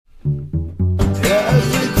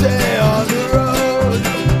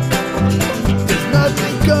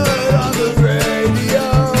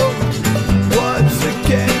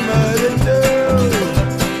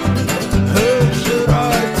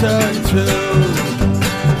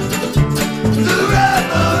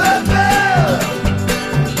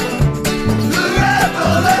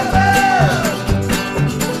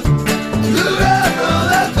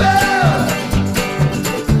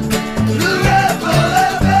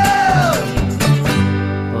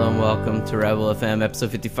Rebel FM,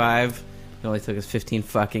 episode 55. It only took us 15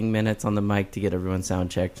 fucking minutes on the mic to get everyone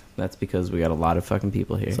sound checked. That's because we got a lot of fucking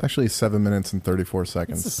people here. It's actually 7 minutes and 34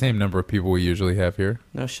 seconds. It's the same number of people we usually have here.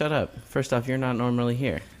 No, shut up. First off, you're not normally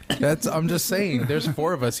here. I'm just saying. There's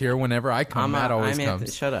 4 of us here. Whenever I come, Matt always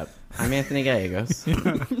comes. Shut up. I'm Anthony Gallegos.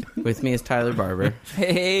 With me is Tyler Barber.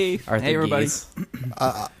 Hey. Arthur Hey, everybody. Geese.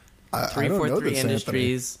 I don't know 343 this,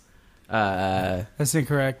 Industries. That's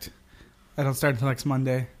incorrect. I don't start until next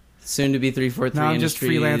Monday. Soon to be 343 No, I'm Industries. just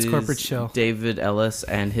freelance corporate shill. David Ellis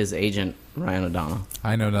and his agent, Ryan O'Donnell.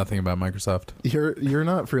 I know nothing about Microsoft. You're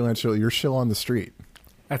not freelance shill. You're shill on the street.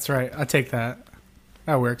 That's right. I take that.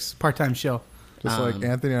 That works. Part-time shill. Just like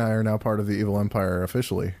Anthony and I are now part of the Evil Empire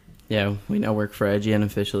officially. Yeah, we now work for IGN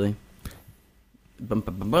officially. Bum,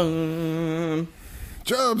 bum, bum, bum.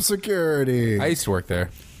 Job security. I used to work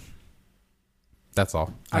there. That's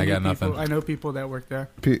all. I got nothing. I know people that work there.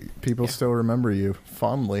 People still remember you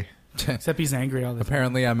fondly. Except he's angry all the time.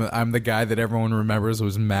 Apparently, I'm the guy that everyone remembers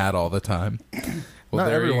was mad all the time. Well, Not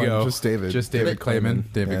there everyone, you go. just David. Just David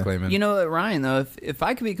Clayman. David Yeah. Clayman. You know what, Ryan, though, if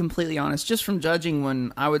I could be completely honest, just from judging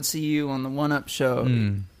when I would see you on the One Up show,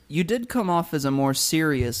 you did come off as a more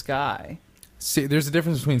serious guy. See, there's a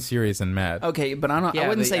difference between serious and mad. Okay, but I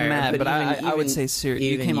wouldn't say mad, but I would say serious.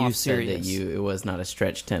 You came off serious. Said that it was not a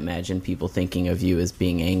stretch to imagine people thinking of you as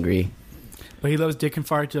being angry. But he loves dick and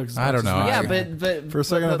fart jokes. I don't know. Yeah, but For a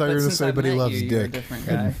second, I thought you were going to say, but he loves you're a dick. different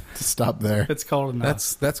guy. Stop there. It's cold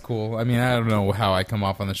enough. That's cool. I mean, I don't know how I come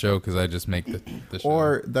off on the show because I just make the show.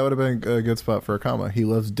 Or that would have been a good spot for a comma. He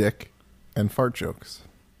loves dick and fart jokes.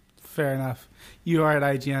 Fair enough. You are at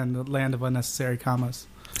IGN, the land of unnecessary commas.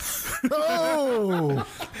 Oh!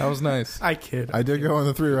 that was nice. I kid. I did go on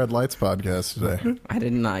the 3 Red Lights podcast today. I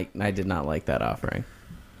did not like that offering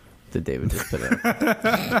that David just put in.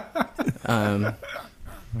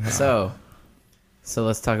 So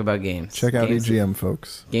let's talk about games. Check out games EGM,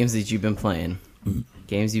 folks. Games that you've been playing.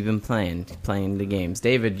 Games you've been playing the games.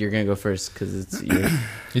 David, you're gonna go first because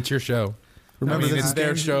It's your show. Remember, this it's is their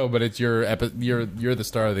games show, but it's your you're the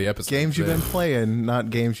star of the episode. Games you've so- been playing,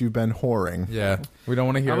 not games you've been whoring. Yeah, we don't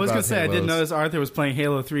want to hear. I was going going to say, I didn't notice Arthur was playing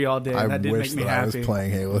Halo 3 all day. And that didn't make me I was happy.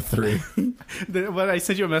 playing Halo 3. When I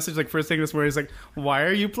sent you a message like first thing this morning, he's like, "Why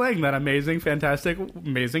are you playing that amazing, fantastic,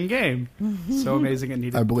 amazing game? So amazing it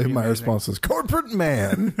needed." I believe to be my amazing." response was corporate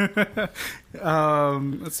man.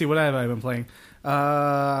 Let's see, what have I been playing?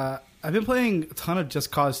 I've been playing a ton of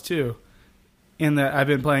Just Cause 2. In that, I've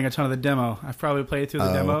been playing a ton of the demo. I've probably played through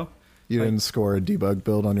the demo. You didn't score a debug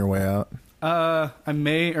build on your way out? I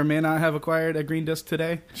may or may not have acquired a green disc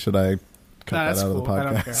today. Should I cut that That's out of the cool. I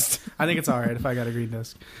don't care. podcast? I think it's all right if I got a green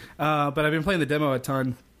disc. But I've been playing the demo a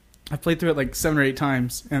ton. I've played through it like 7 or 8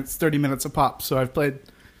 times, and it's 30 minutes a pop. So I've played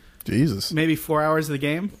Jesus. maybe 4 hours of the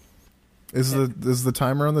game. Is the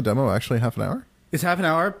timer on the demo actually half an hour? It's half an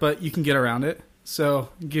hour, but you can get around it. So,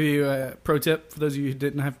 I'll give you a pro tip for those of you who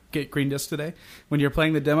didn't get green disc today. When you're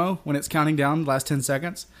playing the demo, when it's counting down the last 10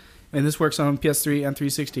 seconds, and this works on PS3 and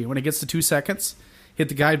 360. When it gets to 2 seconds, hit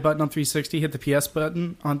the guide button on 360, hit the PS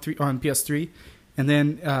button on PS3, and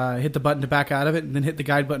then hit the button to back out of it, and then hit the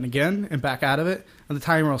guide button again and back out of it, and the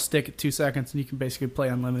timer will stick at 2 seconds, and you can basically play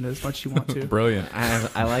unlimited as much as you want to. Brilliant.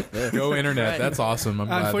 I like this. Go internet. That's awesome. I'm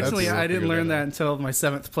glad. Unfortunately, that's I didn't learn that. that until my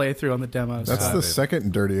 7th playthrough on the demo. That's so. the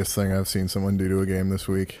second dirtiest thing I've seen someone do to a game this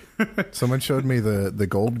week. Someone showed me the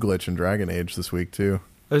gold glitch in Dragon Age this week too.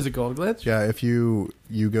 There's a gold glitch? Yeah, if you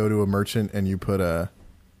go to a merchant and you put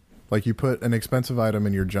an expensive item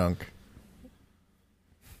in your junk.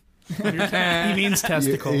 He means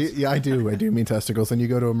testicles. Yeah, I do mean testicles. And you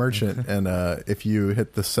go to a merchant, and if you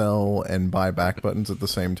hit the sell and buy back buttons at the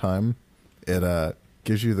same time, it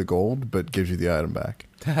gives you the gold, but gives you the item back.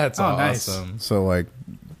 That's nice. awesome. So, like,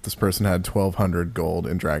 this person had 1,200 gold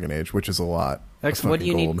in Dragon Age, which is a lot. What do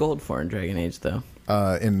you need gold for in Dragon Age, though?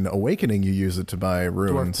 In Awakening, you use it to buy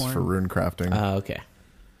runes porn. for rune crafting. Okay.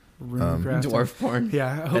 Rune crafting. Dwarf porn.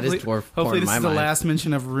 Yeah, that is dwarf porn. Hopefully, in this my is the mind. last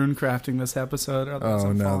mention of rune crafting this episode.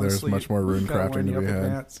 Oh, no, there's much more rune crafting to be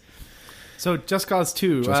had. So, Just Cause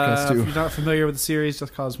 2. Just Cause 2. If you're not familiar with the series,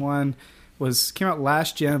 Just Cause 1 came out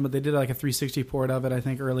last gen, but they did like a 360 port of it, I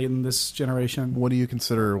think, early in this generation. What do you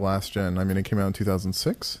consider last gen? I mean, it came out in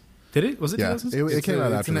 2006. Did it? Was it Yeah, 2006? it came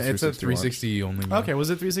out after the It's a 360 360 only. Okay, was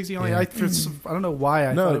it 360 only? Yeah. I don't know why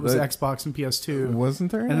I No, thought it was but- Xbox and PS2. Wasn't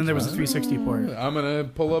there? And then there was a 360 port. I'm gonna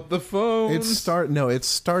pull up the phone. It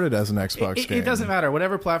started as an Xbox game. It doesn't matter.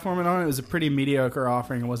 Whatever platform it on, it was a pretty mediocre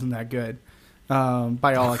offering. It wasn't that good,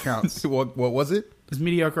 by all accounts. What was it? It was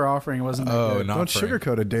mediocre offering. It wasn't that good. not Don't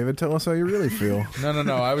sugarcoat it, David. Tell us how you really feel.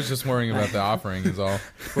 No. I was just worrying about the offering. Is all.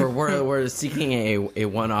 We're seeking a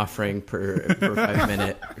one offering per 5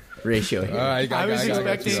 minute ratio here. I was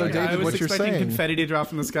expecting, So, David, what you're saying- confetti to drop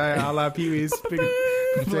from the sky a la Pee-wee's Big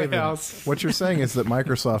Playhouse. What you're saying is that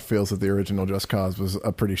Microsoft feels that the original Just Cause was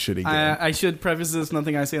a pretty shitty game. I should preface this: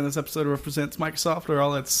 nothing I say in this episode represents Microsoft or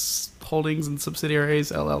all its holdings and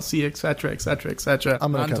subsidiaries, LLC, etc., etc., etc.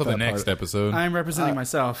 I'm Not gonna until cut the that next part. episode. I'm representing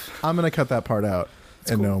myself. I'm gonna cut that part out,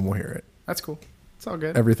 and cool. no one will hear it. That's cool. It's all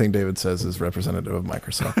good. Everything David says is representative of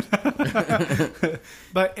Microsoft.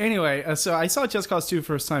 But anyway, so I saw Just Cause 2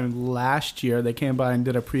 first time last year. They came by and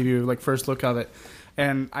did a preview, like first look of it,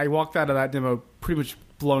 and I walked out of that demo pretty much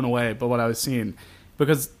blown away by what I was seeing,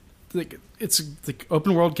 because like it's the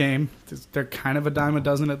open world game. They're kind of a dime a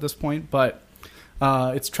dozen at this point, but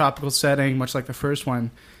it's tropical setting, much like the first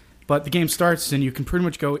one. But the game starts and you can pretty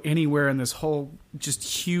much go anywhere in this whole just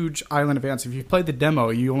huge island of ants. If you played the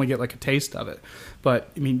demo, you only get like a taste of it. But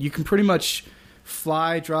I mean, you can pretty much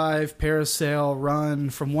fly, drive, parasail, run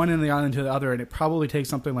from one end of the island to the other, and it probably takes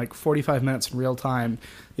something like 45 minutes in real time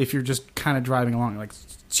if you're just kind of driving along. Like,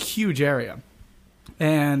 it's a huge area.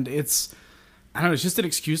 And it's, I don't know, it's just an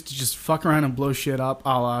excuse to just fuck around and blow shit up,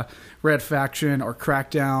 a la Red Faction or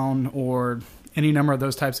Crackdown or any number of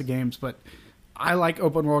those types of games. But I like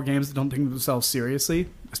open world games that don't take themselves seriously,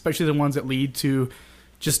 especially the ones that lead to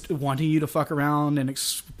just wanting you to fuck around and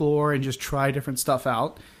explore and just try different stuff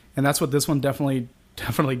out. And that's what this one definitely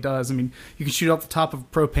does. I mean, you can shoot off the top of a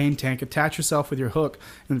propane tank, attach yourself with your hook,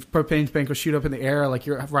 and the propane tank will shoot up in the air like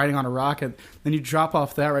you're riding on a rocket. Then you drop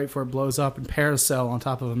off that right before it blows up and parasail on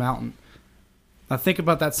top of a mountain. Now think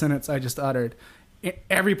about that sentence I just uttered.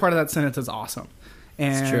 Every part of that sentence is awesome.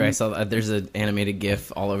 And It's true. I saw that. There's an animated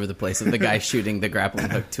GIF all over the place of the guy shooting the grappling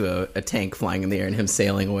hook to a tank flying in the air and him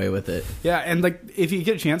sailing away with it. Yeah, and like if you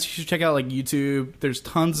get a chance, you should check out like YouTube. There's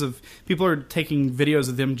tons of people are taking videos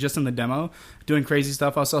of them just in the demo, doing crazy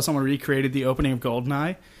stuff. I saw someone recreated the opening of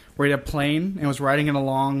GoldenEye, where he had a plane and was riding it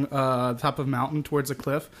along the top of a mountain towards a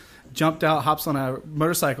cliff. Jumped out, hops on a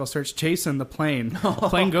motorcycle, starts chasing the plane. The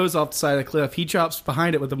plane goes off the side of the cliff. He drops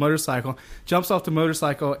behind it with the motorcycle, jumps off the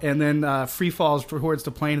motorcycle, and then free falls towards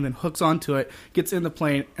the plane and then hooks onto it, gets in the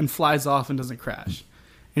plane, and flies off and doesn't crash.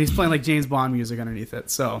 And he's playing like James Bond music underneath it.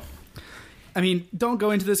 So, I mean, don't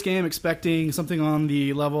go into this game expecting something on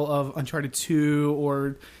the level of Uncharted 2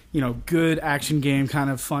 or, you know, good action game, kind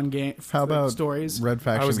of fun game. How about stories? Red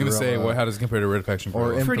Faction? I was going to say, Guerrilla? how does it compare to Red Faction? Or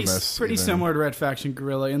Guerrilla? Infamous, Pretty even. similar to Red Faction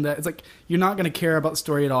Guerrilla in that it's like you're not going to care about the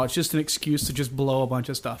story at all. It's just an excuse to just blow a bunch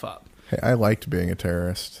of stuff up. Hey, I liked being a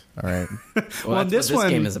terrorist. All right. Well, this that's what one-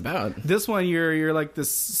 this game is about. This one, you're like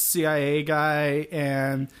this CIA guy,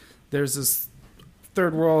 and there's this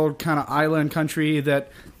third world kind of island country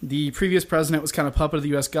that the previous president was kind of puppet of the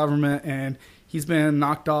U.S. government, and he's been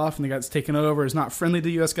knocked off, and the guy's taken over. Is not friendly to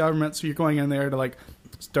the U.S. government, so you're going in there to like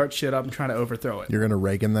start shit up and trying to overthrow it. You're gonna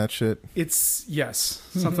Reagan that shit. It's yes,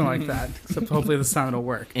 something like that. Except hopefully this time it'll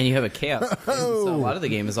work. And you have a chaos. So a lot of the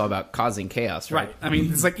game is all about causing chaos, right? Right. I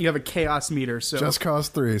mean, it's like you have a chaos meter. So Just Cause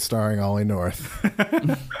 3, starring Ollie North.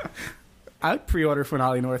 I'd pre-order for an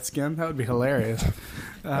Ollie North skin. That would be hilarious.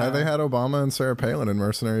 They had Obama and Sarah Palin in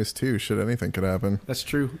Mercenaries too. Shit, anything could happen. That's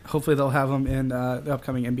true. Hopefully they'll have them in the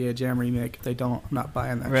upcoming NBA Jam remake. If they don't, I'm not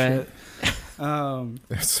buying that Right.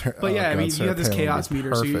 shit. But yeah, I mean, you have this chaos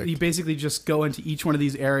meter, so you basically just go into each one of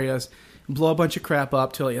these areas, blow a bunch of crap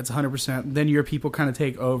up till it's 100%. Then your people kind of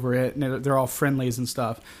take over it, and they're all friendlies and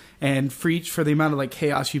stuff. And for the amount of like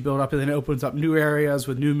chaos you build up, and then it opens up new areas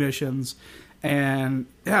with new missions. And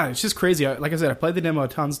yeah, it's just crazy. Like I said, I played the demo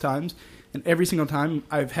tons of times, and every single time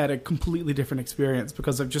I've had a completely different experience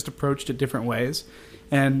because I've just approached it different ways.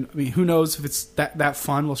 And I mean, who knows if it's that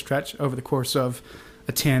fun will stretch over the course of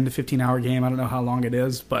a 10 to 15 hour game. I don't know how long it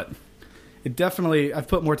is, but it definitely, I've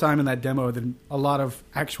put more time in that demo than a lot of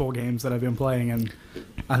actual games that I've been playing, and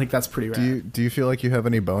I think that's pretty rad. Do you feel like you have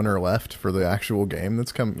any boner left for the actual game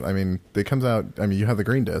that's come? I mean, it comes out. I mean, you have the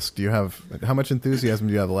green disc. Do you have how much enthusiasm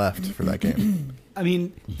do you have left for that game? I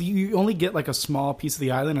mean, you only get like a small piece of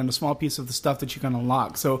the island and a small piece of the stuff that you can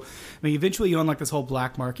unlock. So, I mean, eventually you unlock this whole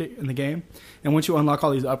black market in the game. And once you unlock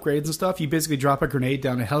all these upgrades and stuff, you basically drop a grenade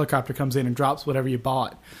down, a helicopter comes in and drops whatever you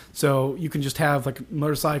bought. So you can just have like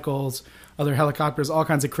motorcycles, other helicopters, all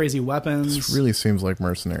kinds of crazy weapons. This really seems like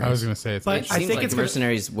Mercenaries. I was going to say, it's But It I seems think like it's gonna-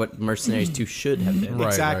 Mercenaries, what Mercenaries 2 should have been. Right.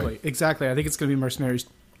 Exactly. I think it's going to be Mercenaries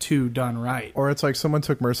 2 done right. Or it's like someone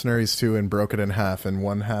took Mercenaries 2 and broke it in half, and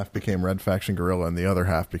one half became Red Faction Guerrilla, and the other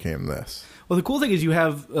half became this. Well, the cool thing is you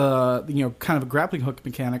have, kind of a grappling hook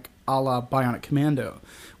mechanic a la Bionic Commando,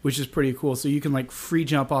 which is pretty cool. So you can like free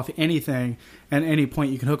jump off anything, and at any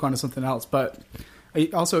point you can hook onto something else. But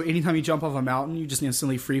also, anytime you jump off a mountain, you just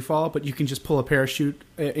instantly free fall. But you can just pull a parachute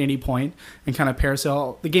at any point and kind of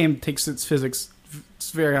parasail. The game takes its physics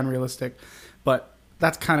It's very unrealistic, but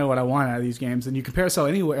that's kind of what I want out of these games. And you can parasail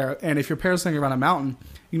anywhere, and if you're parasailing around a mountain,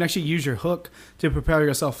 you can actually use your hook to propel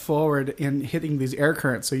yourself forward in hitting these air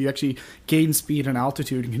currents. So you actually gain speed and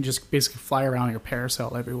altitude and can just basically fly around your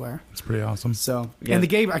parasail everywhere. It's pretty awesome. So, and the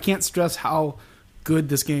game, I can't stress how good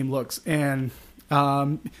this game looks. And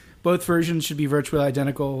both versions should be virtually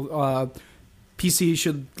identical. PC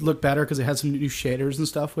should look better because it has some new shaders and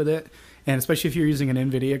stuff with it. And especially if you're using an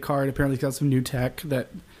NVIDIA card, apparently it's got some new tech that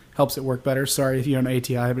helps it work better. Sorry if you're on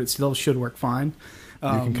ATI, but it still should work fine. You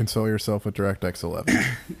can console yourself with DirectX 11.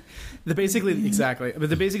 Exactly. But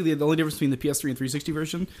the only difference between the PS3 and 360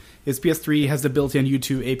 version is PS3 has the built-in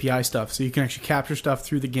YouTube API stuff, so you can actually capture stuff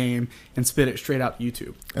through the game and spit it straight out to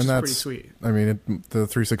YouTube, which is pretty sweet. I mean, the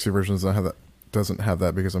 360 version doesn't have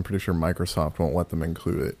that because I'm pretty sure Microsoft won't let them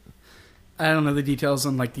include it. I don't know the details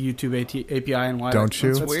on like the YouTube API and why Don't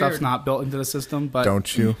you? that stuff's not built into the system. But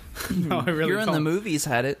don't you? No, I really You're in don't. the movies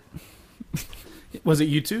had it. Was it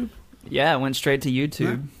YouTube? Yeah, it went straight to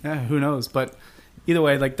YouTube. Yeah, who knows? But either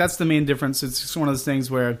way, like that's the main difference. It's just one of those things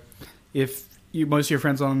where if most of your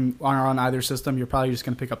friends are on either system, you're probably just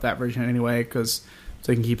going to pick up that version anyway because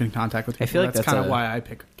so you can keep in contact with people. I feel like that's kind of why I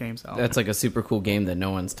pick games out. That's like a super cool game that no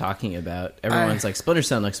one's talking about. Everyone's like Splinter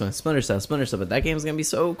Cell next one, Splinter Cell, but that game's gonna be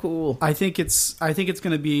so cool. I think it's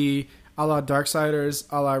gonna be a la Darksiders,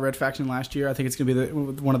 a la Red Faction last year. I think it's gonna be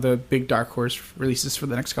one of the big dark horse releases for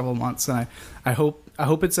the next couple of months, and I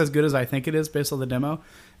hope it's as good as I think it is based on the demo.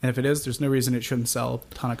 And if it is, there's no reason it shouldn't sell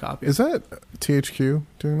a ton of copies. Is that THQ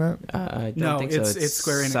doing that? I don't No, think it's so.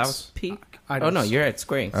 Square Enix. South Peak. I Oh no, you're at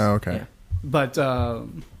Square Enix. Oh, okay. Yeah. But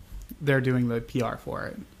they're doing the PR for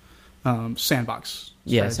it. Sandbox.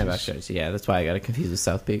 Yeah, strategies. Sandbox strategy. Yeah, that's why I got it confused with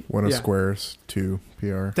South Peak. One of Yeah. Square's 2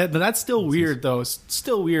 PR. But that's still weird, though. It's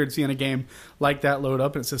still weird seeing a game like that load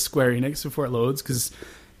up and it says Square Enix before it loads because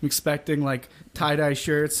I'm expecting like tie-dye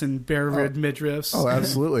shirts and bare-rid midriffs. Oh,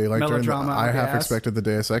 absolutely. Like during Melodrama I out the half ass. expected the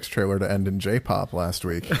Deus Ex trailer to end in J-pop last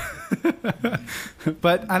week.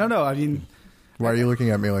 But I don't know. I mean, Why are you looking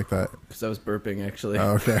at me like that? Because I was burping, actually.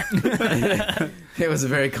 Oh, okay. It was a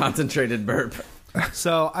very concentrated burp.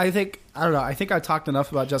 so I think I talked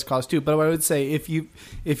enough about Just Cause 2, but I would say if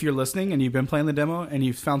you're listening and you've been playing the demo and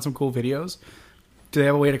you've found some cool videos, do they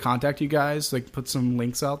have a way to contact you guys? Like put some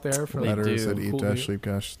links out there for like, Letters at cool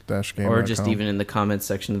eat-sleep-game.com. Or just even in the comments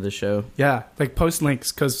section of the show. yeah, like post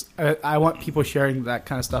links because I want people sharing that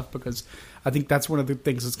kind of stuff because I think that's one of the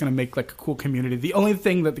things that's going to make like a cool community. The only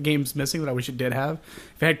thing that the game's missing that I wish it did have,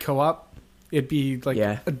 if it had co-op, it'd be like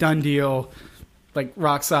a done deal, like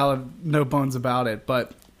rock solid, no bones about it.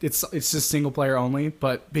 But it's just single player only.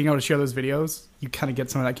 But being able to share those videos, you kind of get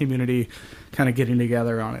some of that community kind of getting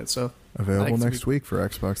together on it. So Available next week for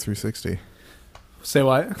Xbox 360. Say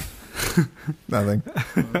what? Nothing.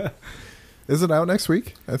 Is it out next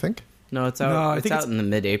week, I think? No, it's out. No, I it's think out in the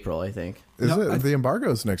mid-April, I think. Is it? The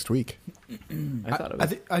embargo's next week. I thought it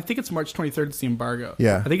was. I think it's March 23rd. It's the embargo.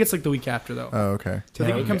 Yeah. I think it's like the week after though. Oh, okay. So I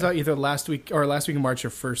think it comes out either last week in March or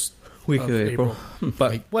first Week of of April.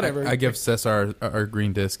 But whatever. I give Cesar our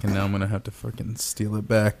green disc, and now I'm gonna have to fucking steal it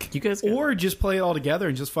back. You guys Or just play it all together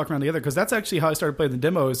and just fuck around together because that's actually how I started playing the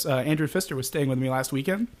demos. Andrew Pfister was staying with me last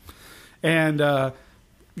weekend, and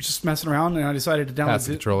just messing around. And I decided to Pass download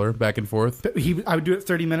the it. controller back and forth. I would do it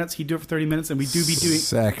 30 minutes. He'd do it for 30 minutes, and we do be doing.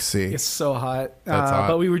 Sexy. It's so hot. That's hot.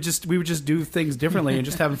 But we would just do things differently and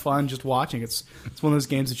just having fun, just watching. It's one of those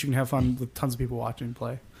games that you can have fun with tons of people watching and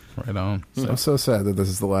play. Right on. I'm so sad that this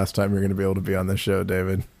is the last time you're going to be able to be on this show,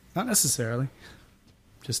 David. Not necessarily.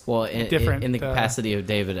 Just Well, different, in the capacity of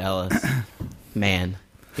David Ellis, man,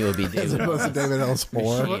 he will be As David opposed to David Ellis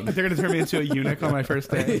Moore. Well, they're going to turn me into a eunuch on my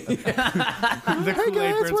first day. The Kool-Aid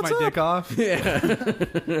guys, burns what's my up? dick off.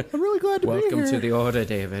 I'm really glad to be Welcome here. to the order,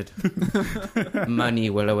 David. Money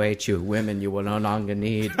will await you. Women you will no longer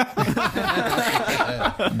need.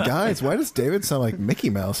 Guys, why does David sound like Mickey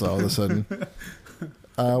Mouse all of a sudden?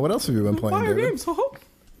 What else have you been playing, Fire David? games, ho.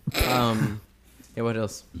 Yeah, what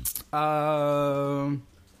else?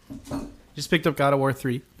 Just picked up God of War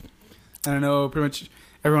 3. And I know pretty much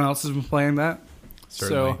everyone else has been playing that.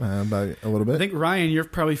 Certainly. So About a little bit. I think, Ryan, you're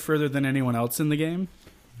probably further than anyone else in the game.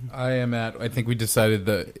 I think we decided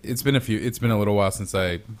that it's been a little while since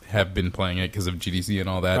I have been playing it because of GDC and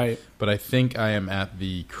all that. Right. But I think I am at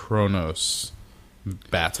the Kronos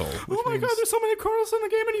battle. Oh my god, there's so many Chronos in the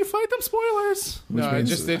game and you fight them. Spoilers. No, I means-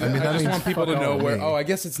 just I mean, that I just means want people to fuck know all where. me. Oh, I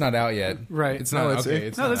guess it's not out yet. Right. It's No, not. it's- Okay, it-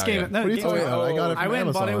 it's No, not this out game. yet. No, What are you the talking game's about? I got it I from went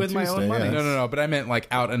and bought it Amazon with my Tuesday, own money. yeah. No, but I meant like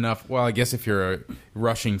out enough. Well, I guess if you're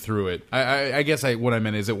rushing through it, I guess what I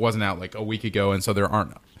meant is it wasn't out like a week ago, and so there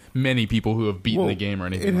aren't many people who have beaten Well, the game or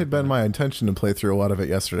anything. It had like been that. my intention to play through a lot of it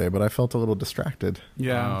yesterday, but I felt a little distracted.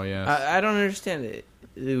 Yeah. Oh yes. I don't understand it.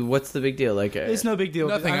 What's the big deal? Like, It's no big deal.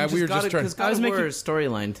 Nothing. I'm We were God, just trying. because God of War's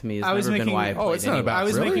storyline to me has I was never been making- why I Oh, played it's not anyway. about- I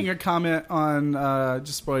was Really? making a comment on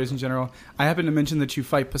just spoilers in general. I happened to mention that you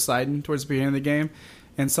fight Poseidon towards the beginning of the game,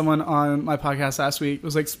 and someone on my podcast last week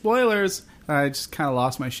was like, spoilers! I just kind of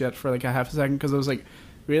lost my shit for like a half a second because I was like,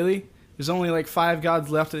 really? There's only like 5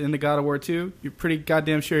 gods left in the God of War 2? You're pretty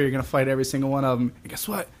goddamn sure you're going to fight every single one of them. And guess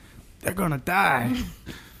what? They're going to die.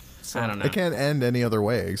 I don't know. It can't end any other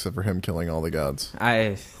way except for him killing all the gods.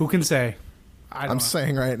 Who can say? I don't I'm know.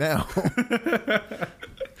 saying right now.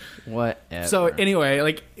 Whatever. So anyway,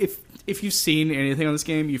 like if you've seen anything on this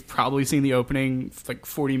game, you've probably seen the opening like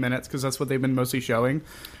 40 minutes because that's what they've been mostly showing.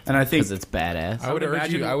 And I think because it's badass. I would urge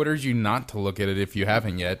imagine- you. I would urge you not to look at it if you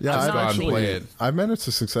haven't yet. Yeah, Just I've go out and actually play it. I've managed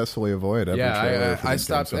to successfully avoid every trailer. Yeah, for I this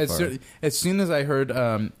stopped game so far. as soon as I heard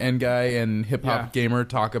N-Guy and Hip Hop Yeah. Gamer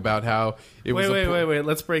talk about how it was. wait.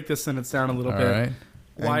 Let's break this sentence down a little All bit. right.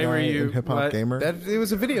 Why were you Hip Hop what? Gamer? That it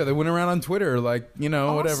was a video that went around on Twitter, like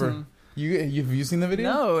whatever. Awesome. You've you seen the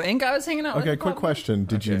video? No, and guy was hanging out. with Okay, the quick pop- question.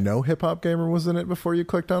 Did you Okay. know Hip Hop Gamer was in it before you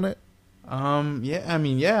clicked on it? Yeah. I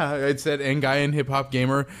mean, yeah. It said N-Guy and Hip Hop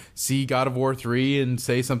Gamer see God of War 3 and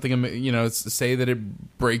say something. Say that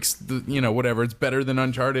it breaks the whatever. It's better than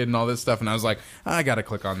Uncharted and all this stuff. And I was like, I gotta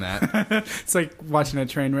click on that. It's like watching a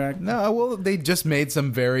train wreck. No, well, they just made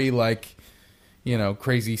some very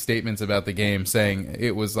crazy statements about the game, saying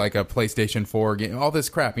it was like a PlayStation 4 game. All this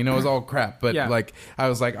crap, it was all crap. But Yeah. I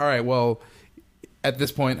was like, all right, well, at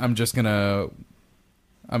this point, I'm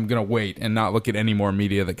gonna wait and not look at any more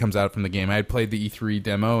media that comes out from the game. I had played the E3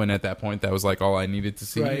 demo, and at that point, that was like all I needed to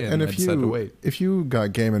see, Right. and I decided to wait. if you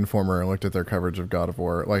got Game Informer and looked at their coverage of God of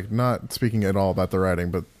War, like not speaking at all about the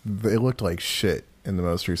writing, but it looked like shit in the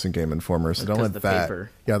most recent Game Informer. So don't Because let the that.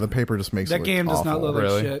 paper. Yeah, the paper just makes it That look game does not awful. look like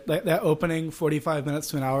Really? shit. That opening 45 minutes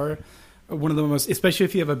to an hour, one of the most, especially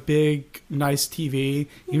if you have a big, nice TV,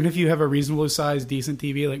 even if you have a reasonably sized, decent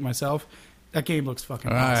TV like myself, that game looks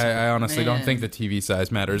fucking awesome. I honestly don't Man. think the TV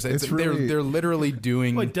size matters. It's really- they're literally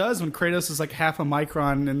doing. Well, it does when Kratos is like half a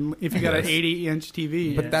micron, and if you got an 80-inch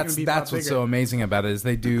TV, But it's that's gonna be a lot what's bigger. so amazing about it is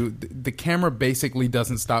they do the camera basically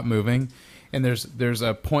doesn't stop moving, and there's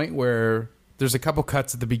a point where there's a couple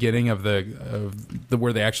cuts at the beginning of the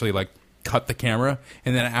where they actually like cut the camera,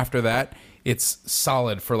 and then after that it's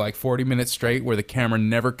solid for like 40 minutes straight where the camera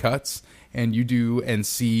never cuts, and you do and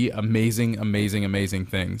see amazing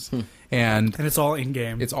things. And And it's all in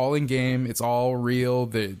game. it's all in game. It's all real.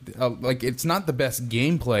 It's not the best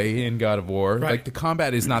gameplay in God of War. Right. Like the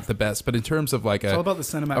combat is not the best, but in terms of like It's all about the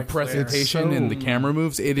cinematic a presentation flair. and the camera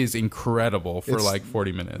moves, it is incredible for It's like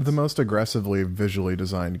 40 minutes. The most aggressively visually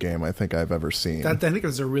designed game I think I've ever seen. I think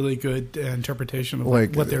it's a really good interpretation of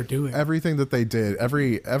like what they're doing. Everything that they did,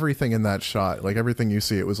 everything in that shot, like everything you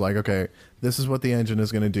see, it was like, okay, this is what the engine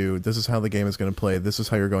is going to do. This is how the game is going to play. This is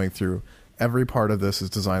how you're going through. Every part of this is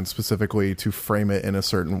designed specifically to frame it in a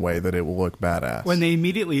certain way that it will look badass. When they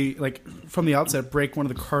immediately, like from the outset, break one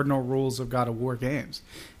of the cardinal rules of God of War games,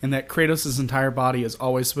 and that Kratos' entire body is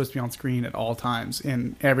always supposed to be on screen at all times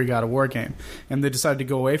in every God of War game, and they decided to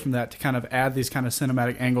go away from that to kind of add these kind of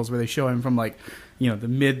cinematic angles where they show him from like, the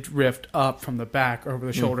mid-rift up from the back over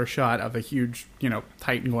the shoulder shot of a huge,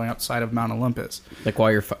 Titan going outside of Mount Olympus. Like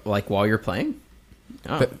while you're playing.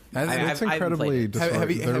 Oh. But- it's I haven't played incredibly it. Have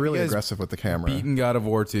you- They're have you really guys aggressive with the camera. Beaten God of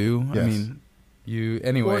War 2. I Yes. mean,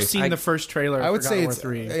 anyway. Or seen the first trailer. I would for say God of War it's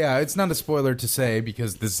 3. yeah. It's not a spoiler to say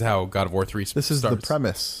because this is how God of War 3 This is starts. the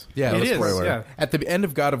premise. Yeah, It let's is, spoiler. yeah. At the end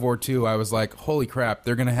of God of War 2, I was like, holy crap,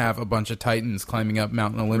 they're going to have a bunch of Titans climbing up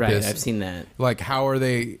Mount Olympus. Right, I've seen that. Like, how are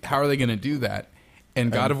they going to do that?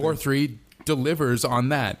 And God of War 3 delivers on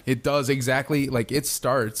that. It does exactly, like, it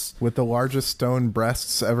starts. With the largest stone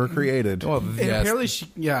breasts ever created. Well, And yes.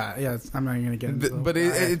 apparently, I'm not going to get into the But whole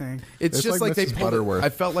it's It's just like like they Mrs. pulled Butterworth. I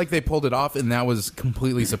felt like they pulled it off, and that was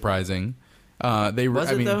completely surprising. Was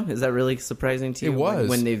it though? Is that really surprising to you? It was.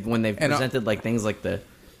 when they've And, presented like things like the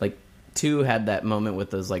 2 had that moment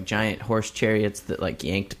with those like giant horse chariots that like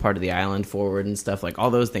yanked part of the island forward and stuff. Like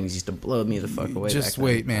all those things used to blow me the fuck away. Just back then.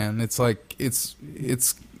 wait, man. It's like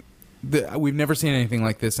we've never seen anything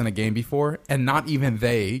like this in a game before, and not even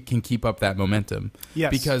they can keep up that momentum. Yes.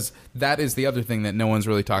 Because that is the other thing that no one's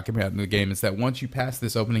really talking about in the game is that once you pass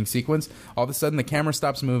this opening sequence, all of a sudden the camera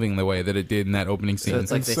stops moving the way that it did in that opening scene. So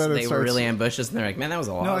it's like Instead they it were starts- really ambitious, and they're like, "Man, that was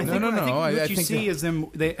a lot." No, I think, no, I think no. what I you think see is them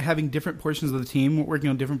they having different portions of the team working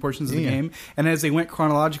on different portions of the Yeah. game, and as they went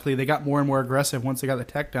chronologically, they got more and more aggressive once they got the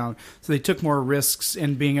tech down. So they took more risks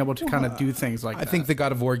in being able to kind of do things like I that. think the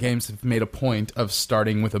God of War games have made a point of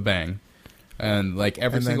starting with a bang. and like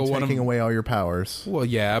every and then single one of taking them. away all your powers. Well,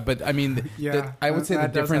 yeah, but I mean, Yeah, I would say the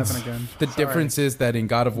that does difference. happen again. The Sorry. difference is that in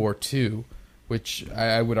God of War 2, which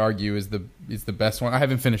I would argue is the best one. I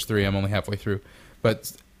haven't finished 3. I'm only halfway through,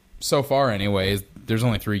 but so far, anyways, there's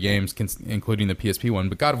only 3 games, including the PSP one.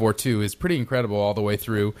 But God of War 2 is pretty incredible all the way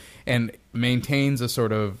through, and maintains a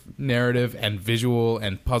sort of narrative and visual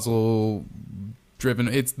and puzzle driven.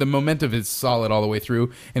 It's the momentum is solid all the way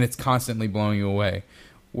through, and it's constantly blowing you away.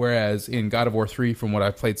 Whereas in God of War 3, from what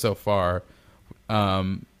I've played so far,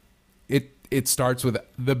 it starts with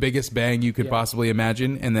the biggest bang you could possibly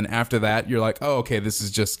imagine, and then after that, you're like, oh, okay, this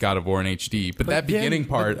is just God of War in HD. But that beginning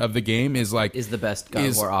part of the game is like Is the best God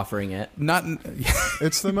of War offering it? not.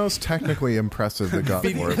 It's the most technically impressive that God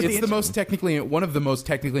of War. It's the most technically one of the most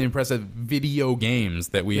technically impressive video games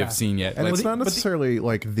that we have seen yet. And Like, it's not necessarily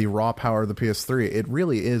like the raw power of the PS3. It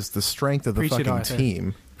really is the strength of the Preach it, fucking Arthur.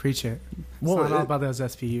 team. Preach it. It's Well, not all it- about those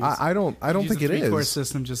SPUs. I don't think it Core is.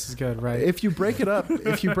 system just as good, right? If you break it up,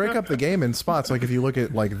 if you break up the game in spots, like if you look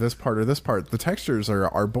at like this part or this part, the textures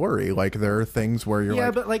are blurry. Like there are things where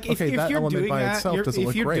you're but like if, okay, if that you're element doing by that, itself doesn't if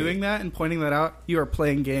look you're great. doing that and pointing that out, you are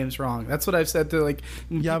playing games wrong. That's what I've said to like.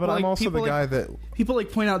 Yeah, but people, I'm like, also people the like- guy that People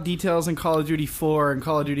like point out details in Call of Duty 4 and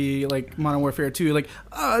Call of Duty like Modern Warfare 2, like,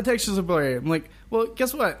 oh, the textures are blurry. I'm like, well,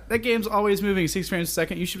 guess what? That game's always moving 6 frames a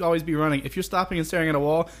second. You should always be running. If you're stopping and staring at a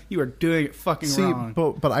wall, you are doing it fucking wrong.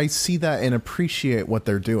 but I see that and appreciate what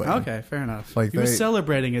they're doing. Okay, fair enough. Like you were they-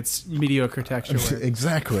 celebrating its mediocre texture work.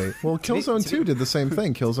 Exactly. Well, Killzone 2 did the same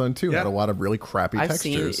thing. Killzone 2 had a lot of really crappy I've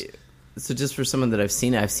textures. seen. So just for someone that I've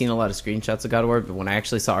seen a lot of screenshots of God of War. But when I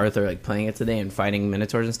actually saw Arthur like playing it today and fighting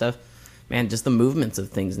minotaurs and stuff, man, just the movements of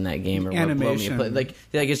things in that game are what blow me Animation. away. Like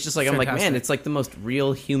it's just like I'm like, man, Fantastic. it's like the most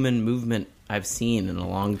real human movement I've seen in a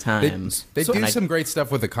long time. They So- do and I- some great stuff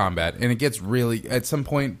with the combat, and it gets really at some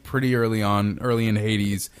point pretty early in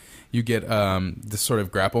Hades, you get this sort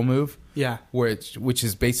of grapple move, Yeah. which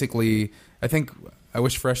is basically, I think, I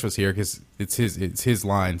wish Fresh was here because it's his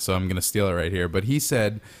line, so I'm going to steal it right here. But he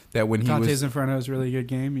said that when he Dante's was Inferno is a really good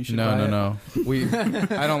game. You should buy it. no.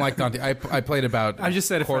 I don't like Dante. I played about I just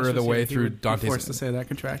said a if quarter Fresh of the was way here, he through would be Dante's. forced to say that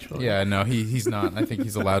contractually. Yeah, no, he's not. I think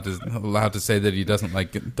he's allowed to say that he doesn't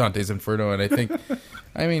like Dante's Inferno, and I think,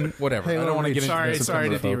 I mean, whatever. Hey, I don't want to get into Sorry, this. sorry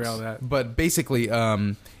to folks. derail that. But basically,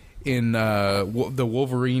 in the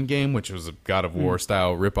Wolverine game, which was a God of War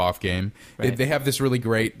style ripoff game, Right. they have this really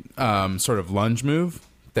great sort of lunge move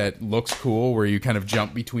that looks cool, where you kind of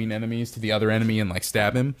jump between enemies to the other enemy and like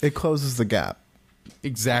stab him. It closes the gap.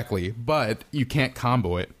 Exactly, but you can't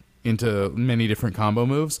combo it into many different combo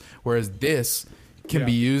moves, whereas this can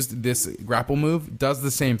be used, this grapple move does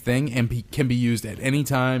the same thing and can be used at any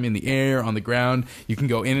time in the air, on the ground. You can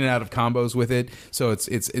go in and out of combos with it, so it's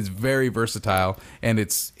very versatile, and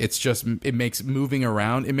it's just, it makes moving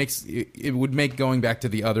around, it would make going back to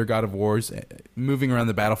the other God of Wars, moving around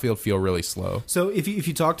the battlefield, feel really slow. So if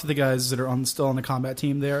you talk to the guys that are still on the combat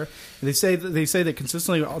team there, they say that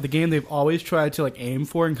consistently the game they've always tried to like aim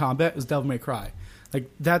for in combat is Devil May Cry. Like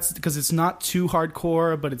that's because it's not too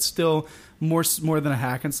hardcore, but it's still more than a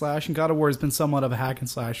hack and slash. And God of War has been somewhat of a hack and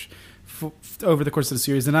slash over the course of the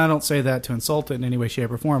series. And I don't say that to insult it in any way, shape,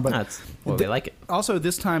 or form. But That's they like it. also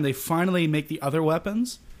this time they finally make the other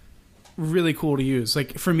weapons really cool to use.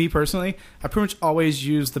 Like for me personally, I pretty much always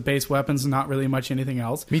use the base weapons and not really much anything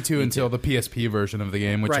else. Me too, until the PSP version of the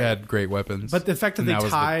game, which Right. had great weapons. But the fact that And they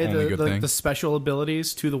was tie only good thing. the special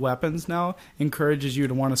abilities to the weapons now encourages you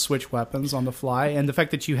to want to switch weapons on the fly. And the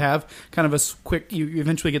fact that you have kind of a quick, you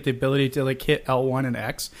eventually get the ability to like hit L1 and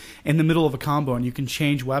X in the middle of a combo, and you can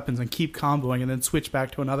change weapons and keep comboing and then switch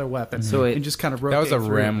back to another weapon. So it- and just kind of that rotate was a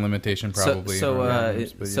through. RAM limitation, probably. So,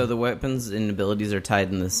 But so yeah. the weapons and abilities are tied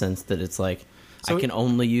in the sense that it's like So I can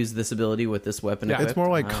only use this ability with this weapon. Yeah. equipped. It's more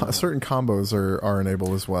like Oh. certain combos are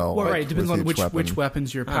enabled as well. Well, like, right. It depends with on each which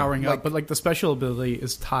weapons you're powering like- up, but like the special ability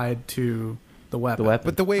is tied to the weapon. The weapon.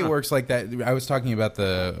 But the way it works like that, I was talking about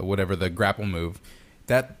the grapple move.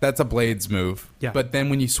 That's a blades move. Yeah. But then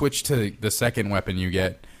when you switch to the second weapon you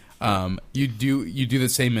get, you do the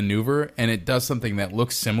same maneuver, and it does something that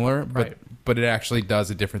looks similar, Right. but it actually does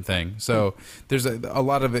a different thing. So there's a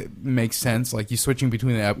lot of it makes sense. Like you switching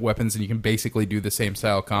between the weapons, and you can basically do the same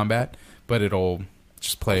style of combat, but it'll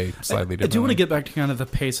just play slightly I differently. do want to get back to kind of the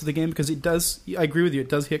pace of the game because it does. I agree with you. It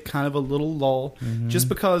does hit kind of a little lull, just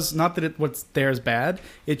because not that what's there is bad.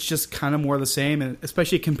 It's just kind of more the same, and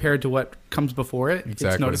especially compared to what comes before it, it's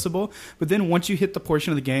Exactly. noticeable. But then once you hit the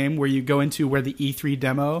portion of the game where you go into where the E3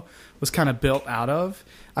 demo was kind of built out of,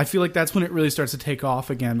 I feel like that's when it really starts to take off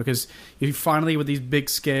again because you finally with these big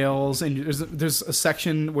scales and there's a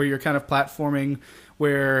section where you're kind of platforming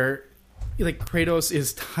where like Kratos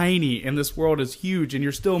is tiny and this world is huge and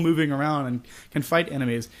you're still moving around and can fight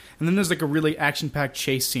enemies. And then there's like a really action-packed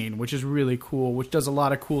chase scene, which is really cool, which does a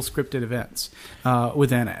lot of cool scripted events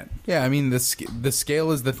within it. Yeah, I mean the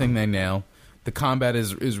scale is the thing they nail. The combat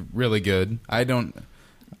is really good. I don't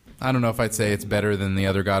know if I'd say it's better than the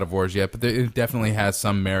other God of Wars yet, but it definitely has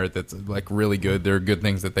some merit that's like really good. There are good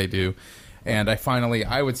things that they do. And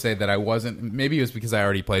I would say that I wasn't, maybe it was because I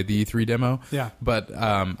already played the E3 demo. Yeah. But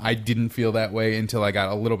I didn't feel that way until I got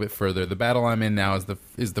a little bit further. The battle I'm in now is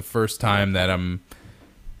the first time that I'm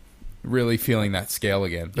really feeling that scale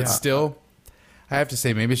again. But still, I have to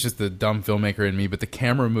say, maybe it's just the dumb filmmaker in me, but the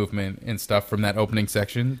camera movement and stuff from that opening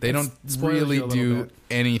section, they don't really do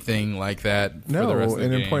anything like that for the rest of the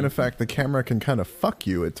game. In point of fact, the camera can kind of fuck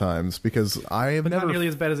you at times because But not nearly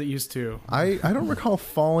as bad as it used to. I don't recall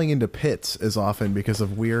falling into pits as often because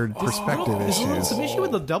of weird perspective issues. It's an issue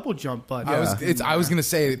with the double jump button. I was going to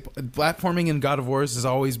say, platforming in God of Wars has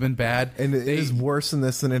always been bad. And it is worse in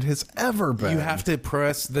this than it has ever been. You have to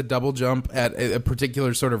press the double jump at a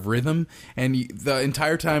particular sort of rhythm, and the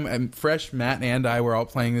entire time, Matt and I were all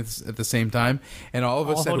playing this at the same time, and all of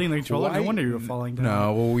us said, holding the controller. No wonder you were falling down.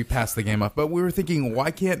 No, well, we passed the game up, but we were thinking, why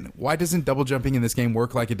doesn't double jumping in this game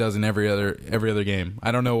work like it does in every other game?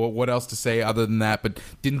 I don't know what else to say other than that, but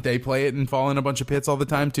didn't they play it and fall in a bunch of pits all the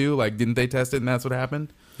time too? Like, didn't they test it and that's what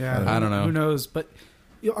happened? Yeah, I don't know. Who knows? But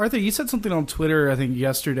Arthur, you said something on Twitter, I think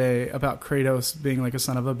yesterday, about Kratos being like a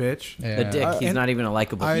son of a bitch. Yeah. The dick. He's not even a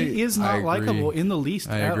likable. He is not likable in the least.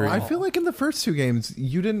 I agree. I feel like in the first two games,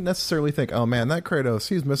 you didn't necessarily think, "Oh man, that Kratos,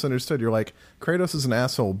 he's misunderstood." You're like, Kratos is an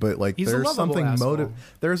asshole, but like He's there's something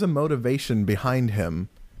there's a motivation behind him,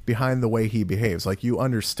 behind the way he behaves. Like you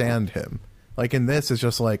understand him. Like in this, it's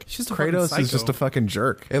just like Kratos is just a fucking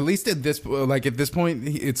jerk. At least at this point,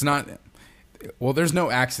 it's not. Well, there's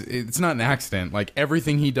no accident. It's not an accident. Like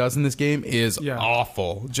everything he does in this game is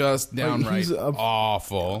awful, just downright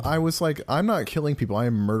awful. I was like, I'm not killing people. I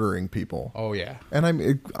am murdering people. Oh yeah,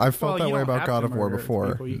 and I felt that way about God of War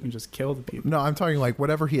before. People. You can just kill the people. No, I'm talking like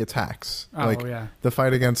whatever he attacks. Oh, like the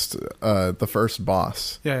fight against the first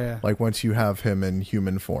boss. Yeah. Like once you have him in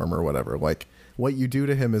human form or whatever, like. What you do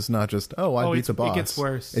to him is not just I beat the boss. It gets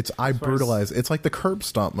worse. I brutalize. It's like the curb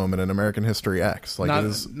stomp moment in American History X. Like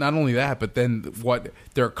not only that, but then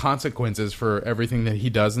there are consequences for everything that he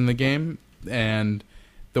does in the game, and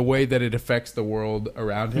the way that it affects the world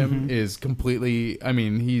around him is completely. I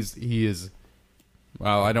mean, he is.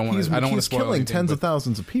 Well, I don't want to spoil anything. He's killing tens of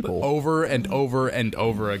thousands of people over and over and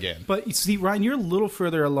over again. But you see, Ryan, you're a little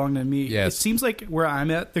further along than me. Yes. It seems like where I'm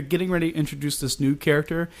at, they're getting ready to introduce this new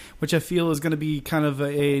character, which I feel is going to be kind of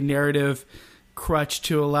a narrative crutch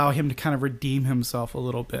to allow him to kind of redeem himself a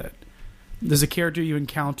little bit. There's a character you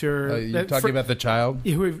encounter. You're talking about the child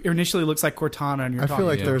who initially looks like Cortana, and I feel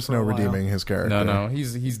like there's no redeeming his character. No,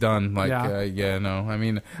 he's done. Like, no. I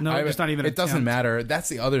mean, it's not even. It doesn't matter. That's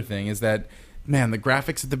the other thing is that. Man, the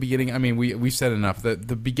graphics at the beginning, I mean, we've said enough. The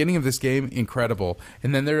beginning of this game, incredible.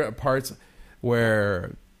 And then there are parts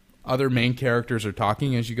where other main characters are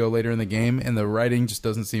talking as you go later in the game, and the writing just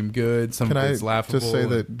doesn't seem good. Some of it's laughable. Just say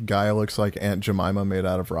that Gaia looks like Aunt Jemima made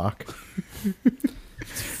out of rock?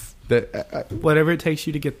 Whatever it takes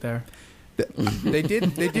you to get there. They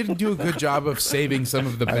didn't do a good job of saving some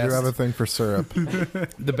of the best. I do have a thing for syrup.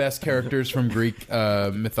 The best characters from Greek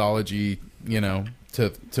mythology,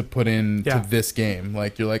 to put into this game.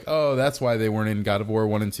 Like you're like, oh, that's why they weren't in God of War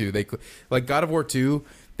 1 and 2. They like God of War 2,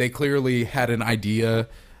 they clearly had an idea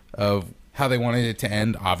of how they wanted it to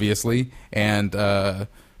end, obviously, and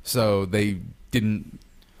so they didn't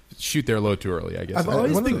shoot their load too early, I guess. I've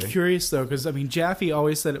always been curious, though, because, I mean, Jaffe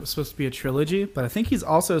always said it was supposed to be a trilogy, but I think he's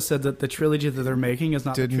also said that the trilogy that they're making is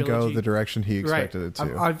not the trilogy. Didn't go the direction he expected it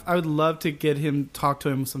to. I would love to talk to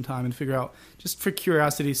him sometime and figure out, just for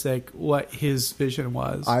curiosity's sake, what his vision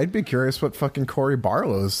was. I'd be curious what fucking Cory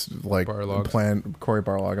Barlog's plan. Cory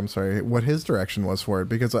Barlog, I'm sorry, what his direction was for it,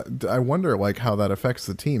 because I wonder like how that affects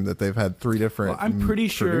the team that they've had three different. I'm pretty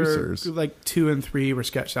producers. sure like 2 and 3 were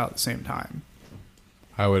sketched out at the same time.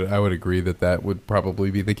 I would agree that would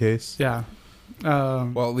probably be the case. Yeah.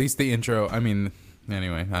 Well, at least the intro. I mean,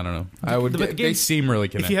 anyway, I don't know. They seem really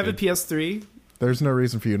connected. If you have a PS3, there's no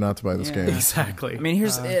reason for you not to buy this game. Exactly. I mean,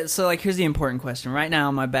 here's the important question. Right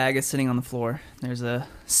now, my bag is sitting on the floor. There's a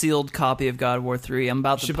sealed copy of God of War 3. I'm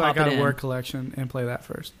about to pop it in. You should buy God of War Collection and play that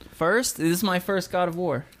first. First? This is my first God of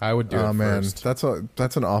War. I would do it first. Man,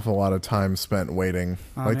 that's an awful lot of time spent waiting.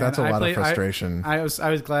 That's a lot of frustration. I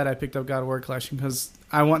was glad I picked up God of War Collection because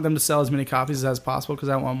I want them to sell as many copies as possible because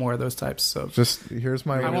I want more of those types. So just here's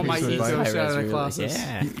my little piece of advice.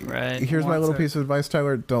 Yeah, right. Here's my little piece of advice,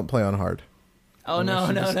 Tyler. Don't play on hard. Oh no, Unless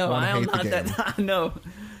you no, just no! wanna I am hate the not game. that. No.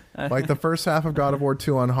 Like the first half of God of War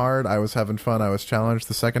 2 on hard, I was having fun. I was challenged.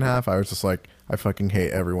 The second half, I was just like, I fucking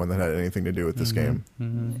hate everyone that had anything to do with this game.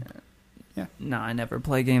 No, I never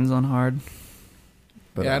play games on hard.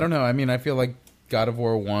 But, I don't know. I mean, I feel like God of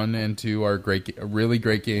War 1 and 2 are really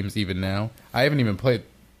great games even now. I haven't even played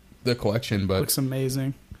the collection, but Looks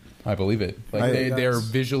amazing. I believe it. Like It they're does.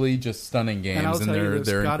 visually just stunning games, And I'll tell you this,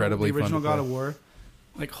 they're the incredibly original fun to God play. of War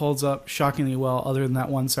like holds up shockingly well, other than that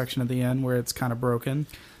one section at the end where it's kind of broken.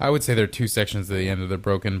 I would say there are two sections at the end that are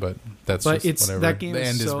broken, but that's But just it's whatever. that game the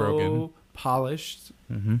end is so broken. polished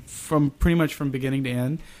Mm-hmm. from pretty much from beginning to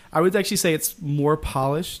end. I would actually say it's more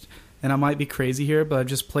polished, and I might be crazy here, but I've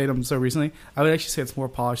just played them so recently. I would actually say it's more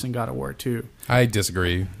polished than God of War 2. I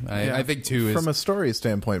disagree. Yeah. I think 2 is... from a story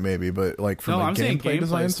standpoint, maybe, but like from No, a I'm saying gameplay gameplay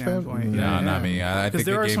design standpoint, standpoint, No, not me. I Because think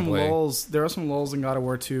the there are some gameplay... lulls. There are some lulls in God of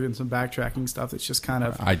War 2 and some backtracking stuff that's just kind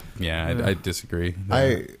of. I disagree.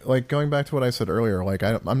 I like going back to what I said earlier. Like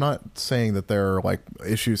I'm not saying that there are like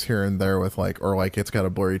issues here and there with like, or like it's got a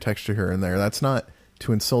blurry texture here and there. That's not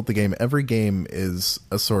to insult the game. Every game is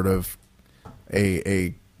a sort of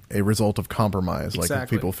a result of compromise. Like of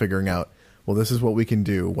Exactly. people figuring out, well, this is what we can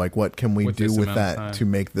do. Like what can we With do this with amount of that time. to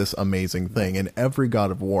make this amazing thing? And every God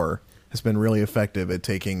of War has been really effective at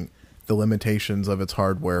taking the limitations of its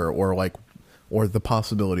hardware or the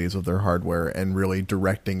possibilities of their hardware and really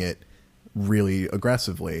directing it really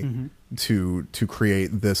aggressively to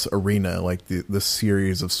create this arena, like the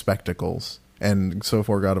series of spectacles. And so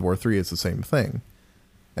for God of War 3, it's the same thing.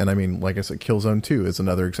 And I mean, like I said, Killzone 2 is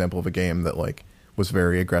another example of a game that like was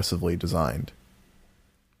very aggressively designed.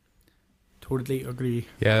 Totally agree.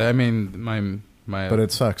 Yeah, I mean, my But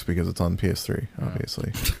it sucks because it's on PS3,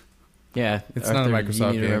 obviously. Yeah, It's not a Arthur, Microsoft You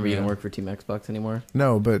need to remember game, you don't yeah. work for Team Xbox anymore.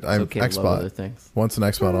 No, but It's I'm okay to love other Xbox. things. Once an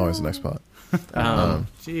Xbox, always an Xbox.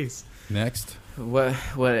 Jeez. next.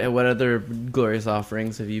 What other glorious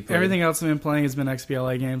offerings have you played? Everything else I've been playing has been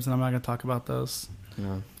XBLA games, and I'm not going to talk about those.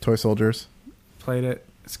 No. Toy Soldiers, Played it.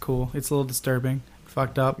 It's cool. It's a little disturbing.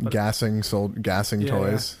 Fucked up. But gassing yeah,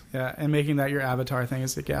 toys. Yeah, and making that your avatar thing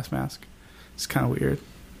is a gas mask. It's kind of weird.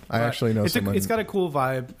 I But actually know someone. it's got a cool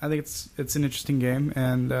vibe. I think it's an interesting game,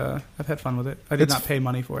 and I've had fun with it. I did It's- not pay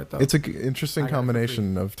money for it, though. It's an interesting I got it for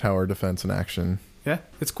combination of tower defense and action. Yeah,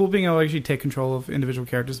 it's cool being able to actually take control of individual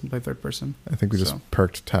characters and play third person. I think we just So.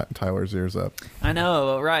 perked Tyler's ears up. I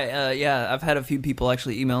know, right? Yeah, I've had a few people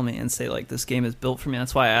actually email me and say like this game is built for me.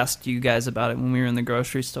 That's why I asked you guys about it when we were in the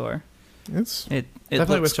grocery store. It's It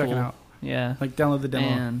Definitely looks worth checking cool. out. Yeah. Like download the demo,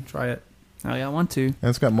 Man. try it. Oh yeah, I want to. and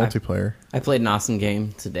it's got multiplayer. I played an awesome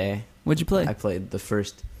game today. What'd you play? I played the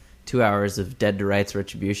first 2 hours of Dead to Rights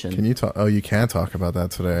Retribution. Can you talk? Oh, you can talk about that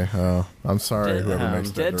today. Oh, I'm sorry, Dead- whoever makes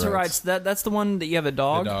Dead to Rights. That's the one that you have a The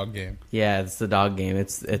dog. dog game. Yeah, it's the dog game.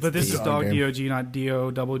 It's But this the- is dog dog game. DOG, not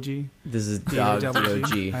DO-double-G. this is dog DOG.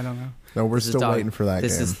 I don't know. No, we're This is still dog- waiting for that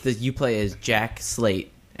This game. is you play as Jack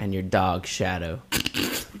Slate and your dog Shadow.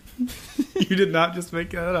 You did not just make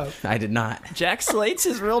that up. I did not. Jack Slate's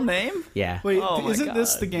his real name? Yeah. Wait, Oh my isn't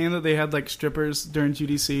this God. the game that they had like strippers during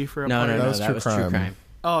GDC for a No, party? no, That no. was That True was Crime. True Crime.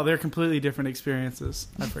 Oh, they're completely different experiences.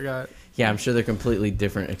 I forgot. Yeah, I'm sure they're completely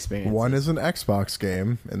different experiences. One is an Xbox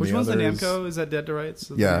game, and Which the one's the other Namco? Is that Dead to Rights? Is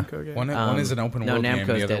the Yeah. Namco game? One is an open no, world game. Namco's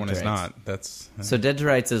The other Dead one to is Rights. not. That's So Dead to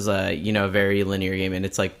Rights is a very linear game, and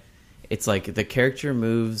it's like the character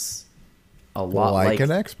moves a lot Like an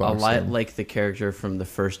Xbox a lot game. like the character from the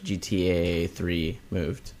first GTA 3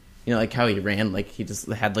 moved. You know, like how he ran, like he just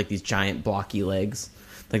had like these giant blocky legs.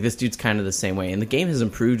 Like this dude's kind of the same way, and the game has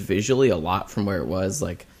improved visually a lot from where it was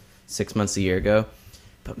like 6 months a year ago.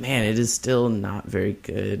 But man, it is still not very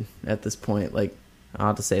good at this point. Like I'll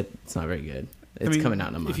have to say, it's not very good. It's coming out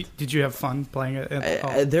in a month. Did you have fun playing it?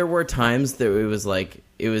 At There were times that it was like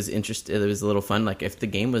it was interesting. It was a little fun. Like if the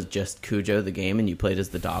game was just Cujo the game and you played as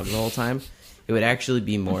the dog the whole time, it would actually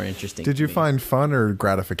be more interesting. Did to you me. find fun or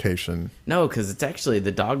gratification? No, because it's actually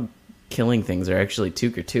the dog killing things are actually too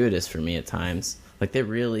gratuitous for me at times. Like they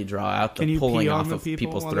really draw out Can the you pulling pee on off the of people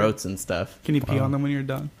people's while throats and stuff. Can you pee on them when you're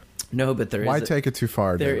done? No, but there Why is take it too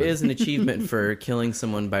far? there David? is an achievement for killing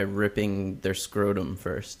someone by ripping their scrotum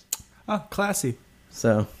first. Oh, classy.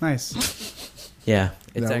 So Nice. yeah,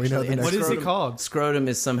 it's Now we know actually the and next- What is it scrotum- called? Scrotum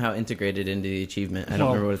is somehow integrated into the achievement. I don't Well,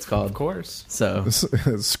 remember what it's Of called. course. So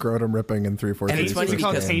Scrotum ripping in 3-4 And it's Is funny it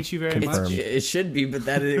called because- Taint You Very Confirmed. Much? it should be, but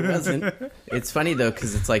that it wasn't. It's funny though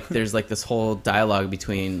because it's like there's like this whole dialogue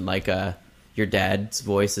between like your dad's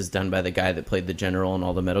voice is done by the guy that played the general in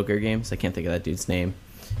all the Metal Gear games. I can't think of that dude's name.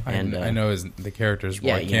 And I know the character's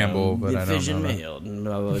yeah, Roy Campbell, but I don't Vision know. that. Mailed, and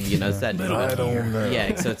blah, blah, blah, you know, it's that dude. I don't know.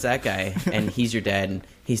 Yeah, so it's that guy, and he's your dad, and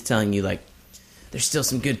he's telling you like, there's still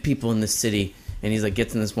some good people in this city, and he's like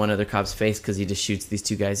gets in this one other cop's face because he just shoots these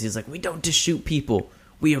two guys. He's like, we don't just shoot people,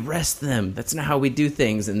 we arrest them. That's not how we do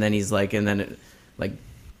things. And then he's like, and then it, like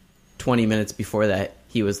 20 minutes before that,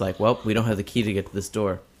 he was like, well, we don't have the key to get to this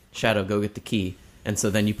door. Shadow, go get the key. And so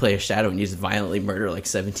then you play a Shadow and you just violently murder like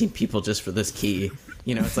 17 people just for this key.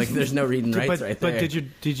 You know, it's like there's no reading rights right there.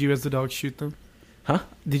 But did you as the dog shoot them? Huh?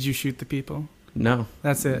 Did you shoot the people? No.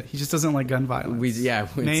 That's it. He just doesn't like gun violence.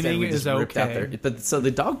 Instead we just ripped out their. But so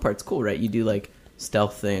the dog part's cool, right? You do like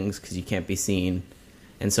stealth things because you can't be seen.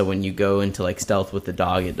 And so when you go into like stealth with the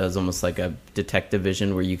dog, it does almost like a detective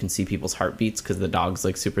vision where you can see people's heartbeats because the dog's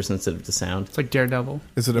like super sensitive to sound. It's like Daredevil.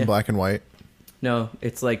 Is it in black and white? No,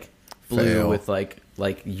 it's like blue with like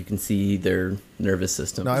you can see their nervous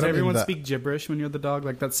system. No, Does everyone speak gibberish when you're the dog,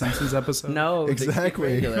 like that Simpsons episode? No,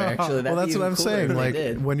 exactly. Regular, actually. Well, that's what I'm saying.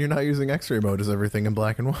 Like when you're not using X-ray mode, is everything in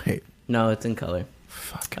black and white? No, it's in color.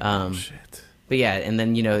 Fucking bullshit. But yeah, and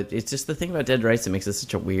then you know, it's just the thing about Dead Rights that makes it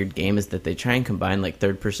such a weird game is that they try and combine like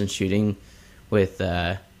third-person shooting with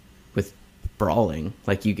brawling.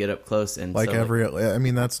 Like you get up close and like so, I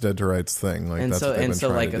mean, that's Dead to Rights thing. Like and that's what they've been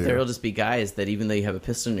trying like to do. there'll just be guys that even though you have a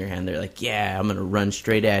pistol in your hand, they're like, yeah, I'm gonna run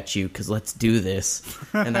straight at you because let's do this.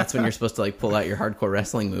 And that's when you're supposed to like pull out your hardcore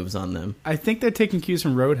wrestling moves on them. I think they're taking cues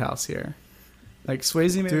from Roadhouse here. Like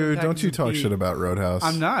Swayze may have been packing don't you some talk heat. shit about Roadhouse.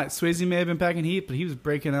 I'm not. Swayze may have been packing heat, but he was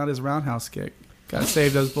breaking out his roundhouse kick. Gotta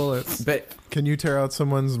save those bullets. But can you tear out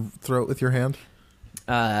someone's throat with your hand?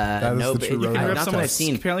 That is no, the but true you can Roadhouse. rip Not that someone. I've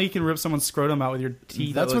seen. Apparently, you can rip someone's scrotum out with your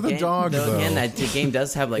teeth. That's with a dog, though. Again, that game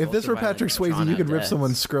does have like. If this were Patrick Swayze, you could rip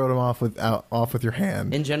someone's scrotum off with your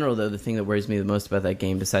hand. In general, though, the thing that worries me the most about that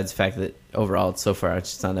game, besides the fact that overall it's so far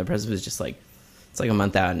it's just not that impressive, is just like it's like a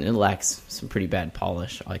month out and it lacks some pretty bad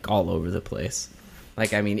polish, like all over the place.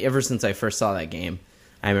 Like I mean, ever since I first saw that game,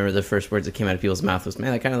 I remember the first words that came out of people's mouth was,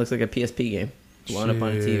 "Man, that kind of looks like a PSP game blown up on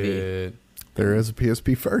a TV." There is a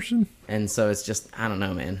PSP version, and so it's just I don't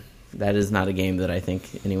know, man. That is not a game that I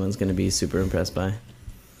think anyone's going to be super impressed by.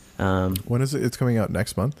 When is it? It's coming out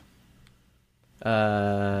next month.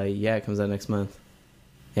 Yeah, it comes out next month.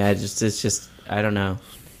 Yeah, it's just I don't know.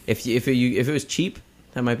 If it was cheap,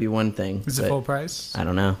 that might be one thing. Is it full price? I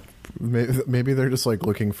don't know. Maybe they're just like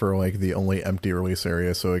looking for like the only empty release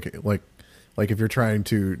area, so like if you're trying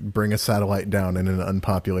to bring a satellite down in an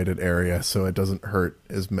unpopulated area, so it doesn't hurt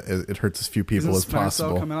it hurts as few people as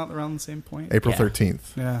possible. Coming out around the same point. April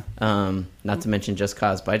 13th. Yeah. Not to mention Just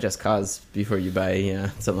Cause. Buy Just Cause before you buy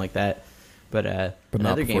something like that. But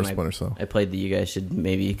another game I played that you guys should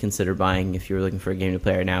maybe consider buying if you were looking for a game to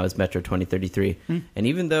play right now is Metro 2033. And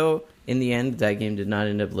even though in the end that game did not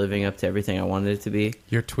end up living up to everything I wanted it to be,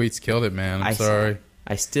 your tweets killed it, man. I'm sorry.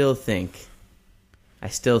 I still think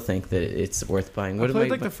that it's worth buying. I played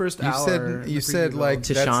like the first hour. You said like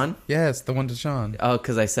to Sean? Yes, the one to Sean. Oh,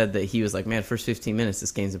 because I said that he was like, man, first 15 minutes,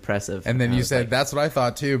 this game's impressive. And then you said, that's what I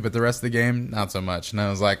thought too, but the rest of the game, not so much. And I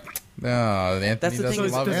was like, no, Anthony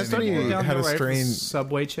doesn't love it anymore. Had a strange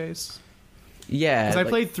subway chase. Yeah, because I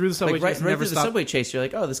played through the subway chase. Right through the stopped. subway chase, you're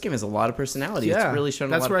like, oh, this game has a lot of personality. Yeah, it's really shown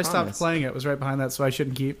a lot of promise. That's where I stopped playing it. It was right behind that, so I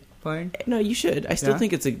shouldn't keep playing. No, you should. I still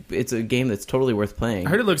think it's a game that's totally worth playing. I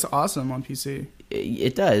heard it looks awesome on PC.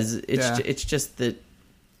 It does. It's just that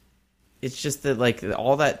like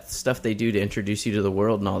all that stuff they do to introduce you to the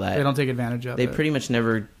world and all that. They don't take advantage of it. They pretty much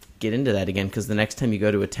never get into that again because the next time you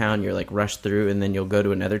go to a town, you're like rushed through, and then you'll go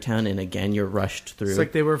to another town, and again you're rushed through. It's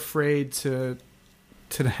like they were afraid to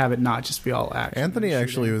have it not just be all action. Anthony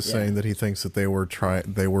actually was saying that he thinks that they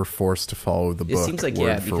were forced to follow the book. It seems like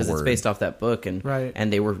because it's based off that book,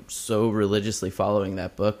 and they were so religiously following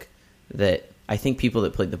that book that I think people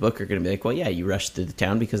that played the book are going to be like, well, yeah, you rushed through the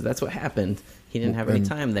town because that's what happened. He didn't have any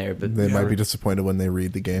time there. But they might be disappointed when they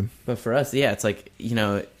read the game. But for us, yeah, it's like,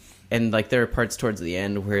 and like there are parts towards the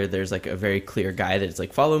end where there's like a very clear guy that's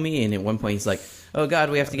like, follow me. And at one point he's like, oh God,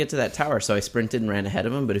 we have to get to that tower. So I sprinted and ran ahead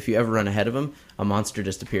of him. But if you ever run ahead of him, a monster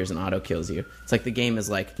just appears and auto kills you. It's like the game is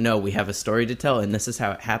like, no, we have a story to tell and this is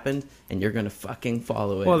how it happened. And you're going to fucking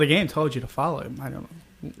follow it. Well, the game told you to follow him. I don't know.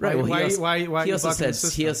 Right. Well, why he also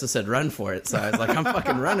said run for it. So I was like, I'm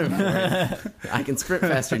fucking running for it. I can sprint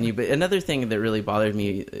faster than you. But another thing that really bothered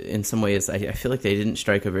me in some ways, I feel like they didn't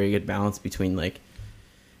strike a very good balance between like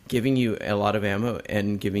giving you a lot of ammo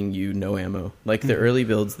and giving you no ammo. Like the early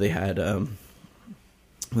builds they had,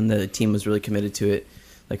 when the team was really committed to it,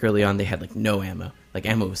 like early on they had like no ammo. Like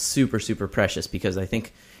ammo was super, super precious because I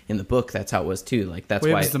think in the book that's how it was too. Like that's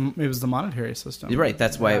why it was the monetary system. Right.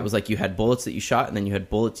 That's why it was like you had bullets that you shot and then you had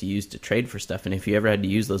bullets you used to trade for stuff. And if you ever had to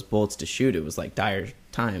use those bullets to shoot, it was like dire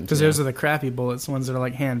times. Because those are the crappy bullets, the ones that are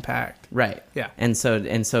like hand packed. Right. Yeah. And so,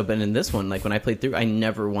 but in this one, like when I played through, I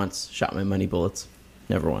never once shot my money bullets.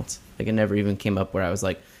 never once. Like it never even came up where I was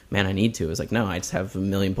like, man, I need to. It was like, no, I just have a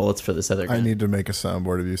million bullets for this other gun. I need to make a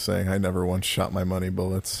soundboard of you saying I never once shot my money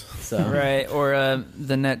bullets. So Right, or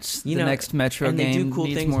the next Metro and they game do cool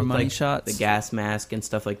needs things more with, money like, shots. the gas mask and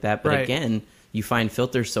stuff like that. But Right. again, you find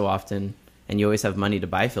filters so often, and you always have money to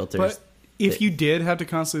buy filters. But if you did have to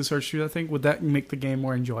constantly search through that thing, would that make the game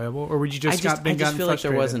more enjoyable, or would you I just just feel like there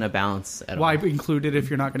frustrated? wasn't a balance at Why all. include it if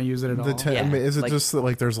you're not going to use it at all? Yeah, I mean, is it like- just that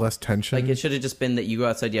like there's less tension? Like it should have just been that you go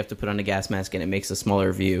outside, you have to put on a gas mask, and it makes a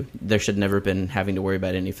smaller view. There should never been having to worry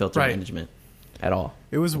about any filter Right. management at all.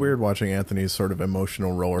 It was weird watching Anthony's sort of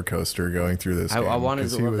emotional roller coaster going through this game. I wanted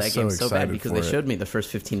 'cause to he love was that game so bad excited because for they it. showed me the first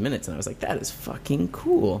 15 minutes, and I was like, that is fucking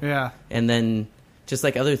cool. Yeah. And then just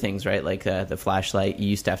like other things, right? Like the flashlight, you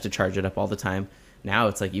used to have to charge it up all the time. Now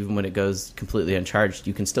it's like even when it goes completely uncharged,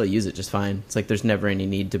 you can still use it just fine. It's like there's never any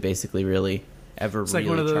need to basically really ever It's like really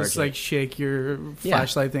one of those charge like it. shake your Yeah.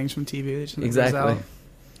 flashlight things from TV. That just never goes Exactly.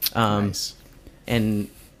 out. Nice. And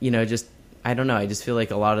just I don't know. I just feel like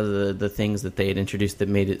a lot of the things that they had introduced that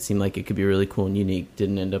made it seem like it could be really cool and unique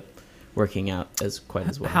didn't end up working out as quite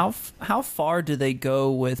as well. How far do they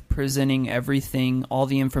go with presenting everything, all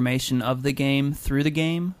the information of the game through the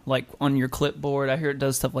game, like on your clipboard? I hear it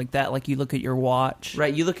does stuff like that. Like you look at your watch,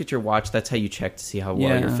 Right, you look at your watch. That's how you check to see how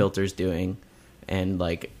well your Yeah. filter's doing, and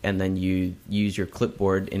then you use your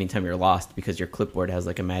clipboard anytime you're lost because your clipboard has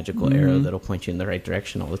like a magical arrow that'll point you in the right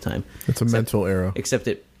direction all the time. It's a mental arrow. Except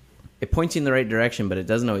it points you in the right direction, but it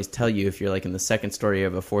doesn't always tell you if you're like in the second story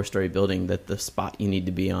of a 4-story building that the spot you need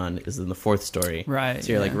to be on is in the 4th story. Right,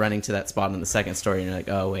 So you're like yeah. running to that spot in the second story, and you're like,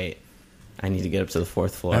 oh wait, I need to get up to the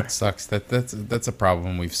 4th floor. That sucks. That's a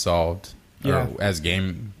problem we've solved. Yeah.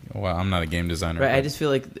 Well, I'm not a game designer. Right, I but- just feel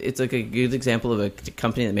like it's like a good example of a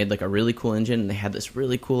company that made like a really cool engine, and they had this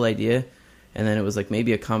really cool idea, and then it was like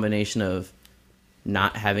maybe a combination of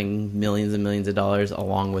not having millions and millions of dollars,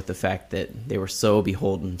 along with the fact that they were so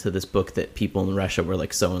beholden to this book that people in Russia were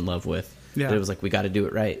like so in love with. Yeah. That it was like, we got to do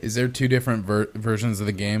it right. Is there two different versions of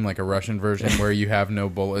the game, like a Russian version where you have no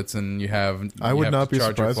bullets and you have? I you would have not to be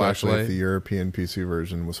charge your surprised actually if flashlight? the European PC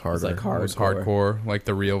version was harder. like hard. It was hardcore, like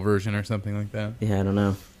the real version or something like that. Yeah, I don't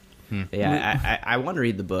know. Yeah, I want to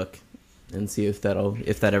read the book and see if that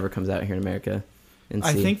ever comes out here in America. And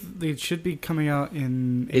I see. think it should be coming out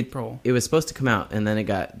in April. It was supposed to come out, and then it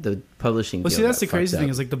got the publishing. Well, deal see, that's got the crazy fucked thing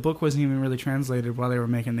up. is like the book wasn't even really translated while they were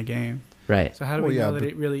making the game. Right. So how do Well, we yeah, know that but-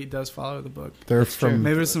 it really does follow the book? They're true. from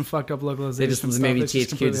Maybe there's some fucked up localization. They just stuff maybe that's just THQ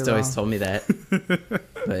completely just always wrong. told me that.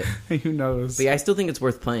 But Who knows? yeah, I still think it's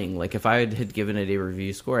worth playing. Like if I had given it a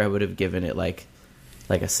review score, I would have given it like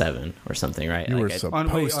a 7 or something, right? you like were a- supposed on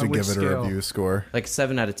to which give it a scale? review score. like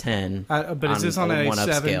 7 out of 10. But is this on a 1-up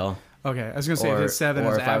 7? scale? Okay, I was gonna say if it's 7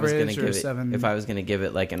 or is if I was gonna average or give 7. it, if I was gonna give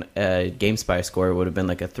it like a GameSpy score, it would have been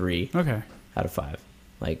like a 3 Okay. out of 5.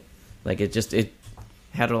 Like it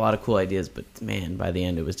had a lot of cool ideas, but man, by the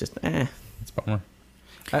end it was just It's a bummer.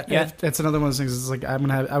 Yeah. That's another one of those things. It's like I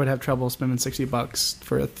would have trouble spending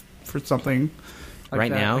 $60 for something like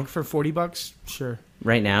Right that. now? Like for $40, sure.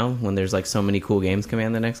 right now when there's like so many cool games coming out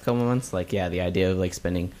in the next couple of months. Like yeah, the idea of like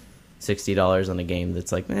spending $60 on a game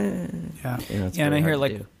that's like Yeah. it's Yeah, and really I hard hear to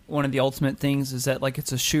like do. one of the ultimate things is that like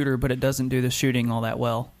it's a shooter, but it doesn't do the shooting all that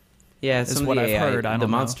well. Yeah, is some of what the I've AI, heard. I the don't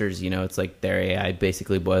know. monsters, it's like their AI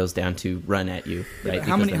basically boils down to run at you, right?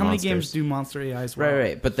 How Because many they're games monsters. do monster AIs well?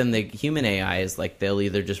 Right. But then the human AI is like they'll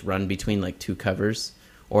either just run between like two covers,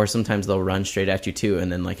 or sometimes they'll run straight at you too,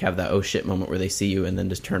 and then like have that oh shit moment where they see you and then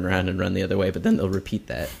just turn around and run the other way. But then they'll repeat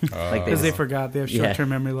that, like Because they just- forgot they have Yeah. short-term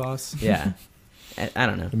memory loss. yeah. I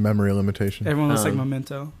don't know. The memory limitation. Everyone looks like Um,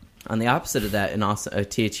 Memento. On the opposite of that, and also a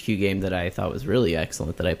THQ game that I thought was really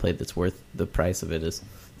excellent that I played that's worth the price of it is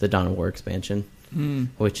the Dawn of War expansion,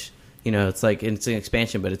 which it's like it's an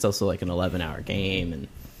expansion, but it's also like an 11-hour game,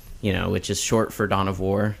 and which is short for Dawn of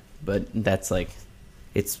War, but that's like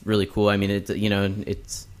it's really cool. I mean,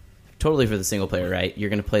 it's totally for the single player, right? You're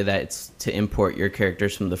going to play that. It's to import your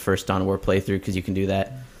characters from the first Dawn of War playthrough because you can do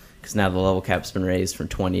that because now the level cap's been raised from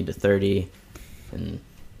 20 to 30, and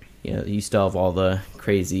you still have all the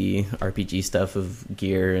crazy RPG stuff of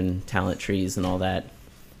gear and talent trees and all that.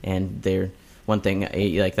 And one thing,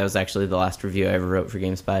 like that was actually the last review I ever wrote for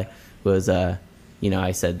GameSpy was, I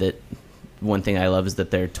said that one thing I love is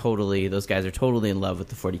that those guys are totally in love with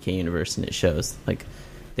the 40K universe, and it shows. Like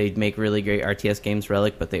they make really great RTS games,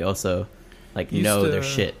 Relic, but they also know their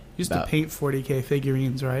shit. Used to paint 40K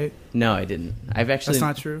figurines, right? No, I didn't. That's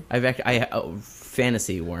not true?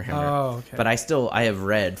 Fantasy Warhammer. Oh, okay. But I have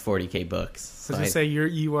read 40K books. So I say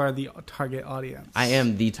you are the target audience. I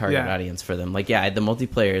am the target Yeah. audience for them. Like, yeah, the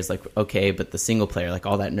multiplayer is like okay, but the single player, like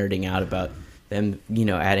all that nerding out about them,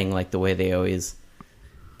 adding like the way they always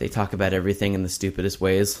they talk about everything in the stupidest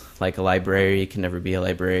ways. Like a library can never be a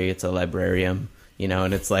library; it's a librarium.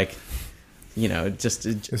 And it's like, just.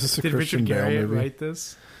 Is this a Did Christian Richard Bale Garriott movie? write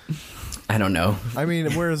this? I don't know. I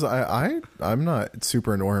mean, whereas I'm not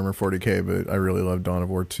super into Warhammer 40k, but I really love Dawn of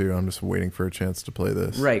War 2. I'm just waiting for a chance to play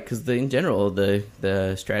this. Right, because in general,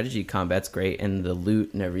 the strategy combat's great, and the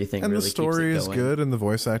loot and everything And really the story keeps it is going. good, and the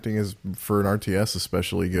voice acting is, for an RTS,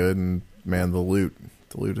 especially good. And man, the loot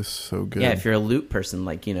is so good. Yeah, if you're a loot person,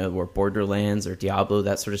 like, where Borderlands or Diablo,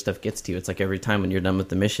 that sort of stuff gets to you. It's like every time when you're done with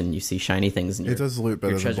the mission, you see shiny things in your it does loot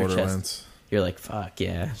better than treasure Borderlands. chest. You're like, fuck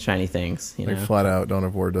yeah, shiny things. Like flat out, Dawn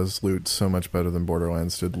of War does loot so much better than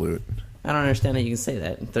Borderlands did loot. I don't understand how you can say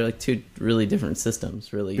that. They're like two really different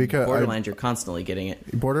systems. Really, Because Borderlands, you're constantly getting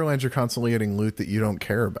it. Borderlands, you're constantly getting loot that you don't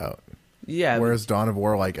care about. Yeah. Whereas Dawn of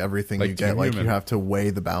War, like everything Like you get, like you human. have to weigh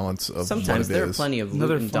the balance of sometimes what it there are is. plenty of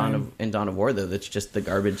Another loot in Dawn of War, though, that's just the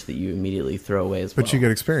garbage that you immediately throw away as well. But you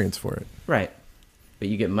get experience for it. Right. But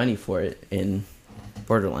you get money for it in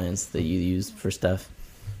Borderlands that you use for stuff.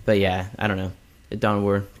 But yeah, I don't know. Dawn of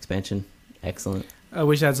War expansion, excellent. I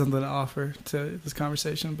wish I had something to offer to this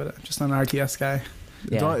conversation, but I'm just not an RTS guy.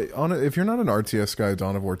 Yeah. If you're not an RTS guy,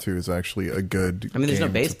 Dawn of War 2 is actually a good I mean, there's no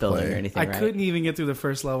game base to building play. or anything, I right? couldn't even get through the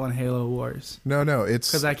first level in Halo Wars No, it's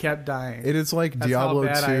because I kept dying. it is like That's how Diablo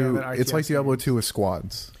bad I am 2. at It's like RTS Diablo games. 2 with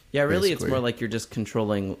squads. Yeah, really, it's basically. more like you're just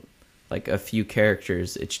controlling like a few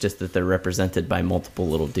characters. It's just that they're represented by multiple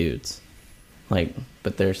little dudes. Like,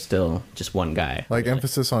 but they're still just one guy. Like really.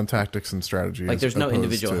 emphasis on tactics and strategy. Like, as there's no opposed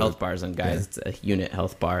individual to- health bars on guys. Yeah. It's a unit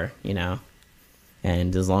health bar,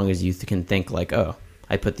 And as long as you can think like, oh,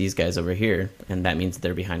 I put these guys over here, and that means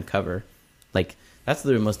they're behind cover. Like, that's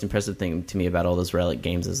the most impressive thing to me about all those Relic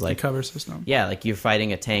games is The like, cover system. yeah, like you're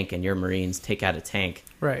fighting a tank and your Marines take out a tank,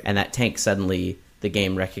 Right. and that tank suddenly the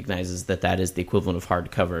game recognizes that is the equivalent of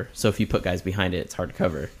hard cover. So if you put guys behind it, it's hard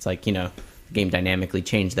cover. It's like, the game dynamically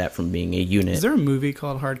changed that from being a unit. Is there a movie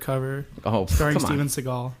called Hardcover Oh, starring come on. Steven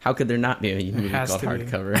Seagal? How could there not be a movie has called to be.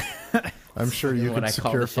 Hardcover? I'm sure you What could I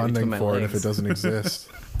call secure the shit between funding my for it if legs. it doesn't exist.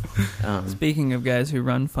 Speaking of guys who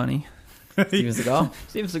run funny, Steven Seagal?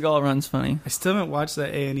 Steven Seagal runs funny. I still haven't watched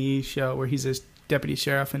that A&E show where he's a deputy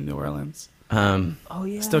sheriff in New Orleans. Oh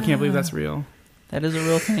yeah, Still can't believe that's real. That is a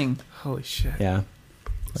real thing. Holy shit. Yeah.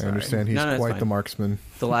 I understand he's No, it's quite fine. the marksman.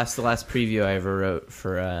 The last preview I ever wrote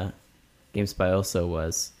for GameSpy also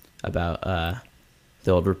was about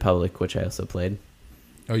the Old Republic, which I also played.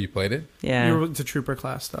 Oh, you played it? Yeah. You're into trooper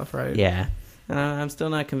class stuff, right? Yeah. I'm still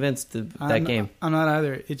not convinced of that game. I'm not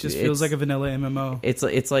either. It just feels It's- like a vanilla MMO.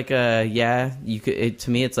 It's like you could.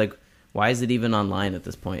 To me, it's like, why is it even online at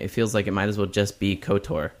this point? It feels like it might as well just be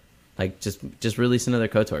KOTOR. Like just release another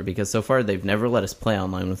KOTOR, because so far they've never let us play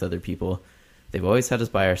online with other people. They've always had us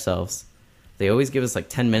by ourselves. They always give us like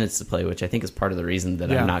 10 minutes to play, which I think is part of the reason that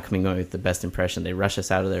Yeah. I'm not coming away with the best impression. They rush us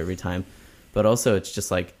out of there every time. But also, it's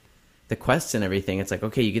just like the quests and everything. It's like,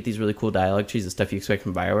 okay, you get these really cool dialogue trees, the stuff you expect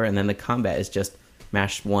from BioWare, and then the combat is just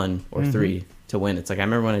mash 1 or 3 to win. It's like, I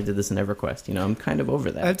remember when I did this in EverQuest. I'm kind of over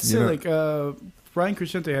that. I have to say, You know- like, Brian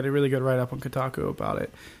Crescente had a really good write-up on Kotaku about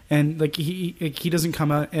it. And, like, he doesn't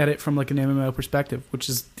come at it from, like, an MMO perspective, which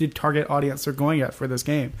is the target audience they're going at for this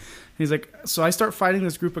game. And he's like, so I start fighting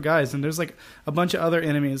this group of guys, and there's, like, a bunch of other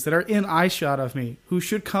enemies that are in eyeshot of me who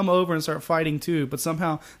should come over and start fighting, too, but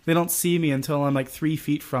somehow they don't see me until I'm, like, 3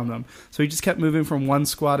 feet from them. So he just kept moving from one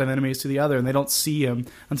squad of enemies to the other, and they don't see him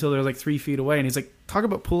until they're, like, 3 feet away. And he's like, talk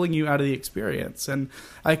about pulling you out of the experience. And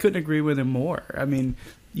I couldn't agree with him more. I mean,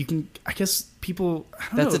 you can, I guess people,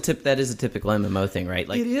 I don't know. That is a typical MMO thing, right?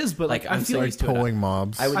 Like, It is, but, like, I I'm feel so like used to it. Pulling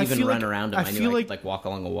mobs. I would I even feel run like- around them. I I knew feel I could like- walk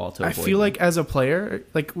along a wall to I avoid feel them. like as a player,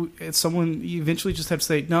 like it's someone, you eventually just have to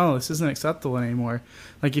say, no, this isn't acceptable anymore.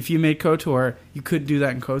 Like if you made KOTOR, you could do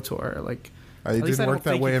that in KOTOR. Like It at least didn't I work don't that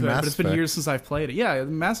think way you in could, Mass but it's been Effect. years since I've played it. Yeah,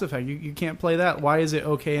 Mass Effect, you can't play that. Why is it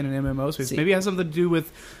okay in an MMO space? See- Maybe it has something to do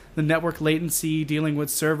with the network latency, dealing with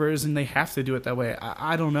servers, and they have to do it that way.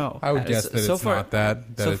 I don't know. I would Uh, guess so- that so it's far- not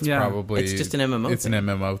that. That so- it's yeah. probably It's just an MMO It's thing. an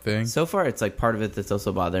MMO thing. So far, it's like part of it that's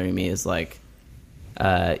also bothering me is like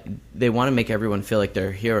they want to make everyone feel like they're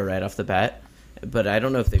a hero right off the bat, but I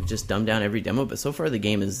don't know if they've just dumbed down every demo. But so far, the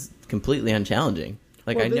game is completely unchallenging.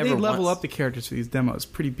 Like Well, I they never level once- up the characters for these demos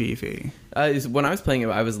pretty beefy. When I was playing it,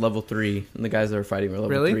 I was level 3, and the guys that were fighting were level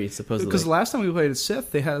Really? 3 supposedly. Because last time we played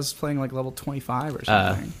Sith, they had us playing like level 25 or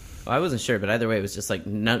something. Well, I wasn't sure, but either way, it was just like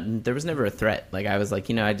there was never a threat. Like I was like,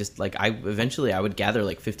 I just like eventually I would gather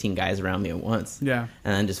like 15 guys around me at once, Yeah.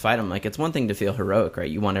 and then just fight them. Like it's one thing to feel heroic, right?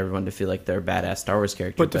 You want everyone to feel like they're a badass Star Wars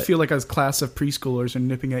character, But to feel like a class of preschoolers are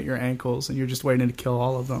nipping at your ankles and you're just waiting to kill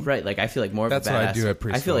all of them. right, like I feel like more of That's a badass. what I do at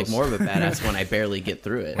I feel like preschools. more of a badass when I barely get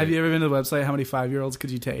through it. Have you ever been to the website? How many 5-year-olds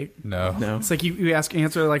could you take? No. No. It's like you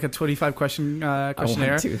answer like a 25 question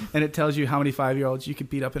questionnaire, to. and it tells you how many 5-year-olds you could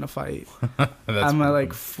beat up in a fight. That's I'm at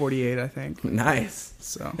like 48, I think. Nice.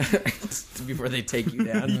 So Before they take you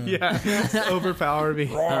down. yeah, overpower me.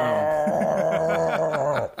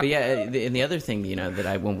 But yeah, and the other thing,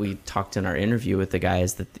 that when we talked in our interview with the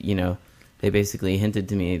guys, that they basically hinted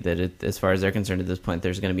to me that as far as they're concerned at this point,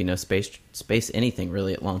 there's going to be no space anything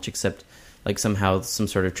really at launch except like somehow some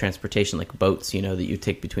sort of transportation, like boats, that you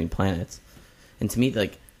take between planets. And to me,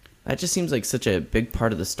 like that just seems like such a big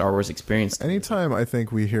part of the Star Wars experience. Anytime I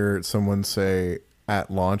think we hear someone say at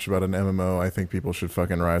launch about an MMO, I think people should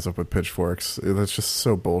fucking rise up with pitchforks. That's just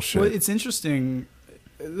so bullshit. Well, it's interesting.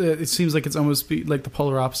 It seems like it's almost like the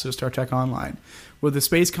polar opposite of Star Trek Online, where the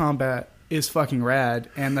space combat is fucking rad,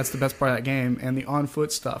 and that's the best part of that game, and the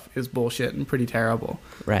on-foot stuff is bullshit and pretty terrible.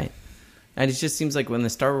 Right. And it just seems like when the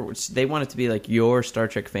Star Wars, they want it to be like your Star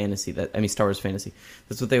Trek fantasy. Star Wars fantasy.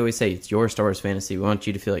 That's what they always say. It's your Star Wars fantasy. We want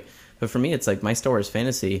you to feel like. But for me, it's like my Star Wars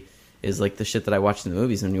fantasy is like the shit that I watch in the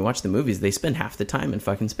movies. And when you watch the movies, they spend half the time in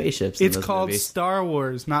fucking spaceships. It's in those called movies. Star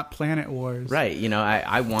Wars, not Planet Wars. Right.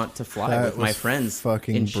 I want to fly That with my was friends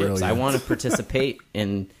fucking in ships. I brilliant. want to participate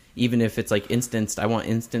in. Even if it's like instanced, I want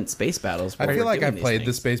instant space battles. I while feel we're like doing I've these played the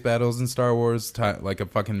things. space battles in Star Wars like a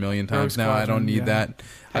fucking million times Rogue now. I don't Squadron, need yeah. that.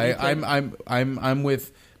 Have you played- I'm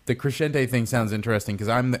with the Crescente thing. Sounds interesting because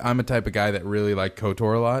I'm a type of guy that really like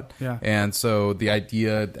KOTOR a lot. Yeah. And so the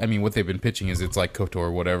idea, I mean, what they've been pitching is it's like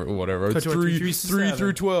KOTOR, whatever. It's KOTOR 3 7.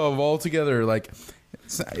 through 12 all together. Like,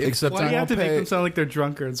 Except Why do you have to make pay, them sound like they're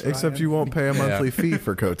drunkards? except Ryan? you won't pay a monthly fee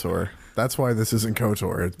for KOTOR. That's why this isn't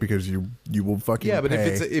KOTOR. It's because you will fucking yeah, but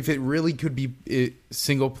pay. if it really could be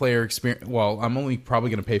single player experience, well, I'm only probably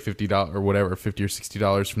going to pay $50 or whatever, $50 or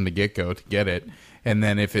 $60 from the get go to get it. And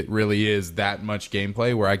then if it really is that much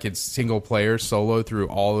gameplay where I could single player solo through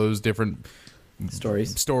all those different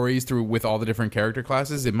stories through with all the different character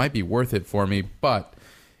classes, it might be worth it for me. But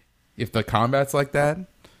if the combat's like that,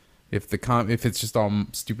 if it's just all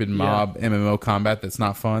stupid mob MMO combat that's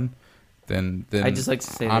not fun, then I just like to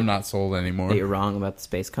say I'm that- not sold anymore. That you're wrong about the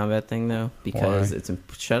space combat thing, though, because Why?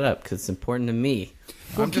 shut up, because it's important to me.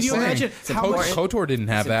 Well, I'm can just you saying. imagine how much? KOTOR didn't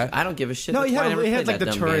have that. I don't give a shit. No, That's he why I had, never he had played like the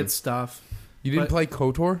that dumb turret game. stuff. You didn't but- play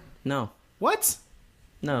KOTOR? No, What?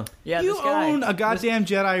 no. Yeah, You this guy. own a goddamn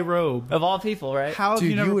Jedi robe. Of all people, right? How have Dude,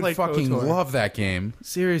 you never would played fucking KOTOR? love that game.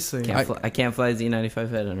 Seriously. I can't fly Z95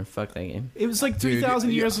 headhunter. Fuck that game. It was like Dude,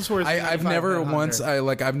 3,000 years before. I've never once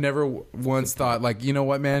thought like, you know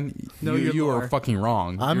what, man? No, you you're are fucking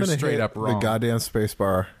wrong. I'm You're gonna straight hit up wrong. the goddamn space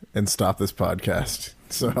bar and stop this podcast.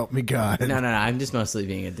 So help me God. No. I'm just mostly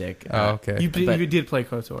being a dick. Oh, okay. You But- did play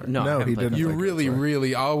KOTOR. No, No, I haven't he played didn't. that. You like really, KOTOR.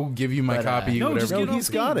 really, I'll give you my But, copy. no, whatever. just get it No, on he's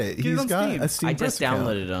got Steam. it. Get it He's on got Steam. a Steam I just Press account.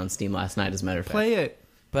 downloaded it on Steam last night, as a matter of fact. Play it.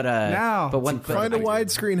 But now. Find a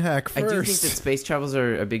widescreen hack I first. do think that space travels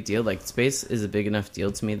are a big deal. Like space is a big enough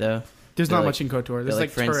deal to me, though. There's They're not like- much in KOTOR. There's Like, like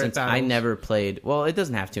for turret instance, I battles. never played. Well, it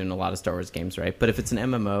doesn't have to in a lot of Star Wars games, right? But if it's an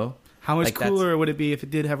MMO, How much like, that's- cooler would it be if it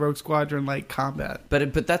did have Rogue Squadron like combat?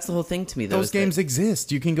 but that's the whole thing to me. Though, Those is that- games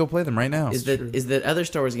exist. You can go play them right now. is that other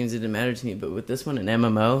Star Wars games didn't matter to me, but with this one, an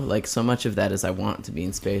MMO, like so much of that is I want to be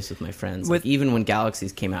in space with my friends. Like, With- even when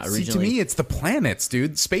Galaxies came out See, originally, to me, it's the planets,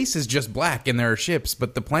 dude. Space is just black, and there are ships,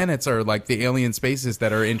 but the planets are like the alien spaces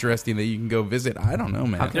that are interesting that you can go visit. I don't know,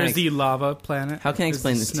 man. How can There's I- the lava planet. how can I There's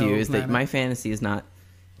explain the this to snow you? Is that planet. my fantasy is not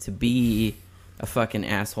to be a fucking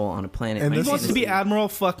asshole on a planet. And My this He wants to be fantasy- Admiral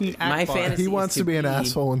fucking Akbar. My fantasy He wants is to be an be-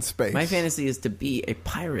 asshole in space. My fantasy is to be a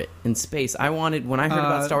pirate in space. I wanted when I heard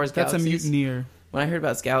about Star Wars That's Galaxies. a mutineer. When I heard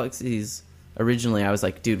about Galaxies originally, I was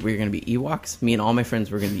like, dude, we're going to be Ewoks. Me and all my friends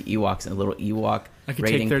were going to be Ewoks in a little Ewok I could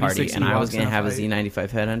raiding take party. 36 And I was Ewoks going in to a have a fight. Z95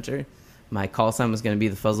 Headhunter. My call sign was going to be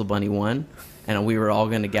the Fuzzle Bunny 1. And we were all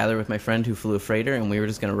going to gather with my friend who flew a freighter, and we were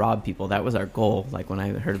just going to rob people. That was our goal, like when I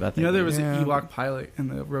heard about that. You know, there game. was Yeah. an Ewok pilot in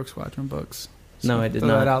the Rogue Squadron books. No, I did throw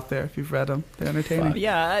not. that out there if you've read them. They're entertaining.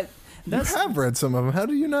 Yeah, You that's have read some of them. How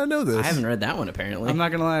do you not know this? I haven't read that one, apparently. I'm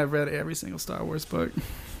not gonna lie, I've read every single Star Wars book.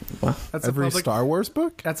 Well, That's Every a public. Star Wars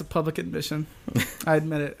book? That's a public admission. I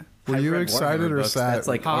admit it. Were I've you read excited Warhammer or books. sad? That's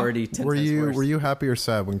like Huh? already 10 were times you worse. were you happy or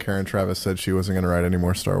sad when Karen Travis said she wasn't going to write any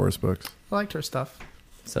more Star Wars books? I liked her stuff.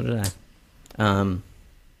 So did I.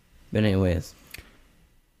 But anyways.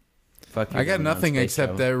 Fuck you, I got going on nothing space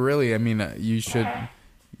except travel. that really, I mean, you should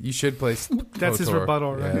You should play. That's his KOTOR.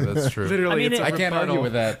 rebuttal, right? Yeah, that's true. Literally, I mean, it's a I can't rebuttal. argue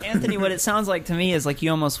with that. Anthony, what it sounds like to me is like you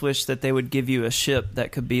almost wish that they would give you a ship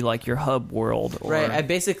that could be like your hub world. Or, Right.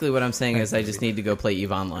 Basically, what I'm saying is I just need to go play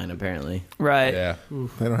EVE Online. Apparently, Right. Yeah.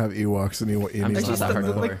 They don't have Ewoks and I'm Ewoks. just just not the-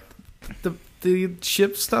 hardcore. The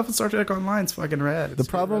ship stuff in Star Trek Online is fucking rad. The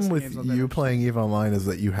problem with you playing EVE Online is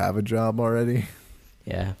that you have a job already.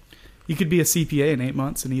 Yeah. You could be a CPA in 8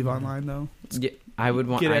 months in EVE Online though. Yeah, I would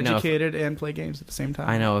want. Get I know. educated and play games at the same time.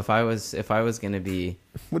 I know. If I was going to be,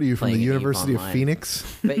 What are you, from Playing the EVE University of Online.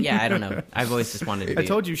 Phoenix? but yeah, I don't know. I've always just wanted to. I Be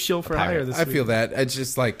told you shill for a pirate. hire this I week. feel that. It's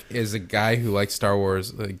just like, as a guy who likes Star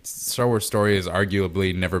Wars, like Star Wars story has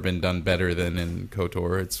arguably never been done better than in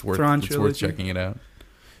KOTOR. It's worth Thrawn it's worth trilogy. checking it out.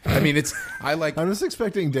 I mean, I like. I'm just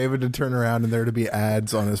expecting David to turn around and there to be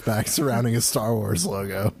ads on his back surrounding a Star Wars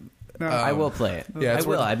logo. No, I will play it. Yeah, I it's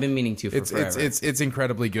will. worth- I've been meaning to for forever. It's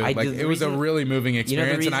incredibly good. I Like did- it was a reason- really moving You know the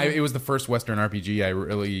experience, and reason- it was the first Western RPG I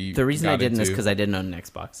really. The reason I got didn't is into. because I didn't own an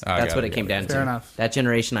Xbox. Oh, That's got what it, it came got down it. to. Fair enough. That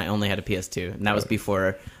generation, I only had a PS2, and that was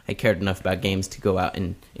before I cared enough about games to go out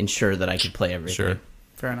and ensure that I could play everything. Sure.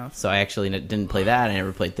 fair enough. So I actually didn't play that. I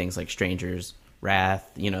never played things like Strangers, Wrath.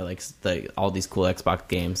 Like all these cool Xbox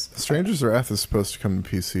games. Stranger's Wrath is supposed to come to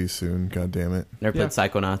PC soon. God damn it! Never Yeah.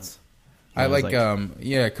 played Psychonauts. I was like,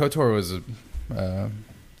 KOTOR was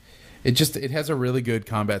it has a really good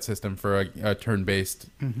combat system for a turn-based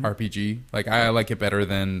RPG. Like I like it better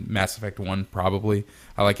than Mass Effect 1 probably.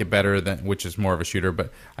 I like it better than, which is more of a shooter,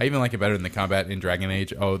 but I even like it better than the combat in Dragon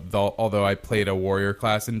Age. Although I played a warrior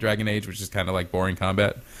class in Dragon Age, which is kind of like boring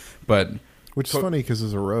combat. But Which is funny because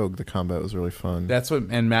as a rogue, the combat was really fun. that's what,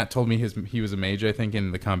 and Matt told me he was a mage, I think,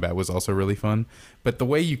 and the combat was also really fun. But the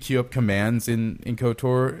way you queue up commands in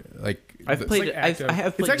KOTOR, like I've played. like I active. have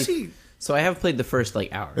It's played. actually So I have played the first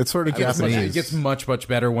hour. It's sort of it gets Japanese. much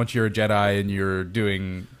better once you're a Jedi and you're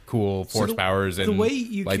doing cool force the- powers and the way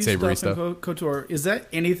you queue lightsabery stuff stuff. in KOTOR. Is that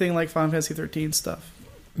anything like Final Fantasy 13 stuff?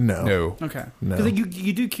 No, No, Okay, No. because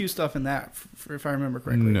you do queue stuff in that, if I remember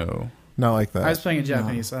correctly. no. not like that. I was playing in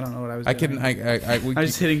Japanese, so I don't know what I was. I doing. can. I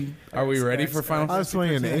was hitting. Are we ready for Final I was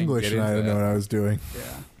playing in English Get and I into didn't know that. what I was doing. Yeah.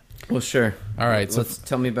 Well, sure. All right, so Let's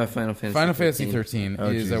tell me about Final Fantasy. Final Fantasy 13 Oh,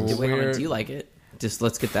 is a Jesus. Wait, hold on, weird. do you like it? Just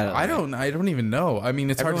let's get that out. I don't even know. I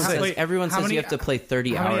mean, it's Everyone hard to says, say. everyone how says many- you have to play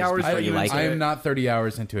 30 how many hours before are you you like into I it. am not 30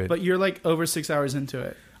 hours into it. But you're like over 6 hours into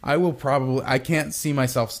it, I will probably. I can't see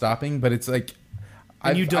myself stopping, but it's like.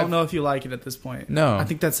 and you don't know if you like it at this point. No. I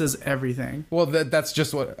think that says everything. Well, that's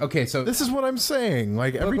just what. Okay, so This is what I'm saying.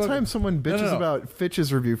 Like every look. time someone bitches no. about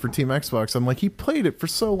Fitch's review for Team Xbox, I'm like, he played it for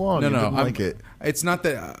so long. and didn't like it. It's not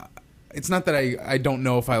that. It's not that I don't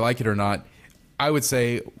know if I like it or not. I would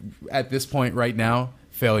say at this point right now,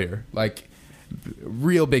 failure.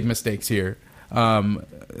 Real big mistakes here.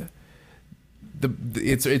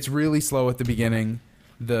 It's really slow at the beginning.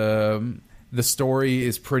 The story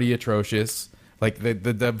is pretty atrocious. Like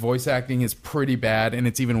the voice acting is pretty bad, and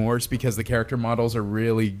it's even worse because the character models are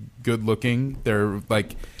really good looking. They're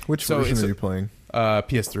like Which so version it's are you playing?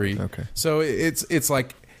 PS3. Okay. So it's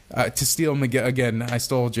like to steal Miguel again. I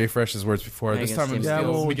stole Jay Fresh's words before. Yeah, This I time guess I'm Jay Yeah,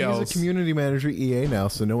 stealing well, Miguel's. he's a community manager at EA now,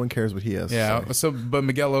 so no one cares what he has. Yeah. to say. So, but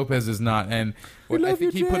Miguel Lopez is not, and We I love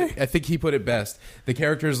think you, Jay. I think he put it best. The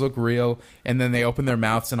characters look real, and then they open their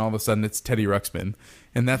mouths, and all of a sudden it's Teddy Ruxpin,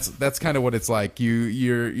 and that's kind of what it's like.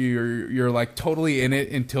 You're like totally in it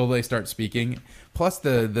until they start speaking. Plus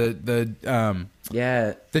the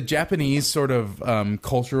Yeah, Japanese sort of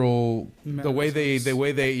cultural the way they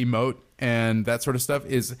emote and that sort of stuff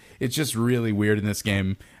it's just really weird in this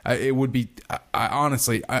game. It would be I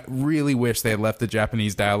honestly I really wish they had left the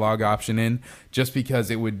Japanese dialogue option in, just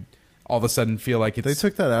because it would all of a sudden feel like it's They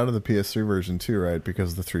took that out of the PS3 version too, right?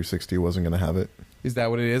 Because the 360 wasn't going to have it. is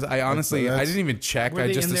that what it is? I honestly I didn't even check. Were I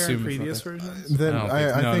they just in there in assumed previous versions? Then I don't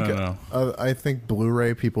I think- think no. I think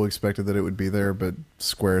Blu-ray people expected that it would be there, but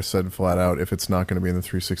Square said flat out, if it's not going to be in the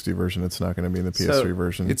 360 version, it's not going to be in the PS3 So,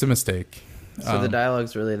 version. it's a mistake. so the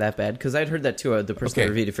dialogue's really that bad? Because I'd heard that too. The person Okay. that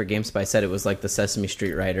reviewed it for GameSpy said it was like the Sesame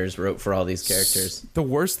Street writers wrote for all these characters. The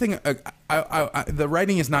worst thing, the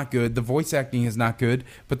writing is not good. The voice acting is not good.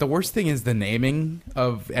 But the worst thing is the naming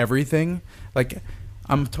of everything. Like,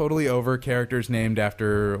 I'm totally over characters named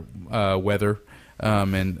after weather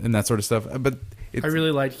and that sort of stuff. But it's, I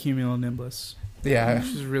really liked Cumulonimbus. yeah.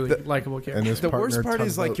 She's a really likable character. and his The worst partner, part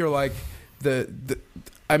is like Tugboat. you're like the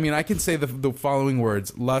I mean, I can say the following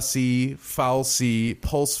words: lassie, falsi,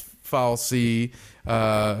 pulse falsi.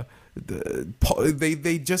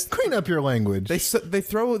 They just clean up your language. they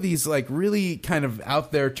throw these like really kind of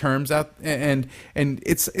out there terms out, and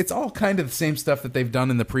it's all kind of the same stuff that they've done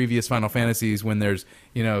in the previous Final Fantasies when there's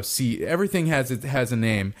see everything has a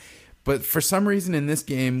name, But for some reason in this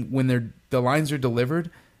game, when the lines are delivered,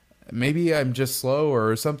 maybe I'm just slow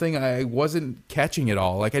or something. I wasn't catching it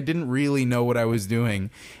all. Like I didn't really know what I was doing.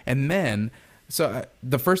 And then,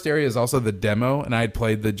 the first area is also the demo, and I had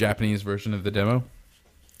played the Japanese version of the demo.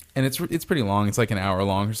 And it's pretty long. It's like an hour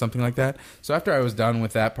long or something like that. So after I was done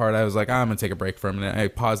with that part, I was like, I'm going to take a break for a minute. I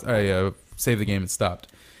paused, saved the game and stopped.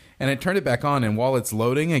 And I turned it back on, and while it's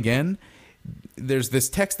loading again, there's this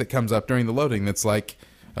text that comes up during the loading that's like,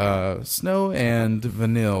 Snow and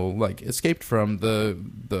Vanille like escaped from the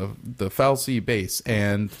Falsey base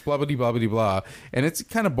and blah blah blah blah blah, and it's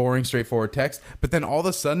kind of boring, straightforward text. But then all of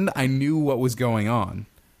a sudden, I knew what was going on.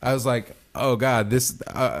 I was like, "Oh God, this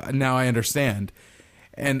now I understand."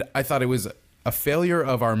 And I thought it was a failure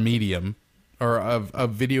of our medium, or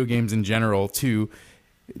of video games in general, to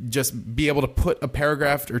just be able to put a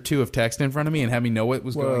paragraph or two of text in front of me and have me know what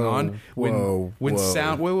was going on when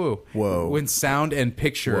sound and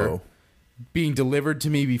picture being delivered to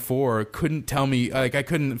me before couldn't tell me, like I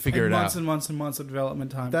couldn't figure it out. Months and months and months of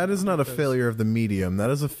development time. That is not a failure of the medium. That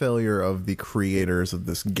is a failure of the creators of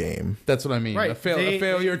this game. That's what I mean. Right. A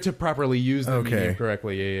failure to properly use the medium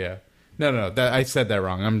correctly. Yeah. No, I said that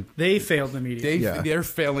wrong. They failed the medium. They're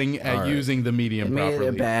failing at using the medium properly. Made it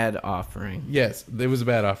a bad offering. Yes, it was a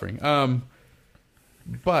bad offering.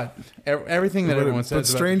 But everything that everyone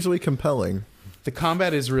says, but strangely compelling. The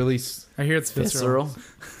combat is really I hear it's visceral.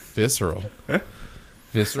 Visceral.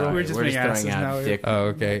 Visceral. We're just We're being just asses throwing now. out dick. Oh,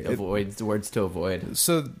 okay. Avoids words to avoid.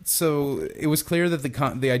 So it was clear that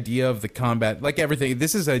the idea of the combat, like everything,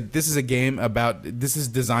 this is a game about, this is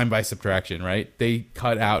designed by subtraction, right? They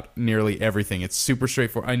cut out nearly everything. It's super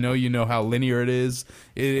straightforward. I know you know how linear it is.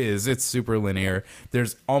 It's super linear.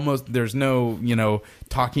 There's no,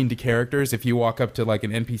 talking to characters. If you walk up to like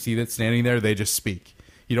an NPC that's standing there, they just speak.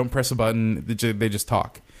 You don't press a button, they just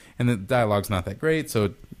talk. And the dialogue's not that great,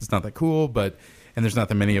 so it's not that cool, and there's not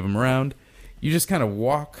that many of them around. You just kind of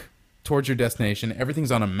walk towards your destination.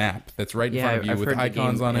 Everything's on a map that's right in front of you with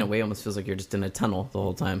icons on it. In a way, it almost feels like you're just in a tunnel the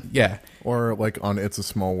whole time. Yeah. Or like on It's a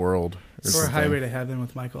Small World. Or Highway to Heaven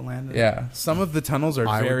with Michael Landon. Yeah. Some of the tunnels are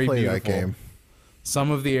very beautiful. That game.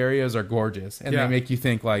 Some of the areas are gorgeous, and they make you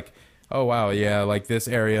think like, oh wow, yeah, like this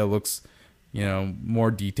area looks,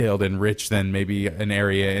 more detailed and rich than maybe an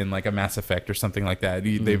area in like a Mass Effect or something like that.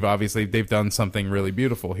 They've done something really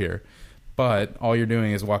beautiful here. But all you're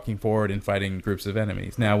doing is walking forward and fighting groups of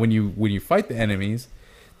enemies. Now, when you fight the enemies,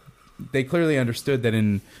 they clearly understood that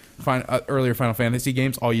in earlier Final Fantasy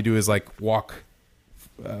games, all you do is like walk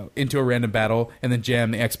into a random battle and then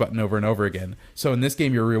jam the X button over and over again. So in this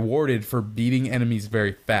game, you're rewarded for beating enemies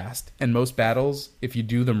very fast. And most battles, if you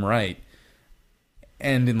do them right,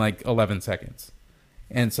 end in like 11 seconds.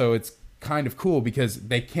 And so it's kind of cool because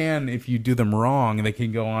they can, if you do them wrong, they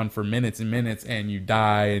can go on for minutes and minutes and you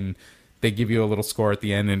die, and they give you a little score at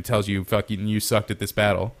the end and it tells you fucking you sucked at this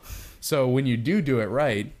battle. So when you do it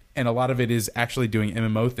right, and a lot of it is actually doing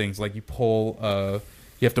MMO things, like you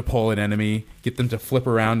have to pull an enemy, get them to flip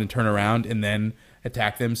around and turn around, and then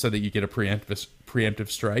attack them so that you get a preemptive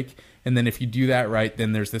strike. And then if you do that right,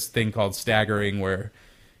 then there's this thing called staggering, where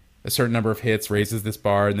a certain number of hits raises this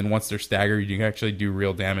bar, and then once they're staggered, you can actually do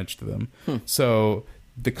real damage to them. So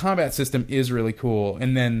the combat system is really cool.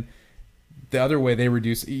 And then the other way they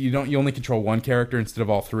reduce, you only control one character instead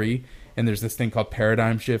of all three, and there's this thing called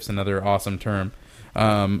paradigm shifts, another awesome term,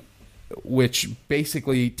 which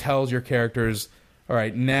basically tells your characters, all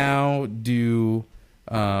right, now do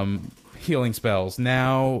healing spells.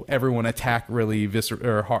 Now everyone attack really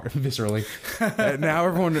viscerally. Now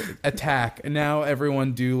everyone attack. Now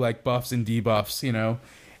everyone do like buffs and debuffs,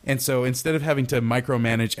 And so instead of having to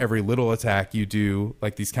micromanage every little attack, you do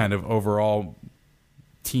like these kind of overall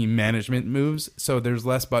team management moves. So there's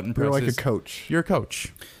less button presses. You're like a coach. You're a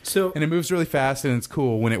coach. So, and it moves really fast, and it's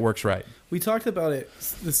cool when it works right. We talked about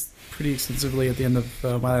this pretty extensively at the end of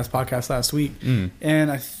my last podcast last week.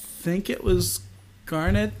 And I think it was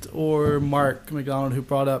Garnet or Mark McDonald who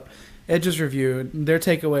brought up Edge's review. Their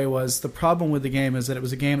takeaway was the problem with the game is that it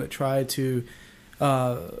was a game that tried to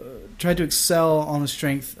excel on the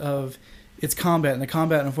strength of its combat, and the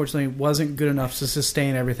combat unfortunately wasn't good enough to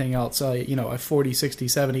sustain everything else. A 40, 60,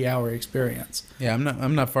 70 hour experience. Yeah,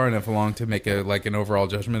 I'm not far enough along to make an overall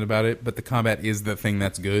judgment about it, but the combat is the thing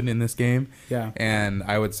that's good in this game. Yeah, and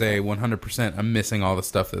I would say 100% I'm missing all the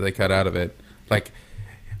stuff that they cut out of it. Like,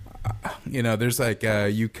 there's like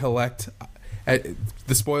you collect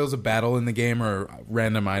the spoils of battle in the game are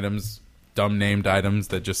random items, dumb named items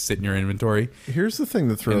that just sit in your inventory. Here's the thing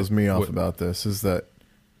that throws me off about this is that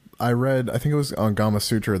I think it was on Gama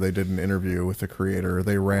Sutra, they did an interview with the creator.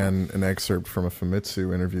 They ran an excerpt from a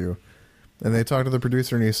Famitsu interview, And they talked to the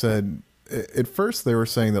producer, and he said, at first they were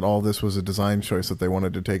saying that all this was a design choice, that they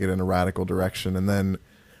wanted to take it in a radical direction. And then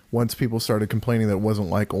once people started complaining that it wasn't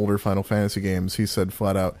like older Final Fantasy games, he said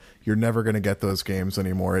flat out, you're never going to get those games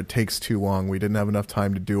anymore. It takes too long. We didn't have enough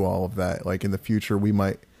time to do all of that. Like, in the future, we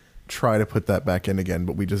might try to put that back in again,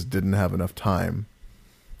 but we just didn't have enough time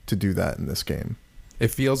to do that in this game. It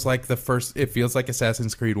feels like it feels like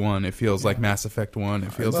Assassin's Creed 1. It feels like Mass Effect 1.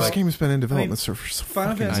 It feels this like... game's been in development for so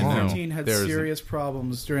Final fucking Fantasy long. 13 had serious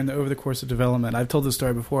problems over the course of development. I've told this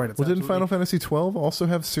story before. And it's Didn't Final Fantasy 12 also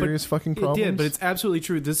have serious fucking problems? It did, but it's absolutely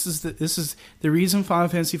true. This is the reason Final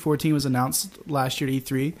Fantasy 14 was announced last year at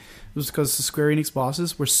E3 was because the Square Enix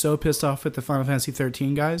bosses were so pissed off at the Final Fantasy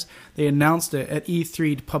 13 guys. They announced it at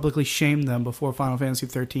E3 to publicly shame them before Final Fantasy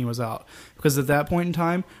 13 was out. Because at that point in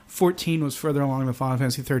time, 14 was further along than Final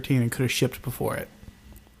Fantasy 13 and could have shipped before it.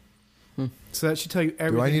 So that should tell you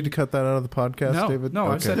everything. Do I need to cut that out of the podcast, David? No,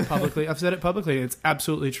 okay. I've said it publicly. It's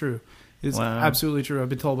absolutely true. It's absolutely true. I've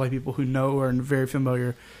been told by people who know or are very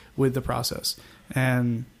familiar with the process.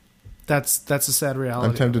 And that's a sad reality.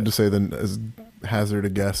 I'm tempted to say as hazard a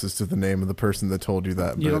guess as to the name of the person that told you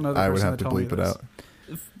that, but you don't know the I would person have to that told bleep me it this.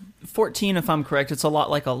 out. 14, if I'm correct, it's a lot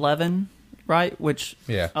like 11, right? Which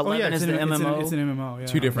 11 is the MMO. It's an MMO. Yeah.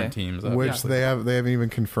 Two different teams. Which they haven't even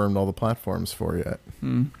confirmed all the platforms for yet.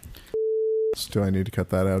 Do I need to cut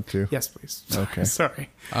that out too? Yes, please. Okay. Sorry.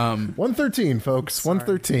 113, folks.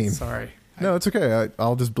 113. Sorry. No, it's okay.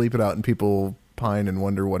 I'll just bleep it out, and people pine and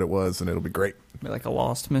wonder what it was, and it'll be great. Be like a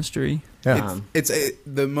lost mystery. Yeah.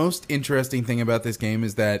 The most interesting thing about this game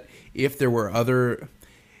is that if there were other...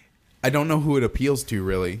 I don't know who it appeals to,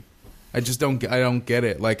 really. I don't get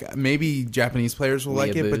it. Like, maybe Japanese players will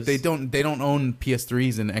like it, but they don't own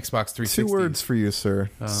PS3s and Xbox 360s. 2 words for you, sir.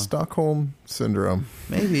 Stockholm Syndrome.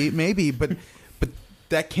 Maybe, but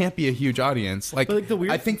that can't be a huge audience. Like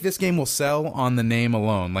I think this game will sell on the name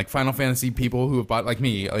alone. Like Final Fantasy people who have bought, like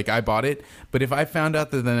me, like I bought it. But if I found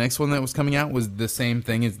out that the next one that was coming out was the same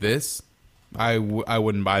thing as this, I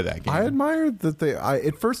wouldn't buy that game. I admired that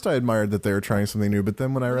at first I admired that they were trying something new, but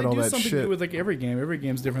then when I read all that something shit, new with like every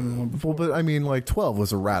game's different than the one before. Well, but I mean, like 12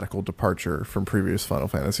 was a radical departure from previous Final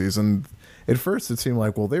Fantasies, and at first it seemed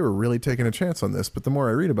like, well, they were really taking a chance on this. But the more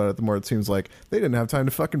I read about it, the more it seems like they didn't have time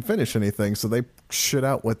to fucking finish anything, so they shit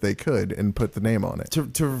out what they could and put the name on it.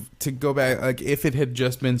 To go back, like if it had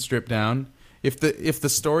just been stripped down, if the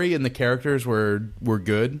story and the characters were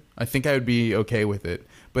good, I think I would be okay with it.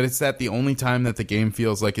 But it's that the only time that the game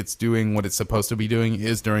feels like it's doing what it's supposed to be doing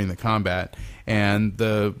is during the combat, and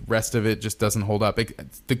the rest of it just doesn't hold up.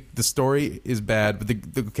 The story is bad, but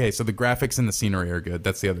so the graphics and the scenery are good.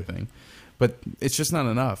 That's the other thing. But it's just not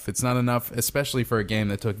enough. It's not enough, especially for a game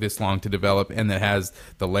that took this long to develop and that has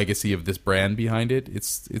the legacy of this brand behind it.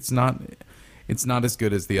 It's not as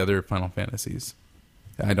good as the other Final Fantasies.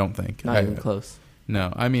 I don't think. Not even close.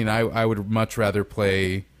 No, I mean I would much rather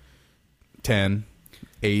play 10.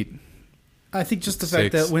 8. I think just the 6.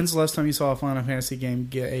 fact that when's the last time you saw a Final Fantasy game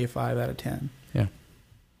get a 5 out of 10?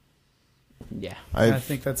 Yeah. I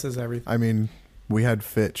think that says everything. I mean, we had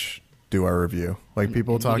Fitch do our review. Like,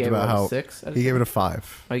 people And he talked gave about it a how 6 out of he 10? gave it a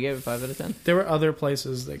 5. Oh, you gave it 5 out of 10? There were other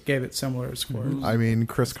places that gave it similar scores. I mean,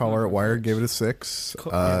 Chris Collar at Wired gave it a 6.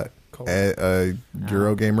 Cool.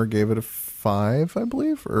 Eurogamer gave it a 5, I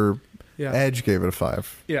believe, or Yeah. Edge gave it a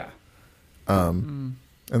 5. Yeah.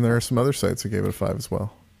 And there are some other sites that gave it a 5 as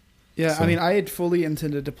well. Yeah, So- I mean, I had fully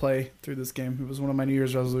intended to play through this game. It was one of my New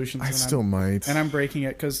Year's resolutions. I and still might. And I'm breaking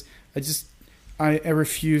it because I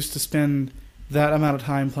refuse to spend that amount of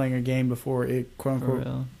time playing a game before it, quote For unquote,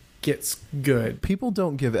 real. gets good. People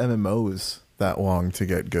don't give MMOs that long to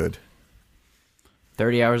get good.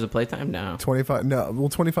 30 hours of playtime? No.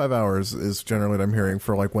 25 hours is generally what I'm hearing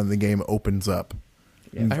for like when the game opens up.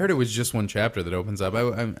 Yeah. I heard it was just one chapter that opens up.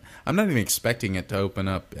 I'm not even expecting it to open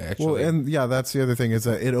up, actually. Well, and yeah, that's the other thing is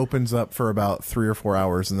that it opens up for about 3 or 4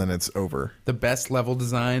 hours and then it's over. The best level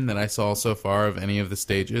design that I saw so far of any of the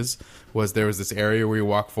stages was there was this area where you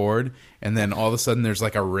walk forward, and then all of a sudden there's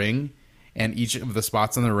like a ring, and each of the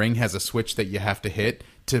spots on the ring has a switch that you have to hit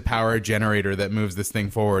to power a generator that moves this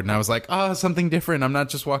thing forward. And I was like, oh, something different. I'm not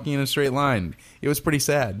just walking in a straight line. It was pretty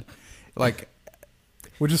sad. Like...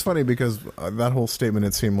 Which is funny because that whole statement,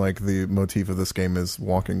 it seemed like the motif of this game is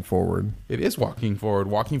walking forward. It is walking forward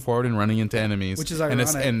and running into enemies. Which is ironic.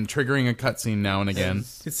 And triggering a cutscene now and again.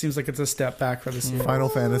 It seems like it's a step back for the series. Final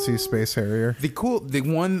Fantasy Space Harrier. The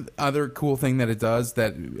one other cool thing that it does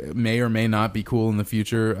that may or may not be cool in the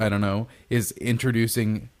future, I don't know, is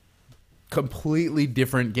introducing completely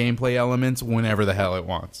different gameplay elements whenever the hell it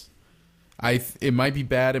wants. It might be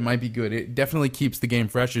bad, it might be good. It definitely keeps the game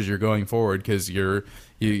fresh as you're going forward because you're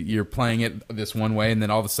playing it this one way, and then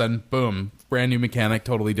all of a sudden, boom, brand new mechanic,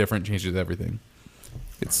 totally different, changes everything.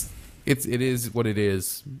 It is what it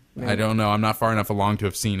is. I don't know. I'm not far enough along to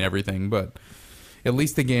have seen everything, but at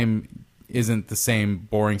least the game isn't the same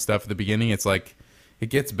boring stuff at the beginning. It's like it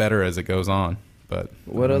gets better as it goes on. But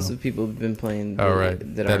what else have people been playing?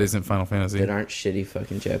 That isn't Final Fantasy. That aren't shitty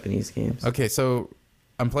fucking Japanese games. Okay, so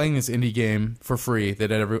I'm playing this indie game for free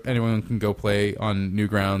that anyone can go play on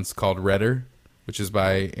Newgrounds called Redder, which is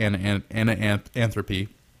by Anna Anthropy,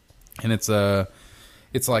 and it's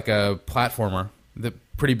like a platformer. The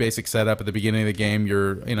pretty basic setup at the beginning of the game.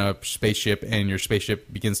 You're in a spaceship, and your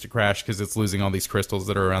spaceship begins to crash because it's losing all these crystals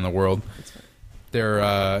that are around the world.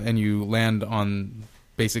 And you land on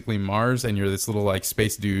basically Mars, and you're this little like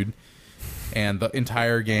space dude, and the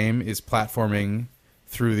entire game is platforming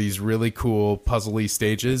through these really cool puzzly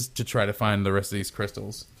stages to try to find the rest of these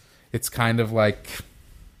crystals. It's kind of like,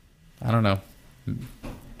 I don't know,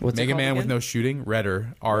 What's Mega it called Man with again? no shooting,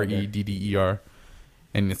 Redder, Redder,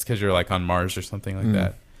 and it's because you're like on Mars or something like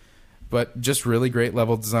that. But just really great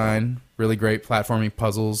level design, really great platforming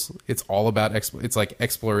puzzles. It's all about it's like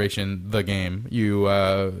exploration. The game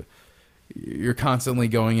you're constantly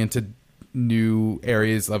going into new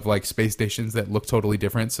areas of like space stations that look totally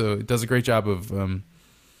different. So it does a great job of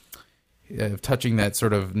touching that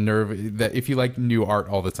sort of nerve that if you like new art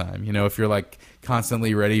all the time, you know, if you're like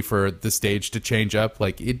constantly ready for the stage to change up,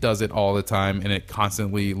 like it does it all the time, and it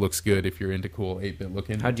constantly looks good if you're into cool 8-bit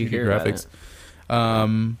looking. How'd you 2D hear graphics? about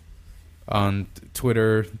it? On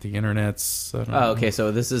Twitter, the internets. I don't know. Oh, okay.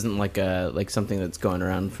 So this isn't like something that's going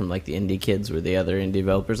around from like the indie kids or the other indie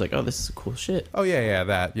developers. Like, oh, this is cool shit. Oh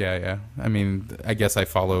yeah. I mean, I guess I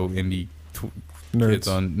follow indie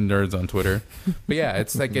nerds on Twitter, but yeah,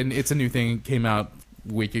 it's like it's a new thing. It came out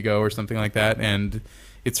a week ago or something like that, and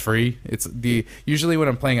it's free. Usually when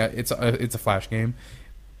I'm playing it's a Flash game,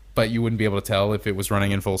 but you wouldn't be able to tell if it was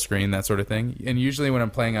running in full screen, that sort of thing. And usually when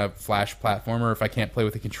I'm playing a Flash platformer, if I can't play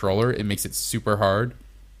with a controller, it makes it super hard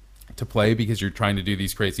to play because you're trying to do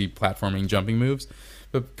these crazy platforming jumping moves.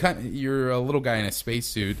 But you're a little guy in a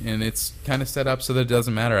spacesuit, and it's kind of set up so that it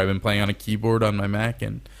doesn't matter. I've been playing on a keyboard on my Mac,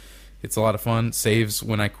 and it's a lot of fun. Saves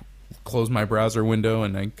when I close my browser window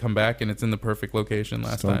and I come back, and it's in the perfect location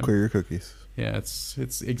last time. Don't clear your cookies. Yeah,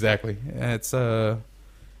 it's exactly.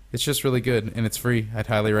 It's just really good, and it's free. I'd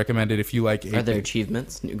highly recommend it if you like. Are there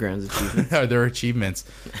achievements? Newgrounds achievements? Are there achievements?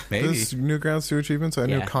 Maybe. Does Newgrounds do achievements? I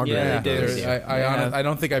knew Yeah. Congress. Yeah, they do. does. I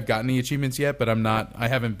don't think I've gotten any achievements yet, but I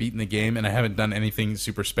haven't beaten the game, and I haven't done anything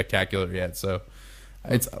super spectacular yet. So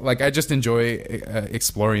it's like I just enjoy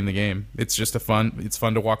exploring the game. It's just it's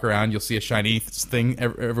fun to walk around. You'll see a shiny thing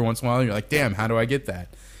every once in a while, and you're like, damn, how do I get that?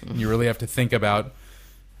 And you really have to think about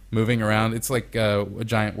moving around. It's like a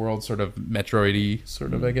giant world, sort of Metroid-y,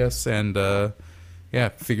 sort of, I guess. And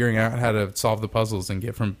figuring out how to solve the puzzles and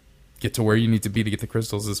get to where you need to be to get the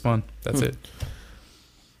crystals is fun. That's it.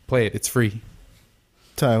 Play it. It's free.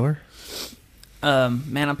 Tyler?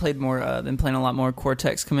 Man, I played been playing a lot more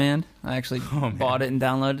Cortex Command. I actually bought it and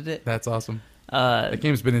downloaded it. That's awesome. That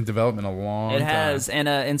game's been in development a long time. It has,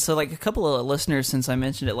 and so like a couple of listeners, since I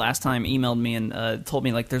mentioned it last time, emailed me and told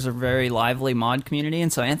me like there's a very lively mod community.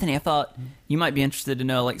 And so Anthony, I thought you might be interested to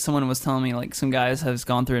know. Like someone was telling me like some guys have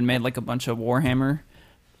gone through and made like a bunch of Warhammer,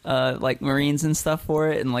 like Marines and stuff for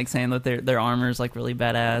it, and like saying that their armor is like really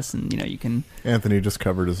badass, and you know you can. Anthony just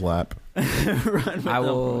covered his lap. I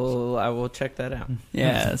will check that out.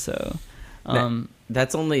 Yeah, so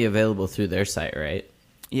That's only available through their site, right?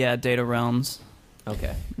 yeah, Data Realms.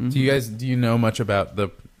 Okay. Mm-hmm. Do you know much about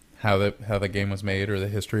how the game was made or the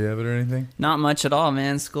history of it or anything? Not much at all,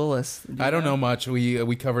 man. School us. I don't know much.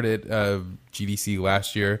 We covered it GDC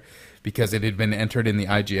last year because it had been entered in the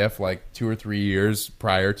IGF like 2 or 3 years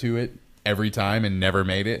prior to it every time and never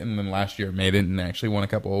made it, and then last year it made it and actually won a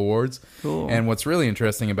couple awards. Cool. And what's really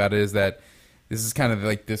interesting about it is that this is kind of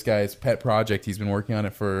like this guy's pet project. He's been working on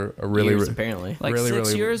it for a really Years, apparently. Like really, 6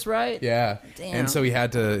 really- years, right? Yeah. Damn. And so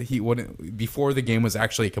he wouldn't, before the game was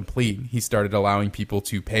actually complete, he started allowing people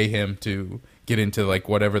to pay him to get into like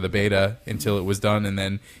whatever the beta until it was done, and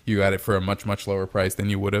then you got it for a much, much lower price than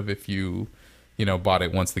you would have if you bought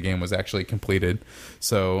it once the game was actually completed.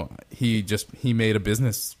 So he made a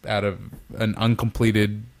business out of an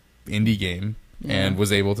uncompleted indie game and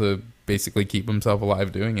was able to basically keep himself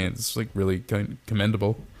alive doing it. It's like really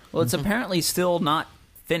commendable. Well, it's apparently still not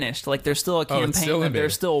finished. Like there's still a Oh, it's campaign still that in they're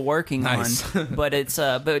beta. still working Nice. on. But it's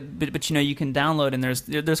but you know, you can download, and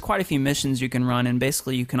there's quite a few missions you can run, and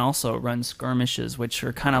basically you can also run skirmishes, which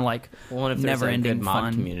are kind of like Well, and if there's a never-ending good mod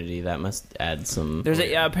fun. community, that must add some.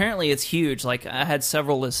 Yeah, apparently it's huge. Like I had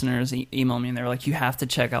several listeners email me, and they were like, "You have to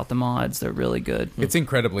check out the mods; they're really good." It's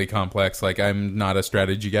incredibly complex. Like, I'm not a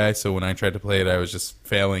strategy guy, so when I tried to play it, I was just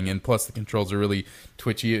failing. And plus, the controls are really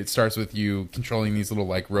twitchy. It starts with you controlling these little,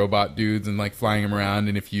 like, robot dudes and, like, flying them around.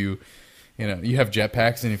 And if you have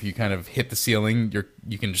jetpacks, and if you kind of hit the ceiling,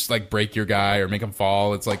 you can just, like, break your guy or make him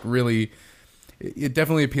fall. It's, like, really... It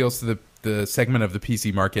definitely appeals to the segment of the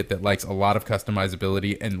PC market that likes a lot of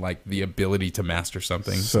customizability and, like, the ability to master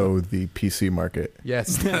something. So the PC market.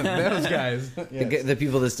 Yes, those guys. The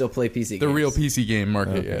people that still play PC The games. real PC game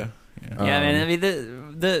market, Okay. yeah. Yeah, man. I mean,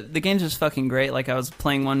 the game's just fucking great. Like, I was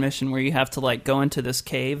playing one mission where you have to like go into this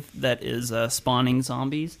cave that is spawning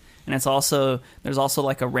zombies, and there's also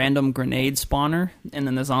like a random grenade spawner, and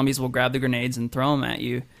then the zombies will grab the grenades and throw them at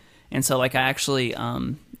you. And so, like, I actually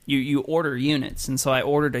you order units, and so I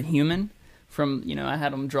ordered a human from I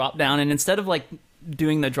had them drop down, and instead of like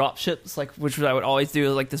doing the drop ships, like which I would always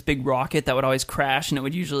do, like this big rocket that would always crash and it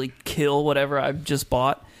would usually kill whatever I've just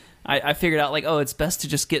bought. I figured out, like, it's best to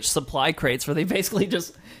just get supply crates where they basically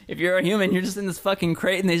just, if you're a human, you're just in this fucking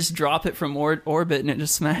crate and they just drop it from orbit and it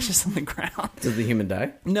just smashes on the ground. Does the human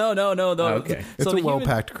die? No. Oh, okay. It's So a the human-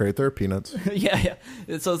 well-packed crate. There are peanuts. yeah.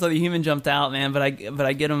 So the human jumped out, man, but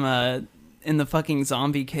I get him in the fucking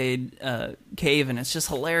zombie cave, and it's just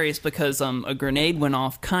hilarious because a grenade went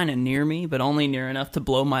off kind of near me, but only near enough to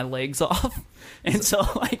blow my legs off. And so,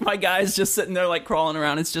 like, my guy's just sitting there, like, crawling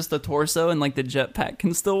around. It's just a torso, and, like, the jetpack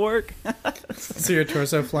can still work. So your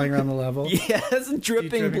torso flying around the level. Yes,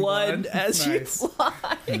 dripping blood as you Nice. fly.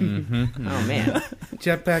 Mm-hmm. Oh man,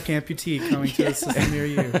 Jetpack amputee coming to a system near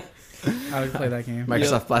you. I would play that game.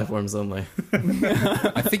 Microsoft platforms only.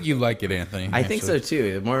 I think you like it, Anthony. I think so actually.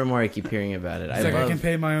 too. The more and more I keep hearing about it, It's like I can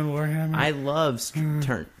pay my own Warhammer. I love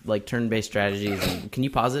turn-based strategies. And, can you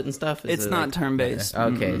pause it and stuff? Is It's it not like- turn-based.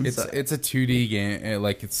 Okay, Mm-mm. It's a 2D game.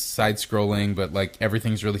 Like, it's side-scrolling, but, like,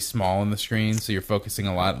 everything's really small on the screen, so you're focusing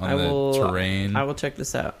a lot on the terrain. I will check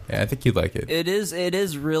this out. Yeah, I think you'd like it. It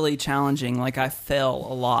is really challenging. Like, I fell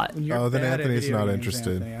a lot. When you're Oh, then bad at Anthony's video not games,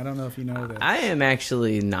 interested. Anthony. I don't know if you know that. I am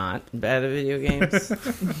actually not bad at video games.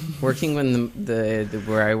 Working when the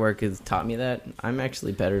where I work has taught me that I'm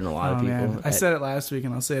actually better than a lot of people. Man. I said it last week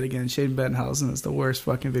and I'll say it again. Shane Bettenhausen is the worst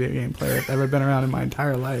fucking video game player I've ever been around in my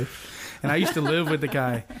entire life. And I used to live with the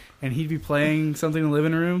guy, and he'd be playing something in the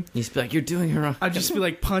living room. You just be like, you're doing it wrong. I'd just be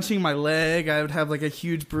like punching my leg. I would have like a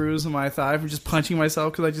huge bruise on my thigh from just punching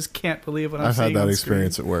myself because I just can't believe what I'm I've seeing had that on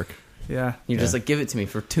experience screen. at work. Yeah. You're just Yeah. like, give it to me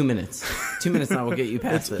for 2 minutes. 2 minutes and I will get you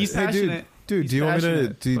past this. He's Hey, passionate. dude, He's do you want me to?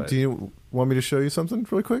 passionate, Do, but- do you want me to show you something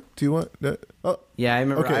really quick? Do you want? Oh, Yeah, I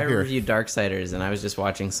remember Okay, I here. reviewed Darksiders, and I was just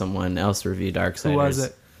watching someone else review Darksiders. Who was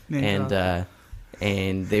it? Name drop.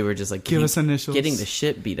 And they were just like Give us initials. getting the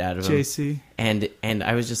shit beat out of them. JC. And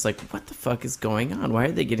I was just like, what the fuck is going on? Why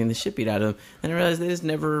are they getting the shit beat out of them? And I realized they just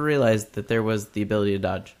never realized that there was the ability to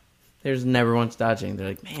dodge. There's never once dodging. They're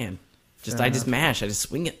like, man, Fair I just mash. I just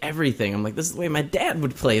swing at everything. I'm like, this is the way my dad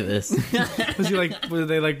would play this. Were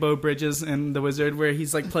they like Bo Bridges and the Wizard, where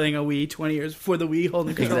he's like playing a Wii 20 years before the Wii,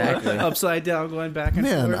 holding the controller Exactly. upside down, going back and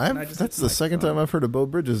man, forth. And I just that's the second time I've heard a Bo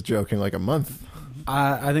Bridges joke in like a month.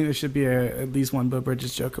 I think there should be at least one Bo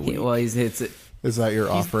Bridges joke a week. Well, he's it's Is that your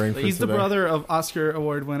offering? He's for the today? brother of Oscar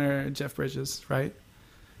Award winner Jeff Bridges, right?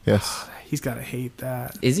 Yes. He's got to hate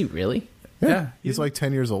that. is he really? Yeah, he's like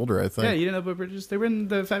 10 years older, I think. Yeah, you didn't know Bo Bridges? They were in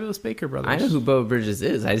the Fabulous Baker Brothers. I know who Bo Bridges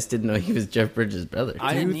is. I just didn't know he was Jeff Bridges' brother.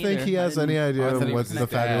 I Do you didn't think either. he has any idea I thought he what was the his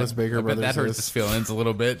Fabulous dad. Baker I bet Brothers that hurts is? his feelings a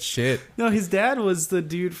little bit. Shit. No, his dad was the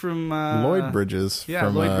dude from Lloyd Bridges yeah,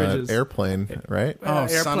 from Lloyd Bridges. Airplane, right? Oh, son of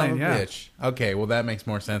a Airplane, yeah. bitch. Okay, well, that makes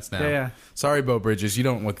more sense now. Yeah. Sorry, Bo Bridges. You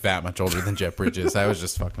don't look that much older than Jeff Bridges. I was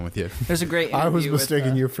just fucking with you. There's a great I was interview with,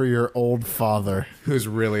 mistaking you for your old father. Who's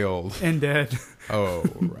really old. and dead Oh,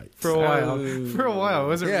 right. for a while. For a while, it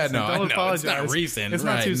wasn't. Yeah, recent. no, I Don't know. apologize. It's not recent. It's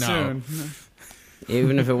not Right, too no. soon.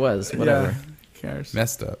 Even if it was, whatever. Yeah, who cares?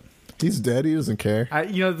 Messed up. He's dead. He doesn't care.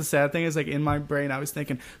 The sad thing is, like, in my brain, I was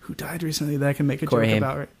thinking, who died recently that I can make a Corey joke Haim.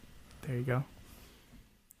 about? Right? There you go.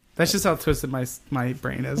 That's just how twisted my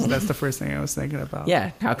brain is. That's the first thing I was thinking about.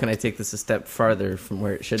 Yeah, how can I take this a step farther from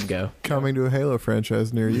where it should go? Coming to a Halo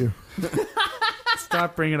franchise near you.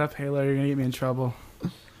 Stop bringing up Halo. You're gonna get me in trouble.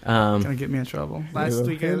 Gonna get me in trouble. Last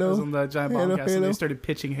week I was on the Giant Bombcast and they started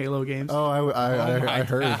pitching Halo games. Oh, I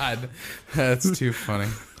heard. God. That's too funny.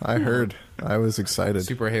 I heard. I was excited.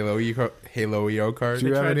 Super Halo EO card. Do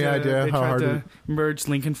you have any idea how hard to merge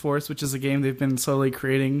Lincoln Force, which is a game they've been slowly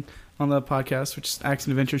creating on the podcast, which is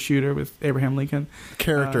action adventure shooter with Abraham Lincoln.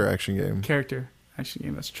 Character action game. Character action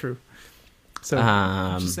game. That's true. So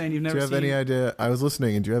I'm just saying, you've never. Do you have any idea? I was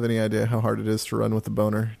listening, and do you have any idea how hard it is to run with a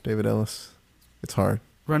boner, David Ellis? It's hard.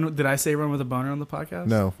 Did I say run with a boner on the podcast?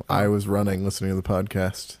 No, I was listening to the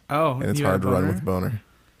podcast. Oh, and it's hard to run with a boner.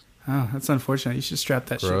 Oh, that's unfortunate. You should strap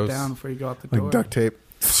that shit down before you go out the door. Like duct tape.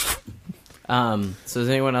 So has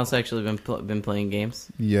anyone else actually been playing games?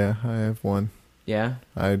 Yeah, I have one. Yeah?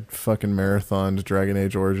 I fucking marathoned Dragon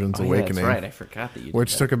Age Origins Awakening. That's right. I forgot that you did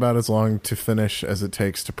which that. took about as long to finish as it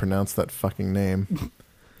takes to pronounce that fucking name.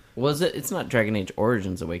 Was it? It's not Dragon Age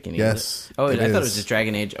Origins Awakening. Yes. Is it? Oh, I it thought it is. was just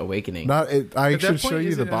Dragon Age Awakening. I should show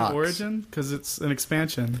you the box. Origin, because it's an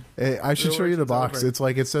expansion. I should show you the box. Over. It's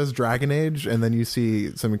like it says Dragon Age, and then you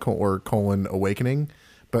see semicolon Awakening,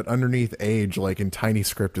 but underneath Age, like in tiny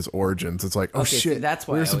script, is Origins. It's like, oh Okay, shit, see, that's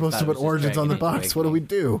why we I were supposed to always put thought it was just Origins on the Dragon Age box. What do we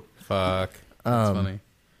do? Fuck. That's funny.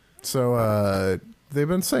 So they've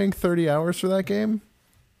been saying 30 hours for that game.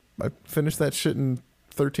 I finished that shit in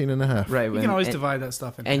 13 and a half. Right. You can always divide that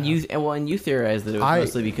stuff in and half. you theorized that it was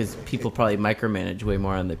mostly because people probably micromanage way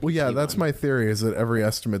more on the PC. Well, yeah, that's my theory, is that every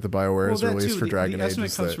estimate that BioWare has released for Dragon the Age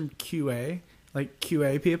estimate is comes that... from QA, like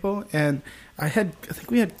QA people. And I think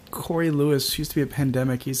we had Corey Lewis, who used to be a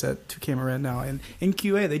Pandemic. He's at 2K Marin now. And in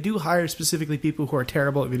QA, they do hire specifically people who are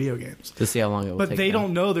terrible at video games. To see how long it will take. But they them.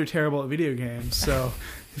 don't know they're terrible at video games. So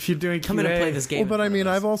if you're doing Come QA... in and play this game. Well, but I mean,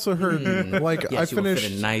 I've also heard, like, Yes, I you will fit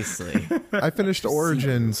finished... in nicely. I finished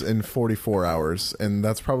Origins in 44 hours, and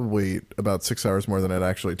that's probably about 6 hours more than it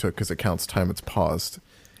actually took because it counts time it's paused.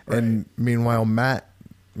 Right. And meanwhile, Matt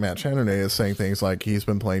Chandernay is saying things like he's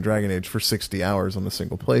been playing Dragon Age for 60 hours on a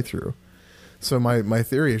single playthrough. So my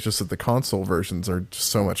theory is just that the console versions are just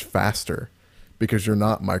so much faster because you're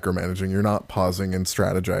not micromanaging, you're not pausing and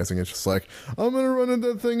strategizing. It's just like, I'm going to run at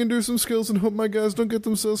that thing and do some skills and hope my guys don't get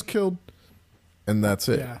themselves killed. And that's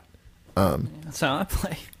it. Yeah. That's how I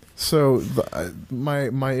play. So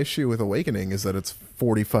my issue with Awakening is that it's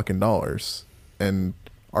 $40 fucking, and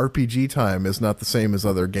RPG time is not the same as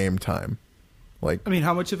other game time. Like, I mean,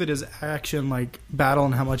 how much of it is action, like battle,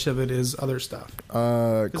 and how much of it is other stuff?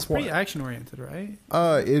 It's pretty action oriented, right?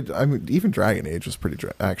 I mean, even Dragon Age was pretty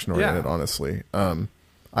action oriented, honestly.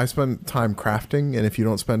 I spent time crafting, and if you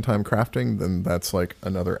don't spend time crafting, then that's like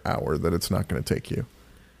another hour that it's not going to take you.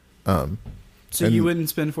 So you wouldn't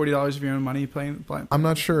spend $40 of your own money playing? I'm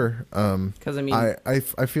not sure. Because I mean,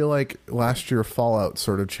 I feel like last year Fallout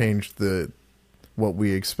sort of changed what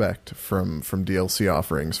we expect from DLC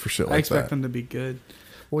offerings for shit like that. I expect them to be good.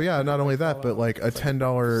 Well, yeah, not only that, but like a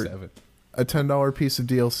 $10 piece of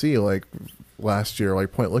DLC, like last year,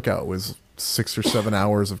 like Point Lookout was 6 or 7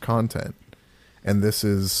 hours of content, and this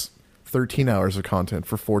is 13 hours of content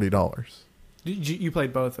for $40. You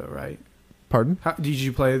played both, though, right? Pardon? Did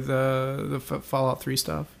you play the Fallout 3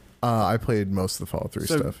 stuff? I played most of the Fallout 3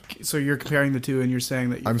 stuff. So you're comparing the two, and you're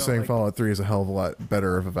saying that I'm saying Fallout 3 is a hell of a lot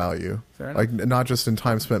better of a value. Fair enough. Like, not just in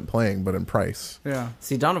time spent playing, but in price. Yeah.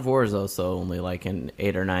 See, Dawn of War is also only like an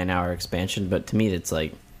 8 or 9 hour expansion, but to me, it's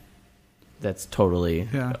like that's totally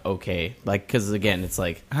okay. Like, because again, it's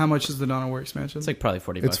like, how much is the Dawn of War expansion? It's like probably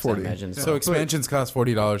 $40. It's 40. I imagine. So expansions cost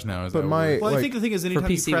 $40 now. Is but that I think the thing is, anytime for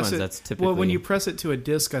PC you press ones, it, that's typically, when you press it to a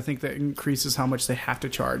disc, I think that increases how much they have to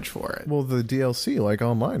charge for it. Well, the DLC, like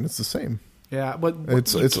online, it's the same. Yeah, but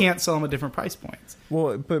you can't sell them at different price points.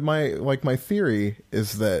 Well, but my theory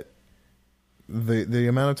is that the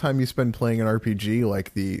amount of time you spend playing an RPG,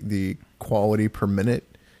 like the quality per minute,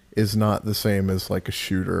 is not the same as like a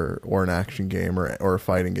shooter or an action game or a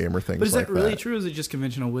fighting game or things like that. But is that really true, or is it just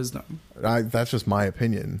conventional wisdom? That's just my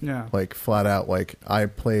opinion. Yeah. Like, flat out, like, I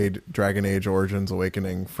played Dragon Age Origins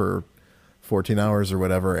Awakening for 14 hours or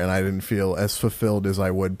whatever, and I didn't feel as fulfilled as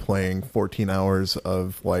I would playing 14 hours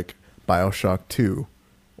of, like, BioShock 2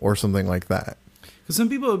 or something like that. Because some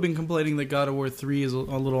people have been complaining that God of War 3 is a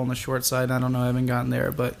little on the short side. I don't know, I haven't gotten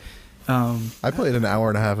there, but I played an hour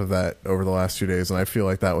and a half of that over the last 2 days, and I feel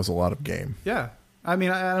like that was a lot of game. Yeah. I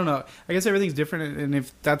mean, I don't know. I guess everything's different, and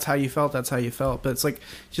if that's how you felt, that's how you felt. But it's like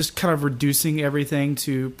just kind of reducing everything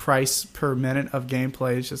to price per minute of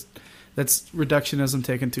gameplay. It's just, that's reductionism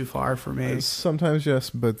taken too far for me. Sometimes, yes,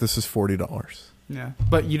 but this is $40. Yeah,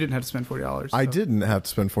 but you didn't have to spend $40. So. I didn't have to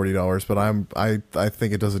spend $40, but I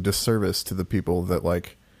think it does a disservice to the people that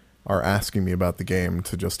like are asking me about the game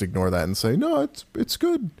to just ignore that and say, no, it's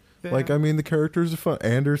good. Yeah. Like, I mean, the characters are fun.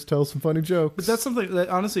 Anders tells some funny jokes. But that's something that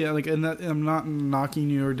honestly, like, and that I'm not knocking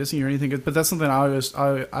you or dissing you or anything, but that's something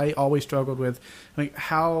I always struggled with. Like,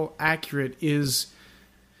 how accurate is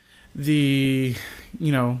the,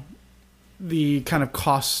 you know, the kind of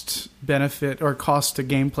cost benefit or cost to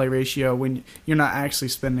gameplay ratio when you're not actually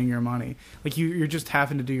spending your money? Like, you're just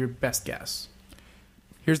having to do your best guess.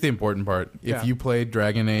 Here's the important part. If Yeah. you played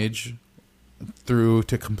Dragon Age through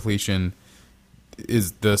to completion,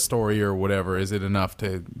 is the story or whatever, is it enough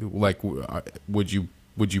to, like, would you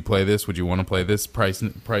play this? Would you want to play this? Price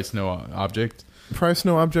no object? Price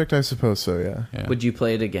no object, I suppose so, yeah. Yeah. Would you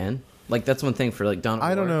play it again? Like, that's one thing for, like, Dawn of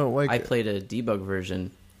I don't War. know, like- I played a debug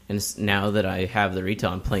version, and now that I have the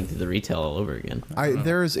retail, I'm playing through the retail all over again.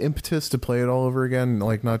 There is impetus to play it all over again,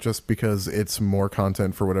 like, not just because it's more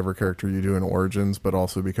content for whatever character you do in Origins, but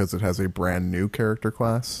also because it has a brand new character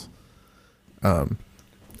class.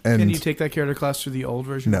 And Can you take that character class through the old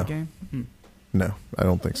version of the No. game? no, I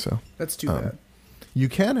don't think so. That's too bad. You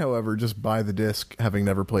can, however, just buy the disc, having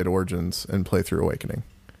never played Origins, and play through Awakening,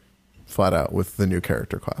 flat out with the new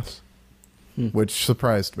character class, which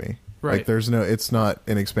surprised me. Right. Like, it's not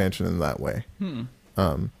an expansion in that way.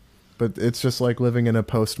 But it's just like living in a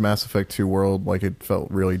post Mass Effect 2 world. Like, it felt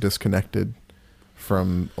really disconnected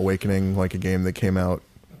from Awakening, like a game that came out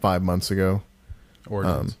 5 months ago.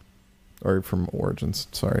 Origins. Or from Origins,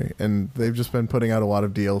 sorry. And they've just been putting out a lot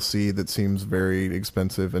of DLC that seems very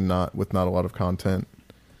expensive and not a lot of content.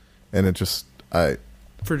 And it just,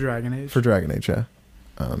 For Dragon Age? for Dragon Age, yeah.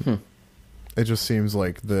 It just seems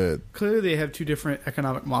like Clearly they have two different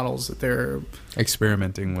economic models that they're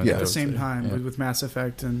Experimenting with Yeah. at the those, same time yeah. with Mass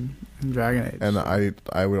Effect and Dragon Age. and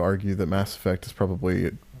I would argue that Mass Effect is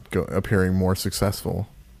probably appearing more successful.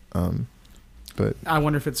 But I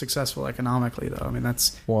wonder if it's successful economically, though. I mean,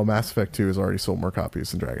 that's well, Mass Effect 2 has already sold more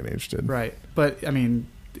copies than Dragon Age did. right. But, I mean,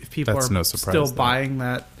 if people That's are no surprise, still though. buying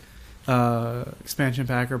that expansion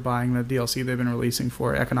pack or buying the DLC they've been releasing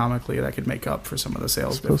for economically, that could make up for some of the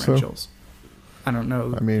sales Suppose so. differentials. I don't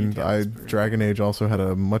know. I mean, details, but- Dragon Age also had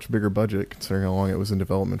a much bigger budget considering how long it was in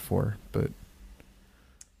development for. But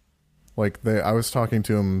like I was talking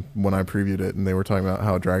to them when I previewed it, and they were talking about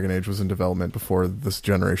how Dragon Age was in development before this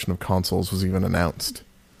generation of consoles was even announced.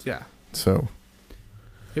 Yeah. So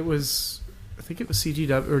It was, I think it was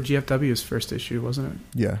CGW or GFW's first issue, wasn't it?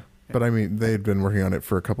 yeah, but I mean, they had been working on it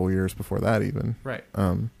for a couple of years before that even. Right.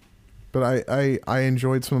 But I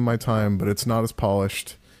enjoyed some of my time, but it's not as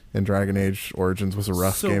polished. And Dragon Age Origins was a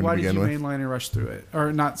rough game So why to did begin you with. mainline and rush through it?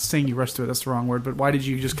 Or not saying you rushed through it, that's the wrong word, but why did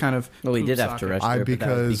you just kind of... Well, we did poop have to sock it? rush through it, but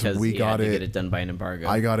that was because we he got had to it- get it done by an embargo.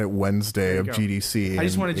 I got it Wednesday There of you go. GDC. I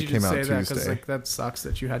just and wanted it you came to out say that because Tuesday. like, that sucks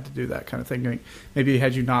that you had to do that kind of thing. Like, maybe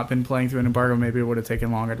had you not been playing through an embargo, maybe it would have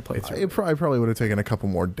taken longer to play through. It probably would have taken a couple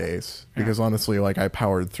more days because honestly, like I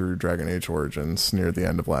powered through Dragon Age Origins near the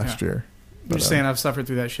end of last Yeah. year. I'm just saying I've suffered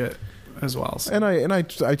through that shit as well. So. And I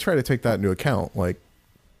try to take that into account. Like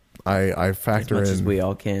I as factor much in as we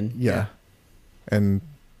all can. yeah. And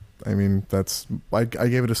I mean that's I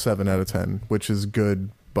gave it a 7 out of 10, which is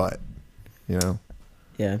good, but you know.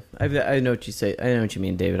 Yeah, I know what you say. I know what you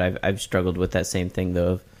mean, David. I've struggled with that same thing though,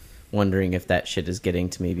 of wondering if that shit is getting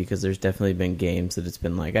to me because there's definitely been games that it's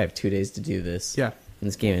been like I have 2 days to do this. Yeah. And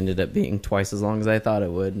this game ended up being twice as long as I thought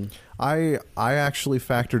it would. I actually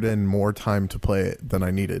factored in more time to play it than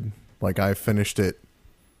I needed. Like I finished it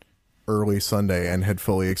early Sunday and had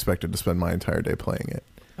fully expected to spend my entire day playing it.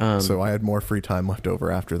 So I had more free time left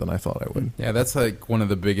over after than I thought I would. Yeah, that's like one of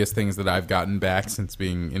the biggest things that I've gotten back since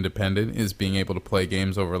being independent is being able to play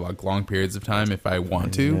games over like long periods of time if I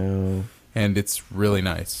want to. No. And it's really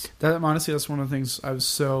nice. That honestly, that's one of the things I was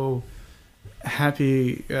so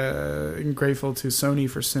happy and grateful to Sony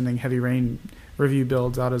for sending Heavy Rain review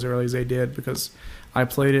builds out as early as they did, because I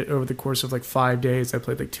played it over the course of like 5 days. I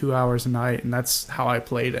played like 2 hours a night, and that's how I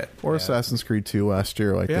played it. Or Assassin's Creed 2 last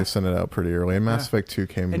year, like Yeah. they sent it out pretty early. And Mass Yeah. Effect 2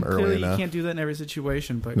 came And early clearly, enough. you can't do that in every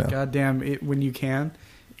situation, but No. goddamn, when you can,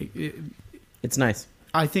 It's nice.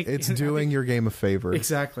 I think It's I doing think- your game a favor.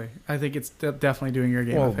 exactly. I think it's definitely doing your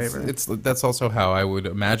game a favor. That's also how I would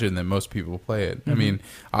imagine that most people play it. I mean,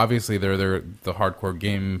 obviously they're the hardcore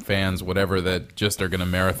game fans, whatever, that just are going to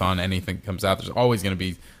marathon anything that comes out. There's always going to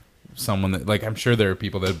be someone that, like, I'm sure there are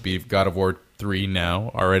people that beat God of War 3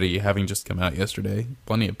 now already, having just come out yesterday.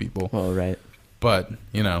 Plenty of people. Well, right. But,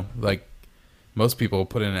 you know, like, most people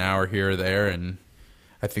put in an hour here or there, and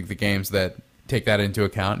I think the games that take that into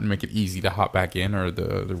account and make it easy to hop back in are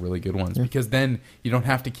the really good ones. Because then you don't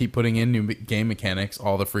have to keep putting in new game mechanics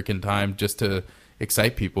all the freaking time just to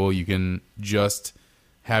excite people. You can just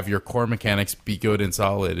have your core mechanics be good and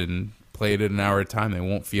solid and play it at an hour at a time. They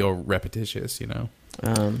won't feel repetitious, you know?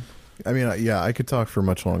 I mean, yeah, I could talk for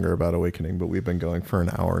much longer about Awakening, but we've been going for an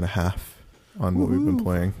hour and a half on what we've been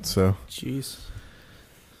playing. So, Jeez.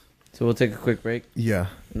 So we'll take a quick break. yeah.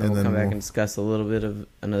 And then we'll come back and discuss a little bit of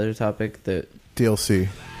another topic that... DLC.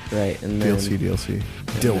 Right, and then... DLC.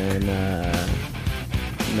 And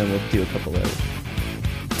then we'll do a couple letters.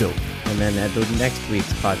 Dilk. And then at the next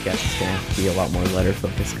week's podcast is going to have to be a lot more letter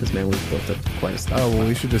focused because, man, we've built up quite a stock. Oh, well,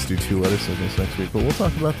 we should just do 2 letter segments next week, but we'll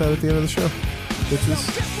talk about that at the end of the show, which is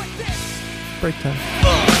break time.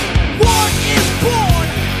 War is born.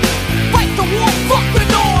 Fight the war, fuck the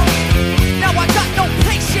norm. Now I got no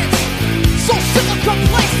patience. So sick of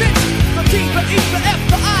complacent. The T, the E, the F,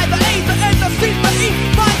 the I, the A, the N, the C, the E.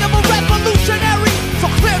 Mind of a revolutionary.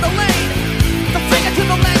 So clear the lane. The finger to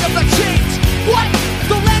the land of the change. What?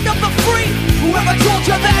 The land of the free. Whoever told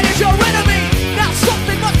you that is your enemy. Now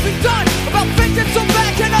something must be done about vengeance so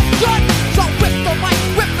bad can undone. So rip the mic,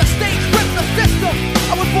 rip the stage, rip the system.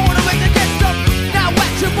 I was born to make against them. Now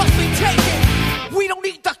action must be taken. We don't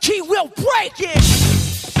need the key, we'll break it.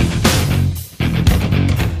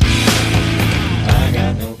 I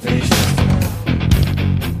got no patience.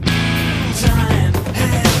 Time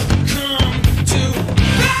has come to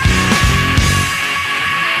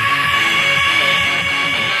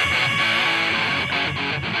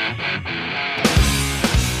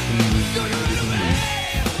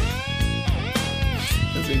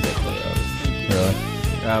That's exactly what I was thinking. Really?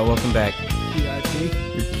 Welcome back. VIP.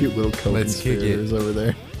 Your cute little Let's kick it. co-conspirators over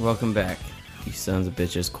there. Welcome back. You sons of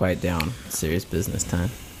bitches, quiet down. Serious business time.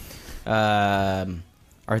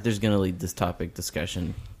 Arthur's going to lead this topic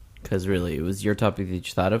discussion because really it was your topic that you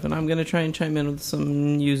thought of, and I'm going to try and chime in with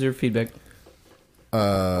some user feedback.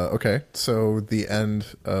 Okay, so the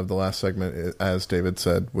end of the last segment, as David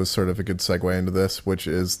said, was sort of a good segue into this, which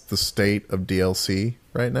is the state of DLC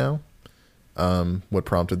right now. What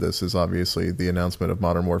prompted this is obviously the announcement of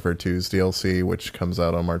Modern Warfare 2's DLC, which comes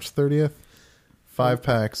out on March 30th. 5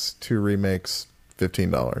 packs, 2 remakes,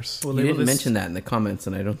 $15. We'll You label didn't this, mention that in the comments,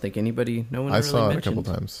 and I don't think no one I really saw it a mentioned.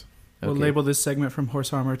 couple times. We'll Okay. label this segment From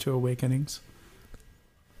Horse Armor to Awakenings.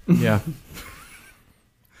 Yeah.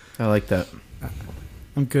 I like that.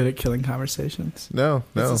 I'm good at killing conversations. No,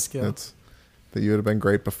 It's a skill. it's that you would have been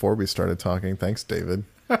great before we started talking. Thanks, David.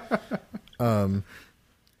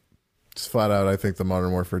 Just flat out, I think the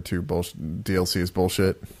Modern Warfare 2 DLC is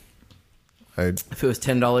bullshit. If it was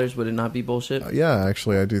 $10, would it not be bullshit? Yeah,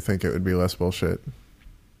 actually, I do think it would be less bullshit.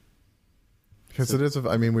 Because it is,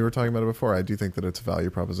 I mean, we were talking about it before. I do think that it's a value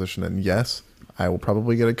proposition. And yes, I will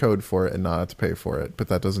probably get a code for it and not have to pay for it. But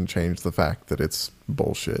that doesn't change the fact that it's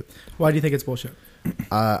bullshit. Why do you think it's bullshit?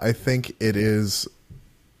 I think it is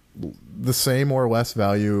the same or less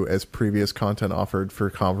value as previous content offered for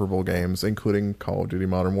comparable games, including Call of Duty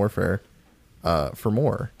Modern Warfare, for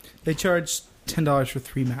more. They charge $10 for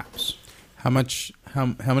 3 maps. How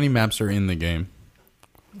many maps are in the game?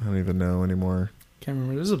 I don't even know anymore. Can't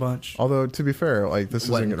remember. There's a bunch. Although, to be fair, like this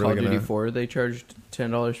What, isn't in Call really of Duty going to... 4, they charged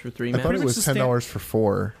 $10 for 3 I maps? thought it Pretty was much the $10 for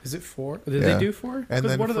 4. Is it 4? Did Yeah. they do 4? And Because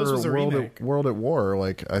then one of those for was a remake. World at War,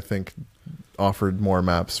 like, I think offered more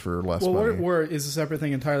maps for less Well, money. World at War is a separate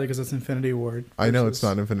thing entirely because it's Infinity Ward. I know it's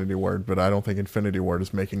versus- not Infinity Ward, but I don't think Infinity Ward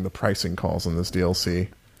is making the pricing calls on this DLC.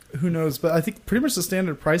 Who knows? But I think pretty much the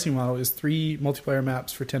standard pricing model is 3 multiplayer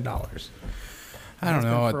maps for $10. I don't It's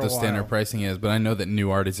know been what for the a standard while. pricing is, but I know that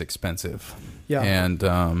new art is expensive. Yeah.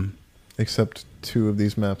 And Except 2 of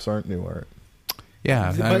these maps aren't new art.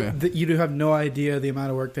 yeah, But you do have no idea the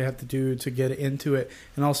amount of work they have to do to get into it.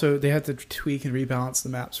 And also, they have to tweak and rebalance the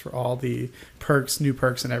maps for all the perks, new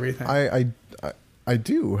perks, and everything. I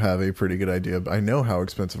do have a pretty good idea. I know how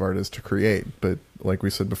expensive art is to create, but like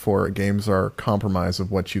we said before, games are a compromise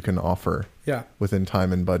of what you can offer yeah. within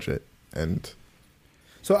time and budget. And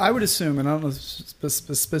So I would assume, and I don't know the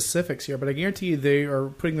specifics here, but I guarantee you they are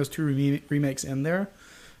putting those 2 remakes in there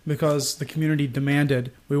because the community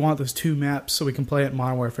demanded, we want those 2 maps so we can play it in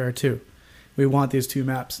Modern Warfare 2. We want these 2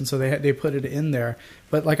 maps, and so they put it in there.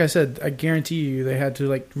 But like I said, I guarantee you they had to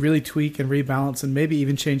like really tweak and rebalance and maybe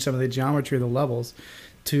even change some of the geometry of the levels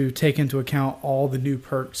to take into account all the new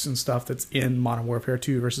perks and stuff that's in Modern Warfare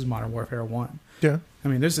 2 versus Modern Warfare 1. yeah, I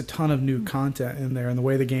mean, there's a ton of new content in there, and the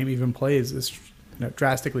way the game even plays is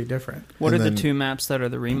drastically different. What And are the then- 2 maps that are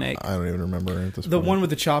the remake? I don't even remember at this The point. one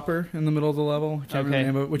with the chopper in the middle of the level. I can't remember the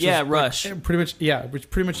name of it, which Yeah, is Rush. which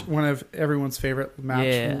pretty much one of everyone's favorite maps.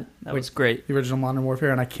 Yeah, from, that was great. the original Modern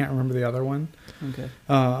Warfare, and I can't remember the other one. Okay.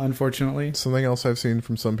 Unfortunately, Something else I've seen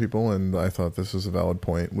from some people, and I thought this was a valid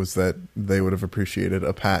point, was that they would have appreciated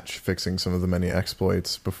a patch fixing some of the many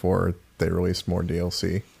exploits before they released more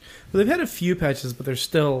DLC. Well, they've had a few patches, but there's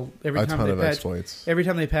still A ton of exploits. Every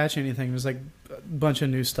time they patch anything, there's like a bunch of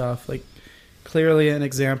new stuff. Like clearly an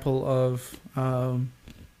example of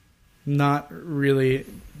not really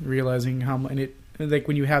realizing how many. Like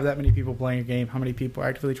when you have that many people playing a game, how many people are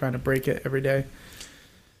actively trying to break it every day?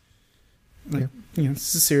 Like,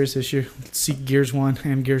 it's a serious issue. See Gears 1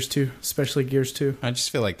 and Gears 2, especially Gears 2. I just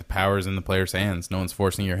feel like the power's in the player's hands. No one's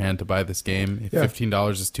forcing your hand to buy this game. If Yeah.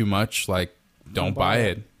 $15 is too much, like, don't buy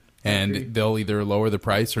it. And agree. they'll either lower the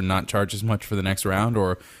price or not charge as much for the next round,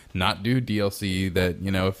 or not do DLC that,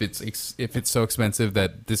 if it's so expensive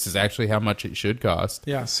that this is actually how much it should cost.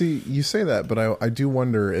 Yeah. See, you say that, but I do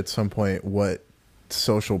wonder at some point what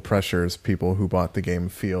social pressures people who bought the game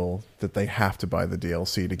feel that they have to buy the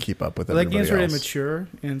DLC to keep up with But that everybody game's really else. mature,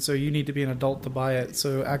 and so you need to be an adult to buy it.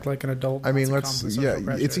 So act like an adult. I mean, not succumb to social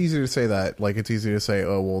pressure. it's easy to say that. Like, it's easy to say,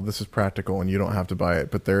 oh, well, this is practical and you don't have to buy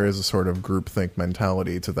it. But there is a sort of groupthink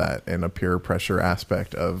mentality to that and a peer pressure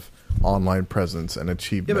aspect of online presence and Yeah,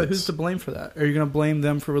 achievements. but who's to blame for that? Are you going to blame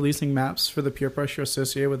them for releasing maps for the peer pressure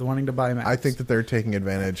associated with wanting to buy maps? I think that they're taking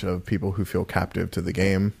advantage of people who feel captive to the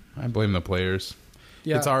game. I blame the players.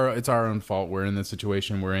 Yeah. It's our own fault. We're in the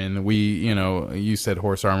situation we're in. We, you said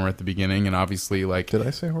horse armor at the beginning, and obviously, like, Did I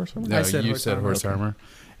say horse armor? no, I said you horse said armor. horse armor,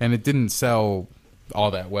 and it didn't sell all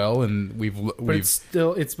that well. And But it's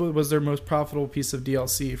still it was their most profitable piece of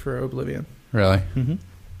DLC for Oblivion. really Mm-hmm.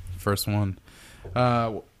 first one.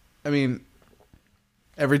 I mean,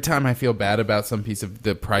 every time I feel bad about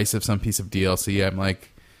the price of some piece of DLC, I'm like,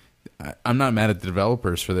 I'm not mad at the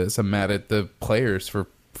developers for this. I'm mad at the players for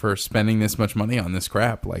spending this much money on this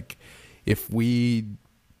crap. Like, if we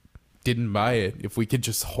didn't buy it, if we could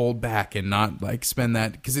just hold back and not like spend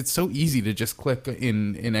that, because it's so easy to just click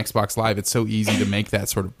in Xbox Live. It's so easy to make that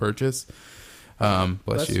sort of purchase.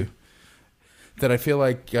 Bless you. That I feel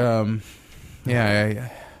like, I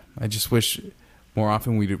just wish more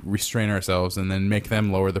often we'd restrain ourselves and then make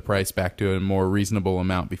them lower the price back to a more reasonable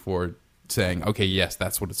amount before saying, okay, yes,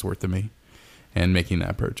 that's what it's worth to me, and making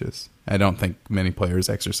that purchase. I don't think many players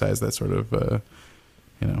exercise that sort of,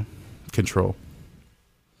 control.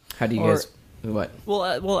 How do you Or- guys? What?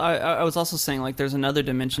 Well, I was also saying, like, there's another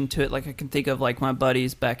dimension to it. Like, I can think of, like, my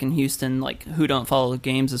buddies back in Houston, like, who don't follow the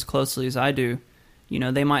games as closely as I do.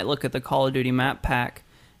 They might look at the Call of Duty map pack,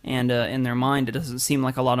 and in their mind, it doesn't seem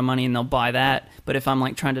like a lot of money, and they'll buy that. But if I'm,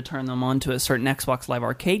 like, trying to turn them on to a certain Xbox Live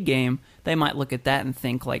Arcade game, they might look at that and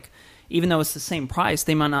think, like, even though it's the same price,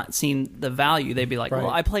 they might not see the value. They'd be like, Right.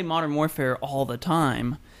 well, I play Modern Warfare all the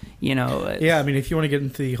time, Yeah, I mean, if you want to get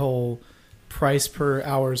into the whole price per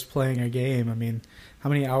hours playing a game, I mean, how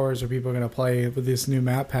many hours are people going to play with this new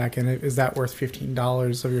map pack, and is that worth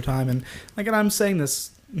 $15 of your time? And like, and I'm saying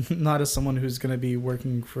this not as someone who's going to be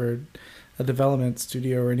working for a development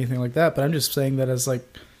studio or anything like that, but I'm just saying that as like,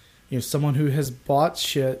 someone who has bought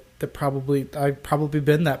shit that I've probably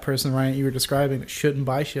been that person, Ryan, you were describing, that shouldn't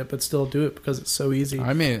buy shit but still do it because it's so easy.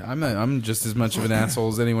 I mean, I'm just as much of an asshole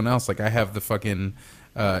as anyone else. Like, I have the fucking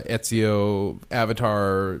Ezio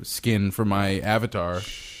avatar skin for my avatar.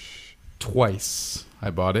 Twice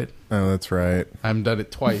I bought it. Oh, that's right. I've done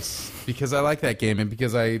it twice because I like that game and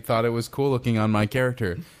because I thought it was cool looking on my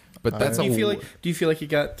character. But that's do you feel like you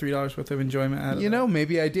got $3 worth of enjoyment out of it?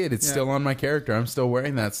 maybe I did. It's Yeah. still on my character. I'm still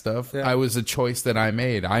wearing that stuff. Yeah. I was a choice that I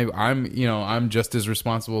made. I'm just as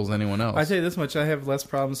responsible as anyone else. I tell you this much: I have less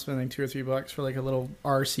problems spending $2 or $3 for like a little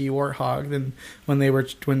RC Warthog than when they were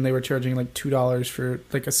charging like $2 for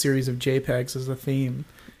like a series of JPEGs as a theme.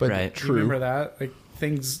 But Right. Do you remember that? Like,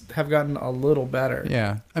 things have gotten a little better.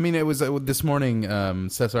 Yeah, I mean, it was this morning.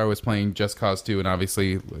 Cesar was playing Just Cause 2, and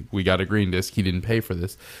obviously, like, we got a green disc. He didn't pay for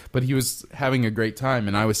this, but he was having a great time,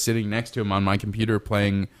 and I was sitting next to him on my computer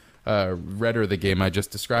playing Redder, the game I just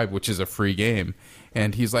described, which is a free game.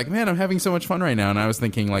 And he's like, "Man, I'm having so much fun right now." And I was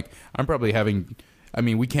thinking, like, I'm probably having. I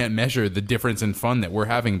mean, we can't measure the difference in fun that we're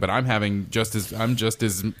having, but I'm just as Yeah.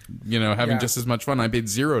 just as much fun. I paid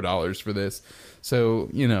 $0 for this, so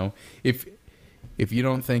if you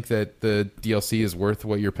don't think that the DLC is worth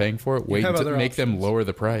what you're paying for it, wait have to other make them options. lower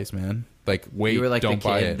the price, man. Like, wait, You were like the don't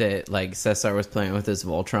buy kid it. that like Cesar was playing with his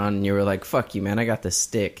Voltron, and you were like, "Fuck you, man! I got this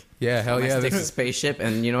stick. Yeah, hell My yeah. stick's a spaceship,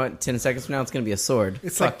 and you know what? 10 seconds from now, it's gonna be a sword.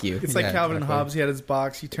 It's Fuck like you." It's like Yeah, Calvin and exactly. Hobbes. He had his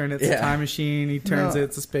box. You turn it, it's a Yeah. time machine. He turns it,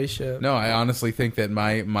 it's a spaceship. No, I honestly think that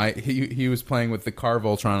he was playing with the car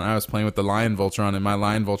Voltron. I was playing with the Lion Voltron, and my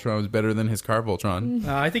Lion Voltron was better than his car Voltron.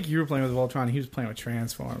 I think you were playing with Voltron. He was playing with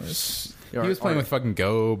Transformers. He was playing with fucking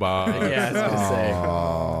GoBox. Yeah, I was gonna say.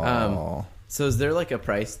 Oh. So is there like a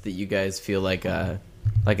price that you guys feel like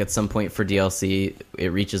at some point for DLC it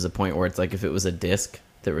reaches a point where it's like if it was a disc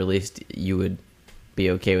that released, you would be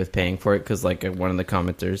okay with paying for it? Because like one of the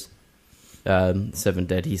commenters Seven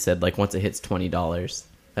Dead, he said like once it hits $20,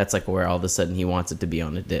 that's like where all of a sudden he wants it to be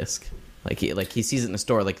on a disc. Like he sees it in a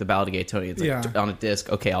store, like the Ballad of Gay Tony. It's like on a disc.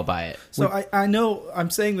 Okay, I'll buy it. So I know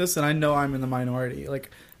I'm saying this, and I know I'm in the minority.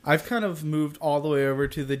 Like I've kind of moved all the way over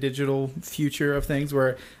to the digital future of things,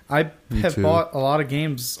 where I have bought a lot of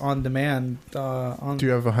games on demand. Do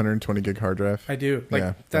you have a 120 gig hard drive? I do. Like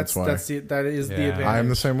Yeah, that is the advantage. I am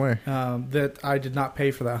the same way. That I did not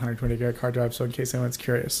pay for that 120 gig hard drive. So in case anyone's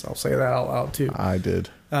curious, I'll say that out loud too. I did.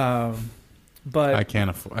 But I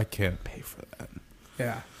can't pay for that.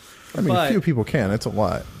 yeah. I mean, a few people can. It's a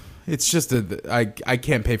lot. It's just I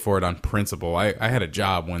can't pay for it on principle. I had a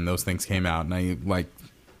job when those things came out, and I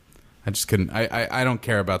just couldn't. I don't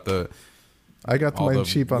care about I got all mine the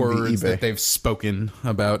cheap on the words eBay. that they've spoken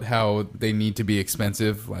about how they need to be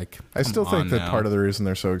expensive. Like, I still come think on that now. part of the reason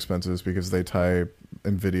they're so expensive is because they tie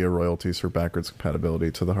NVIDIA royalties for backwards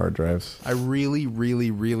compatibility to the hard drives. I really, really,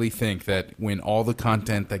 really think that when all the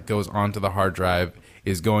content that goes onto the hard drive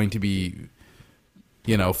is going to be,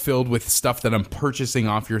 filled with stuff that I'm purchasing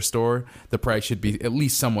off your store, the price should be at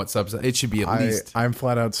least somewhat subsidized. It should be at least. I'm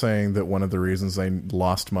flat out saying that one of the reasons they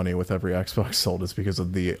lost money with every Xbox sold is because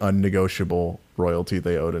of the unnegotiable royalty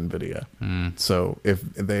they owed NVIDIA. So if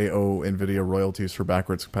they owe NVIDIA royalties for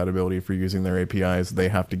backwards compatibility for using their APIs, they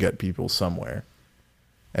have to get people somewhere.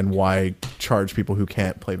 And why charge people who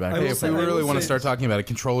can't play backwards? Hey, if we really want to start talking about it,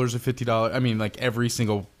 controllers are $50. I mean, like every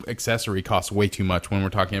single accessory costs way too much when we're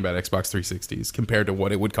talking about Xbox 360s compared to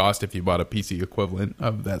what it would cost if you bought a PC equivalent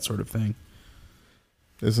of that sort of thing.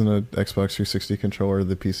 Isn't an Xbox 360 controller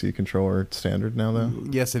the PC controller standard now, though?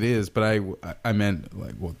 Yes, it is, but I meant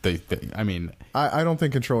like I don't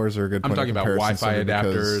think controllers are a good I'm point talking of about comparison Wi-Fi simply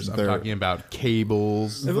because adapters. I'm they're- talking about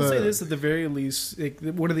cables. I will say this: at the very least,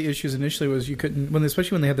 one of the issues initially was you couldn't,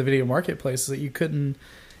 especially when they had the video marketplace, that you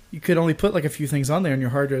could only put like a few things on there, and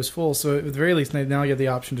your hard drive is full. So at the very least, now you have the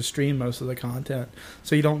option to stream most of the content.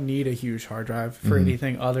 So you don't need a huge hard drive for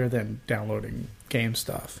anything other than downloading game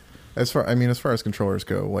stuff. As far as controllers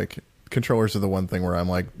go, like controllers are the one thing where I'm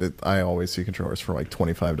like, I always see controllers for like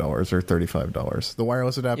 $25 or $35. The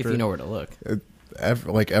wireless adapter, If you know where to look.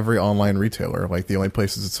 Every online retailer, like the only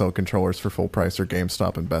places that sell controllers for full price are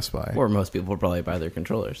GameStop and Best Buy. Or most people probably buy their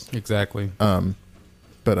controllers. Exactly.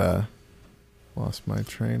 But lost my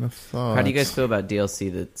train of thought. How do you guys feel about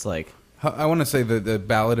DLC that's like... I want to say the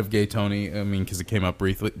Ballad of Gay Tony. I mean, because it came up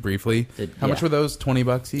briefly. How much yeah. were those?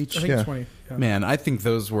 $20 each. I think Yeah. 20. Yeah. Man, I think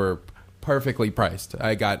those were perfectly priced.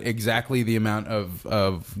 I got exactly the amount of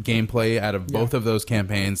gameplay out of both of those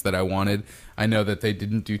campaigns that I wanted. I know that they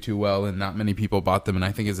didn't do too well and not many people bought them, and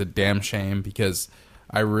I think it's a damn shame because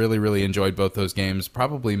I really, really enjoyed both those games,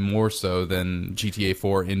 probably more so than GTA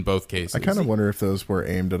 4 in both cases. I kind of wonder if those were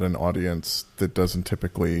aimed at an audience that doesn't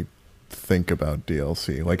typically think about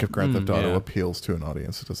DLC. Like if Grand Theft Auto yeah. appeals to an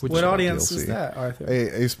audience that doesn't What think about audience DLC. is that, Arthur?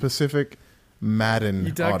 A specific Madden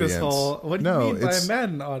You dug audience. this whole. What do you mean by a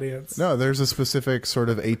Madden audience? No, there's a specific sort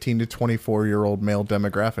of 18 to 24-year-old male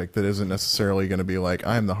demographic that isn't necessarily going to be like,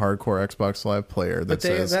 I'm the hardcore Xbox Live player that But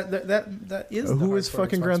says, that is the who is hardcore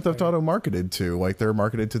fucking Xbox Grand Theft player. Auto marketed to? Like, they're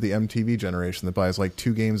marketed to the MTV generation that buys like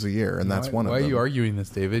 2 games a year, and that's one of Why them. are you arguing this,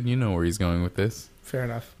 David? You know where he's going with this. Fair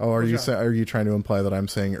enough. Oh, are Good job. you trying to imply that I'm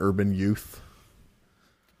saying urban youth?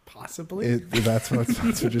 Possibly. That's what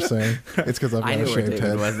you're saying. It's because I've I got knew a where shaved David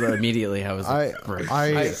head. was, though, immediately. I was like...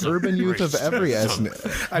 Urban youth of every ethnic.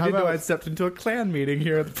 I didn't know I'd stepped into a clan meeting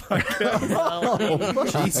here at the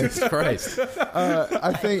podcast. Jesus Christ.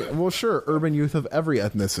 I think, well, sure, urban youth of every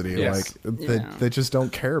ethnicity, Yes. they just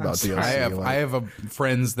don't care about DLC. I have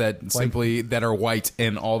friends that simply that are white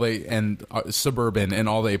and suburban and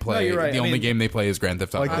all they play. you're right. The I only mean, game they play is Grand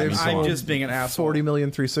Theft Auto. like they've I'm sold just being an asshole. 40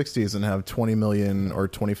 million 360s and have 20 million or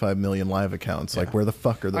 25 million live accounts. Like, where the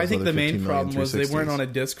fuck are those? I think other the main 15 million problem was they weren't 360s? on a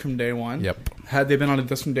disc from day one. Yep. Had they been on a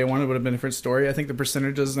disc from day one, it would have been a different story. I think the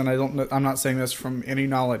percentages, and I'm not saying this from any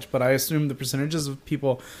knowledge, but I assume the percentages of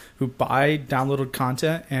people who buy downloaded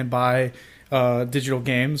content and buy digital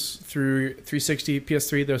games through 360,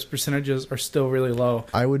 PS3, those percentages are still really low.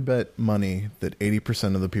 I would bet money that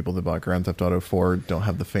 80% of the people that bought Grand Theft Auto 4 don't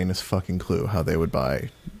have the faintest fucking clue how they would buy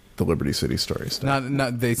the Liberty City story stuff.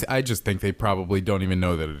 I just think they probably don't even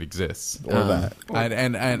know that it exists. Or that.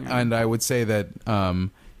 And I would say that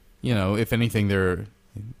if anything, they're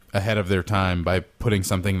ahead of their time by putting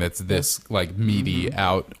something that's this like meaty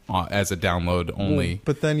out as a download only.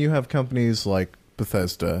 But then you have companies like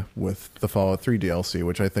Bethesda with the Fallout 3 DLC,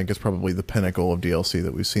 which I think is probably the pinnacle of DLC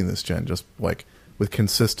that we've seen this gen, just like with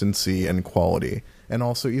consistency and quality. And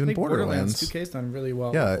also even I think Borderlands. 2K's done really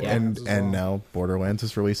well. Yeah, with and Borderlands as well. now Borderlands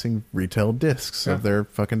is releasing retail discs of their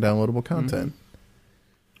fucking downloadable content.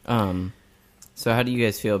 So how do you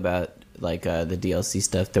guys feel about like the DLC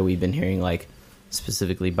stuff that we've been hearing, like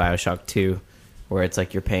specifically BioShock 2, where it's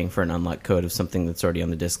like you're paying for an unlock code of something that's already on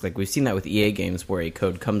the disc? Like we've seen that with EA games where a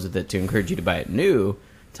code comes with it to encourage you to buy it new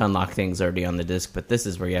to unlock things already on the disc, but this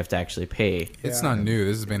is where you have to actually pay. It's not new.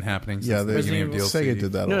 This has been happening since the beginning of DLC. Sega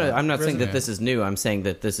did that. No, I'm not saying that Yeah. this is new. I'm saying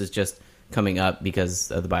that this is just coming up because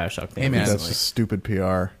of the BioShock thing. Hey, man. That's just stupid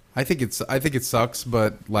PR. I think it sucks,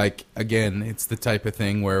 but like again, it's the type of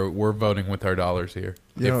thing where we're voting with our dollars here.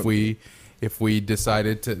 If we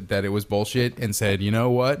decided that it was bullshit and said, you know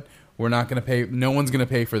what, we're not going to pay, no one's going to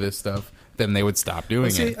pay for this stuff, then they would stop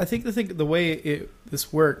doing it. I think the way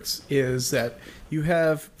this works is that you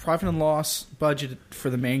have profit and loss budget for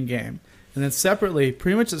the main game, and then separately,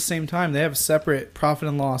 pretty much at the same time, they have separate profit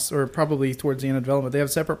and loss, or probably towards the end of development, they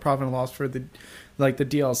have separate profit and loss for the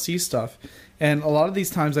DLC stuff. And a lot of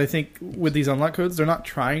these times, I think, with these unlock codes, they're not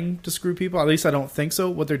trying to screw people. At least I don't think so.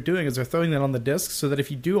 What they're doing is they're throwing that on the disc so that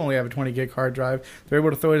if you do only have a 20 gig hard drive, they're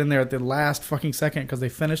able to throw it in there at the last fucking second because they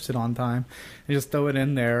finished it on time, and just throw it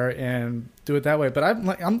in there and do it that way. But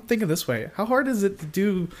I'm thinking this way: how hard is it to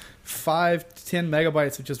do 5 to 10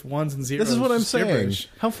 megabytes of just ones and zeros? This is what I'm Just saying. gibberish?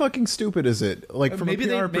 How fucking stupid is it? Like from a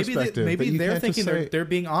PR perspective, maybe that you they're can't just thinking say, they're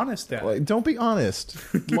being honest. Then like, don't be honest.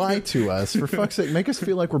 Lie to us, for fuck's sake. Make us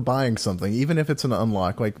feel like we're buying something, even if it's an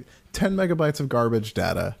unlock. Like 10 megabytes of garbage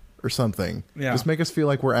data or something. Yeah. Just make us feel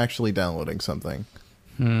like we're actually downloading something.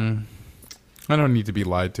 I don't need to be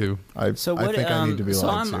lied to. I So think I need to be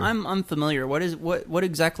lied to. I'm unfamiliar. What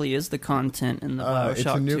exactly is the content in the BioShock it's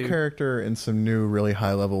a new 2? character and some new really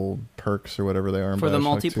high level perks or whatever they are in For the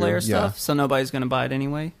BioShock 2. multiplayer stuff, so nobody's going to buy it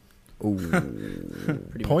anyway?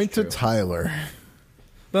 Pretty Point much to true. Tyler.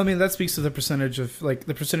 But I mean, that speaks to the percentage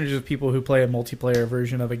of people who play a multiplayer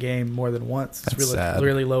version of a game more than once. It's That's sad.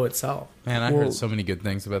 really low itself. Man, I Well, heard so many good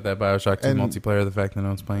things about that BioShock 2 and- multiplayer, the fact that no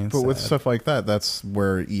one's playing. But with sad. stuff like that, that's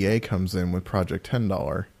where EA comes in with Project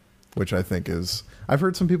 $10, which I think is. I've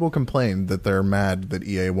heard some people complain that they're mad that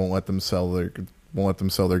EA won't let them sell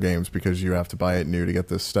their games because you have to buy it new to get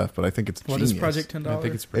this stuff. But I think it's What genius. is Project $10? I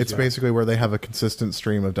think it's pretty It's good. basically where they have a consistent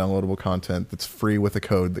stream of downloadable content that's free with a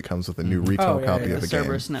code that comes with a new retail copy The of the game.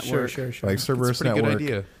 Cerberus network. Sure. Like It's a Cerberus pretty good Network,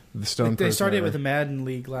 idea. the Stone. They started Prisoner. with the Madden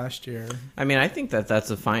League last year. I mean, I think that's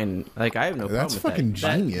a fine. Like, I have no problem That's with fucking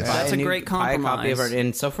that. genius. Buy That's a new- great buy a copy of compromise. our,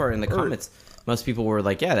 and so far in the comments, most people were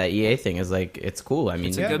like, "Yeah, that EA thing is like, it's cool." I mean,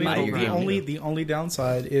 It's a good buy middle your ground. game. The only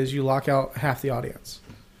downside is you lock out half the audience.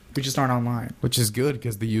 We just aren't online. Which is good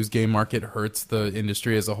because the used game market hurts the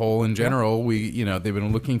industry as a whole in general. They've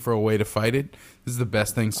been looking for a way to fight it. This is the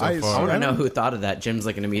best thing so I far. I want I to know don't- who thought of that. Jim's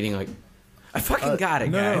like in a meeting, like, I fucking got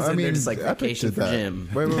it, guys. And they're just like, Epic vacation did for that. Jim.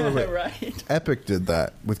 Wait. Right. Epic did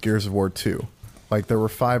that with Gears of War 2. Like, there were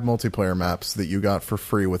 5 multiplayer maps that you got for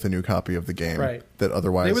free with a new copy of the game. Right. That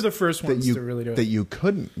otherwise... They were the first that ones you, to really do it. That you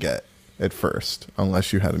couldn't get at first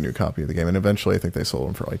unless you had a new copy of the game. And eventually I think they sold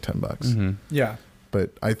them for like $10. Mm-hmm. Yeah.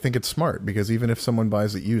 But I think it's smart because even if someone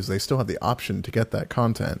buys it used, they still have the option to get that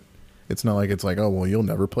content. It's not like it's like, oh, well, you'll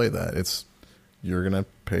never play that. It's... You're going to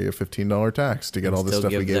pay a $15 tax to get all this Still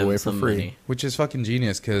stuff we give gave them away for some free. money. Which is fucking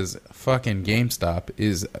genius because fucking GameStop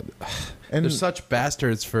is. And- They're such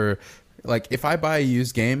bastards for. Like, if I buy a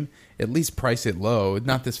used game, at least price it low.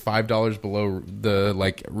 Not this $5 below the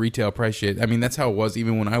like retail price shit. I mean, that's how it was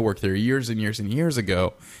even when I worked there years and years and years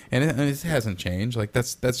ago, and it hasn't changed. Like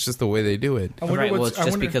that's just the way they do it. I wonder Right. Well, what's- it's I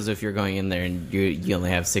just wonder- because if you're going in there and you only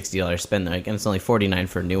have $60 spend, like, and it's only $49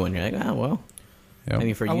 for a new one, you're like, oh well. Yeah. I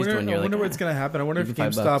mean, for a I used wonder, one, you're I wonder like, what's going to happen. I wonder if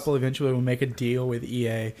even $5. GameStop will eventually make a deal with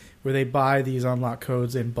EA where they buy these unlock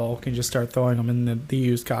codes in bulk and just start throwing them in the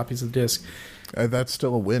used copies of the disc. That's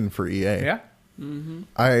still a win for EA. Yeah.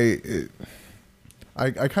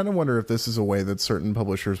 I kind of wonder if this is a way that certain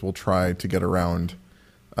publishers will try to get around.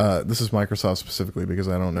 This is Microsoft specifically because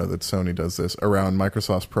I don't know that Sony does this around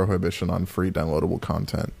Microsoft's prohibition on free downloadable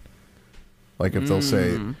content. Like if they'll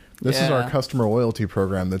say, "This is our yeah. customer loyalty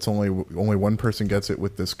program. That's only one person gets it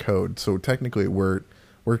with this code." So technically, we're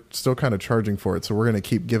still kind of charging for it. So we're going to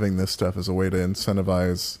keep giving this stuff as a way to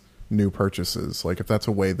incentivize new purchases. Like if that's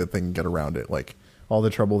a way that they can get around it, like all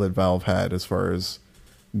the trouble that Valve had as far as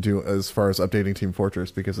updating Team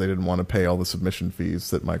Fortress because they didn't want to pay all the submission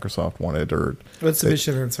fees that Microsoft wanted, or But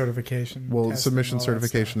submission and certification. testing, submission all that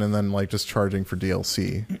certification, and then like just charging for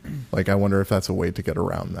DLC. Like I wonder if that's a way to get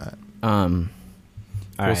around that. all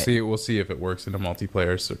We'll right. see. We'll see if it works in a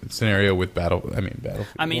multiplayer scenario with Battlefield. I mean,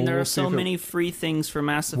 Well, there we'll are see so if it- many free things for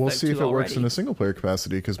Mass Effect We'll see 2 if it works already. in a single player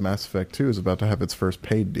capacity because Mass Effect 2 is about to have its first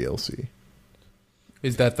paid DLC.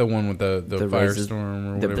 Is that the one with the That raises- Firestorm or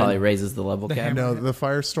That whatever? probably raises the level The cap. hammer. No, the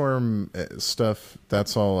Firestorm stuff,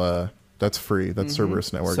 that's all That's free. That's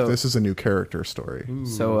Cerberus Network. So- This is a new character story.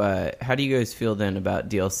 So, how do you guys feel then about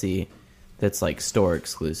DLC that's like store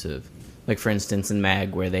exclusive? Like, for instance, in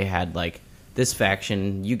Mag, where they had like this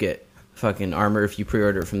faction, you get fucking armor if you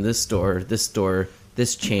pre-order from this store,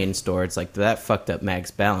 this chain store. It's like that fucked up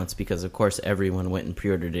Mag's balance because, of course, everyone went and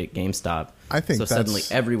pre-ordered it at GameStop. I think so. that's- Suddenly,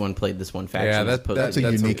 everyone played this one faction. Yeah, as opposed That's to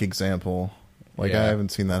a unique example. Like, Yeah. I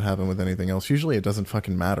haven't seen that happen with anything else. Usually it doesn't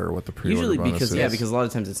fucking matter what the pre-order usually bonus because is. because a lot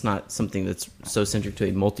of times it's not something that's so centric to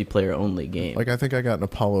a multiplayer only game. Like, I think I got an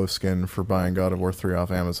Apollo skin for buying God of War 3 off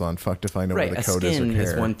Amazon. Fucked if I know right, where the a code is or skin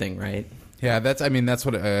care. is one thing, right? Yeah, that's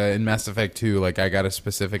what in Mass Effect 2, like I got a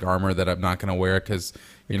specific armor that I'm not going to wear because,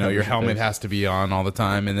 you know, covers your your helmet face. has to be on all the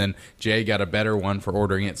time. And then Jay got a better one for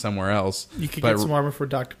ordering it somewhere else. You could But- get some armor for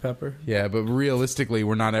Dr. Pepper. Yeah, but realistically,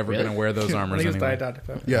 we're not ever Really? going to wear those I armors think it's anyway. Diet Dr.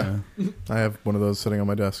 Pepper. Yeah. I have one of those sitting on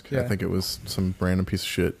my desk. I Yeah. think it was some random piece of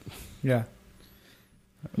shit. Yeah.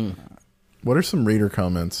 What are some reader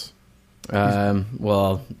comments?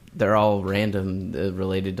 Well, they're all random,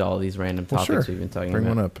 related to all these random Well, topics sure. we've been talking Bring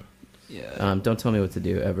about. one up. Yeah. Don't tell me what to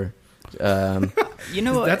do ever. You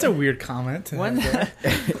know what? That's a weird comment. to When- have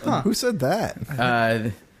there. Who said that?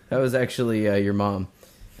 That was actually your mom.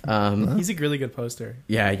 He's a really good poster.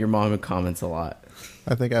 Yeah, your mom comments a lot.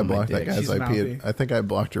 I think I Oh my blocked that dick. guy's She's IP. mouthy. I think I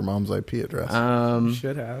blocked your mom's IP address. You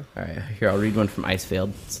should have. All right, here I'll read one from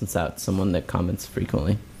Icefield, since that's someone that comments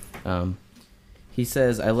frequently. He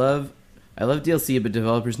says, "I love DLC, but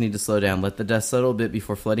developers need to slow down. Let the dust settle a bit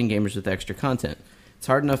before flooding gamers with extra content. It's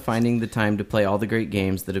hard enough finding the time to play all the great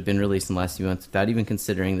games that have been released in the last few months without even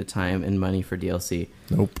considering the time and money for DLC.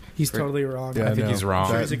 Nope. He's totally wrong. Yeah, I think no. he's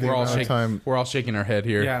wrong. That- the We're all, amount of time- we're all shaking our head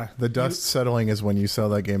here. Yeah. The dust settling is when you sell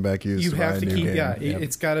that game back used. You to buy have a to new keep, game. yeah. Yep.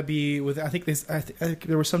 It's got to be with. I think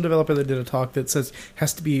there was some developer that did a talk that says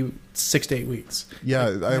has to be 6 to 8 weeks. Yeah,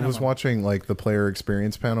 Like, I was minimum. watching like the player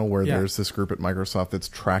experience panel where Yeah. there's this group at Microsoft that's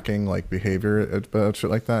tracking like behavior about shit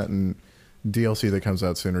like that, and DLC that comes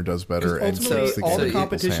out sooner does better. And Ultimately, keeps the all game the in people's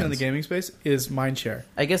competition in the hands. gaming space is mindshare.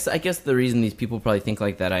 I guess the reason these people probably think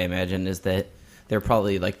like that, I imagine, is that they're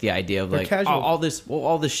probably like the idea of They're like casual. all this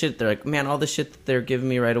shit. They're like, man, all the shit that they're giving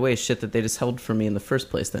me right away is shit that they just held for me in the first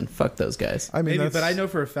place. Then fuck those guys. I mean, Maybe, that's, but I know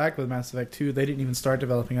for a fact with Mass Effect 2, they didn't even start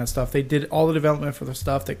developing that stuff. They did all the development for the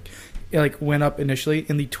stuff that went up initially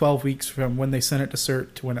in the 12 weeks from when they sent it to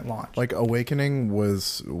CERT to when it launched. like Awakening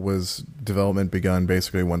was development begun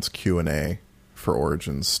basically once Q&A for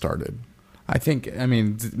Origins started. I think,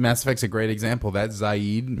 Mass Effect's a great example. That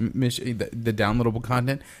Zaid mission, the downloadable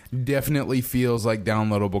content, definitely feels like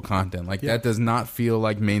downloadable content. Like, Yeah. that does not feel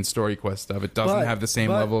like main story quest stuff. It doesn't have the same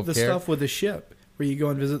but level of the care. stuff with the ship, where you go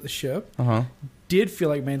and visit the ship, Uh-huh. did feel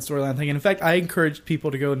like main storyline thing. And in fact, I encouraged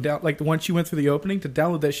people to go and once you went through the opening, to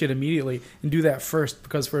download that shit immediately and do that first,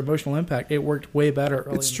 because for emotional impact, it worked way better.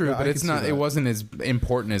 Early It's in true, the but I it's can see not. that. It wasn't as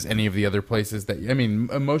important as any of the other places that.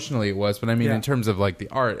 Emotionally it was, but Yeah. in terms of like the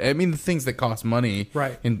art, the things that cost money,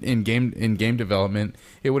 Right. In game development,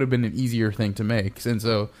 it would have been an easier thing to make, and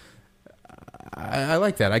so I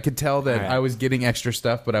like that. I could tell that All right. I was getting extra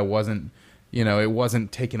stuff, but I wasn't. It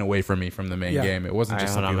wasn't taken away from me from the main Yeah. game. It wasn't All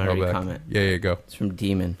just right, hold something on, I'm held gonna back. read comment. Yeah, go. It's from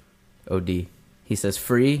Demon OD. He says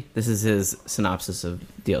free. This is his synopsis of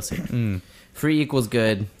DLC. Free equals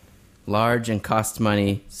good. Large and costs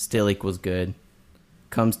money still equals good.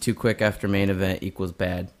 Comes too quick after main event equals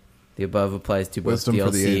bad. The above applies to both Wisdom DLC.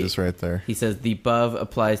 for the ages right there. He says the above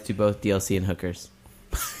applies to both DLC and hookers.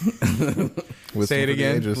 Wisdom Say it for the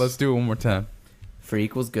again. ages. Let's do it one more time. Free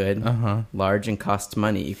equals good. Uh-huh. Large and costs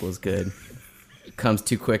money equals good. Comes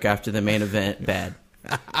too quick after the main event, bad.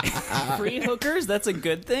 Free hookers? That's a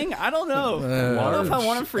good thing? I don't know. I don't know if I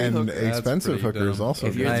want a free and hooker. expensive pretty hookers dumb. also.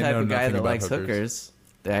 If you're I the type know of guy nothing that about likes hookers,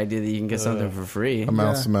 the idea that you can get something for free. a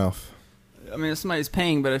mouth to mouth. I mean, if somebody's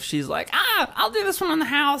paying, but if she's like, I'll do this one on the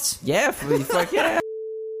house. Yeah, fuck yeah.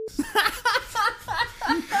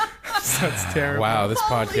 That's terrible. Wow, this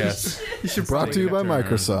podcast. You should Brought probably to you by cut that.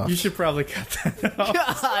 Microsoft. You should probably cut that out.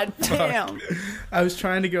 God damn. I was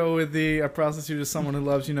trying to go with a prostitute is someone who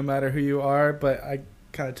loves you no matter who you are, but I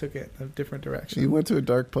kind of took it a different direction. You went to a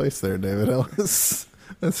dark place there, David Ellis.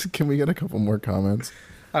 Can we get a couple more comments?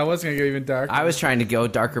 I was going to go even darker. I was trying to go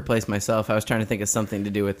darker place myself. I was trying to think of something to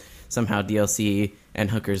do with somehow DLC and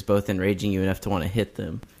hookers both enraging you enough to want to hit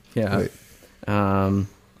them. Yeah. Wait,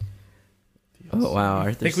 Oh wow,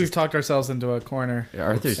 I think we've talked ourselves into a corner.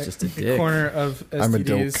 Arthur's just a A dick. corner of I'm a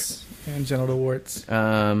dope. STDs and genital warts.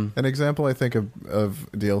 an example I think of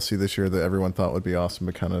DLC this year that everyone thought would be awesome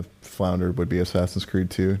but kind of floundered would be Assassin's Creed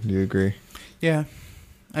 2. Do you agree? Yeah.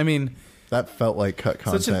 That felt like cut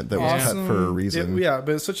content that was cut for a reason. But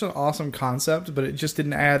it's such an awesome concept, but it just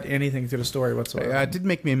didn't add anything to the story whatsoever. It did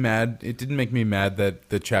make me mad. It didn't make me mad that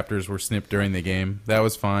the chapters were snipped during the game. That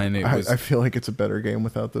was fine. I feel like it's a better game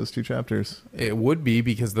without those 2 chapters. It would be,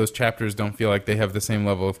 because those chapters don't feel like they have the same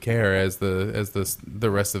level of care as the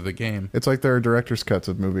rest of the game. It's like there are director's cuts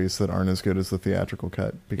of movies that aren't as good as the theatrical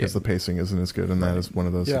cut because the pacing isn't as good, and that is one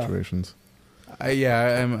of those situations.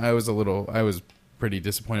 I was pretty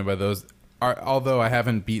disappointed by those. Although I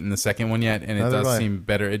haven't beaten the second one yet, and it does seem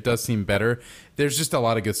better. It does seem better. There's just a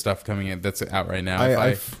lot of good stuff coming in that's out right now.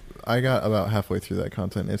 I got about halfway through that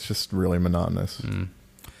content. It's just really monotonous.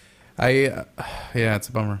 Yeah, it's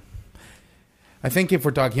a bummer. I think if we're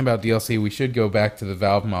talking about DLC, we should go back to the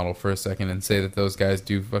Valve model for a second and say that those guys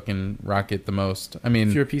do fucking rock it the most. I mean,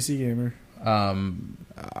 if you're a PC gamer,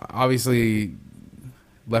 obviously,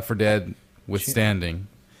 Left 4 Dead withstanding.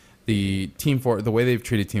 The way they've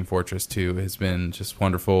treated Team Fortress 2 has been just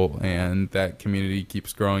wonderful, and that community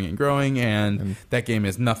keeps growing and growing, and that game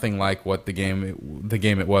is nothing like what the game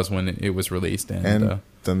it was when it was released. And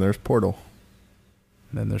then there's Portal.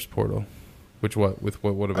 What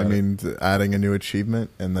about I mean, adding a new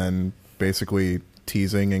achievement and then basically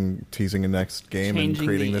teasing a next game Changing and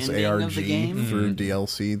creating the this ending ARG of the game? through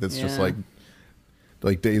DLC that's just Yeah.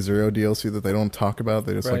 like Day Zero DLC that they don't talk about.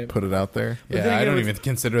 They just like Right. put it out there. But then Yeah, I again, don't with- even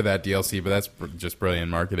consider that DLC, but that's just brilliant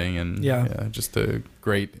marketing, and just a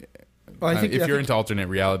great. Well, I think if you're into alternate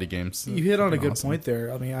reality games, you hit on a fucking good awesome. point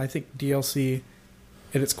there. I mean, I think DLC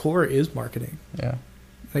at its core is marketing. Yeah,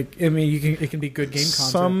 Like, I mean, it can be good game content.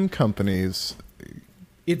 Some companies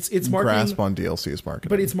it's marketing, grasp on DLC as marketing,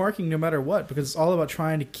 but it's marketing no matter what, because it's all about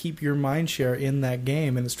trying to keep your mind share in that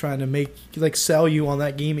game, and it's trying to sell you on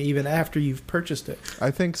that game even after you've purchased it. I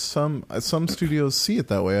think some studios see it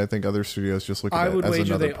that way. I think other studios just look at I it would as wager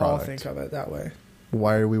another they all product. think of it that way.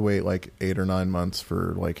 Why do we wait like 8 or 9 months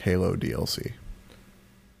for like Halo DLC?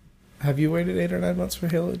 Have you waited 8 or 9 months for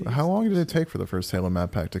Halo? How long did it take for the first Halo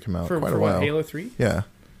map pack to come out? For Quite a what, while. Halo 3? Yeah,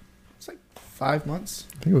 It's like 5 months.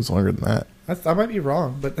 I think it was longer than that. I might be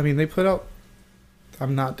wrong, but I mean, they put out.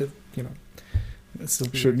 I'm not, it's a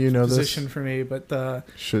weird Shouldn't you know this? position for me, but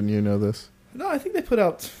Shouldn't you know this? no, I think they put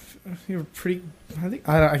out. Pretty. I think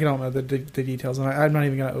I don't know the details, and I'm not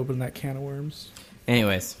even going to open that can of worms.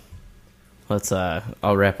 Anyways, let's.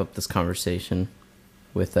 I'll wrap up this conversation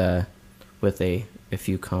with a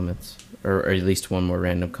few comments, or at least one more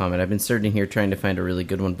random comment. I've been searching here trying to find a really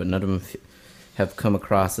good one, but none of them have come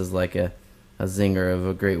across as like a zinger of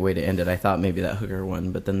a great way to end it. I thought maybe that hooker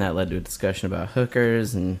one, but then that led to a discussion about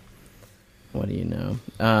hookers and what do you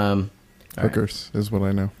know? Hookers is what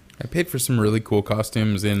I know. I paid for some really cool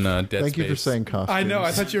costumes in Dead Space. Thank you for saying costumes. I know.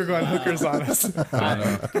 I thought you were going hookers on us. I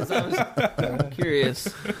know. Because I was curious.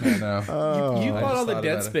 I know. Oh. You I bought just all the thought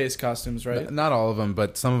Dead about it. Space costumes, right? Not all of them,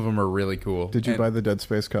 but some of them are really cool. Did you And- buy the Dead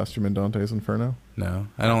Space costume in Dante's Inferno? No,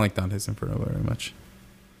 I don't like Dante's Inferno very much.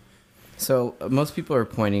 So most people are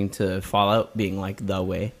pointing to Fallout being like the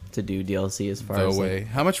way to do DLC as far The as like, way.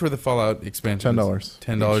 How much were the Fallout expansions?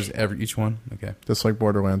 $10. $10 each one. Okay. Just like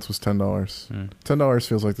Borderlands was $10. Hmm. $10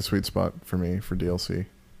 feels like the sweet spot for me for DLC.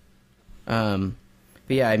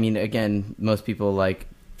 But yeah, I mean, again, most people like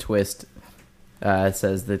Twist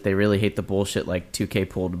says that they really hate the bullshit like 2K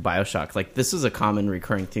pulled Bioshock. Like, this is a common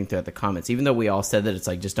recurring thing throughout the comments. Even though we all said that it's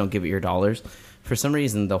like, just don't give it your dollars. For some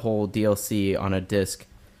reason, the whole DLC on a disc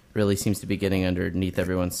really seems to be getting underneath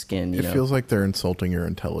everyone's skin. You It know? feels like they're insulting your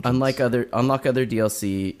intelligence. Unlike other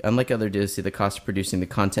DLC, the cost of producing the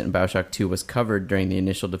content in Bioshock 2 was covered during the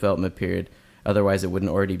initial development period. Otherwise, it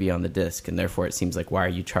wouldn't already be on the disc, and therefore it seems like, why are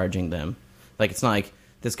you charging them? Like, it's not like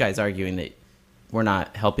this guy's arguing that we're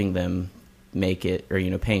not helping them make it, or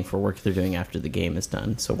paying for work they're doing after the game is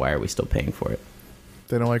done. So why are we still paying for it?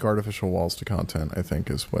 They don't like artificial walls to content, I think,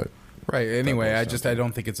 is what. Right. Anyway, makes sense. I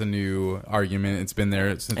don't think it's a new argument. It's been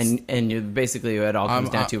there since. And basically, it all comes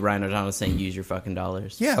down I'm- to Ryan O'Donnell saying, use your fucking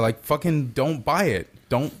dollars. Yeah, like fucking don't buy it.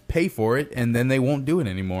 Don't pay for it, and then they won't do it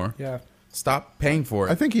anymore. Yeah. Stop paying for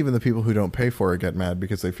it. I think even the people who don't pay for it get mad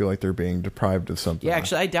because they feel like they're being deprived of something. Yeah,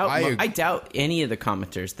 actually, I I doubt any of the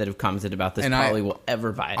commenters that have commented about this And probably will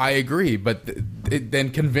ever buy it. I agree, but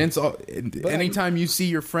then convince. Anytime you see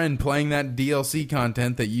your friend playing that DLC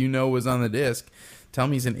content that you know was on the disc, tell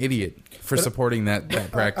me he's an idiot for supporting that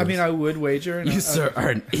practice. I mean, I would wager. And you, sir, are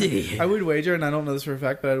an idiot. I would wager, and I don't know this for a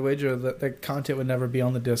fact, but I'd wager that the content would never be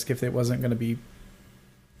on the disc if it wasn't going to be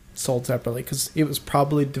sold separately, because it was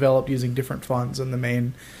probably developed using different funds in the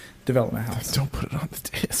main development house. Don't put it on the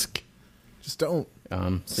disc. Just don't.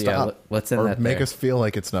 So Stop. yeah, let's end Or that make there. us feel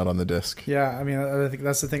like it's not on the disc. Yeah, I think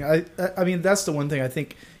that's the thing. I mean, that's the one thing I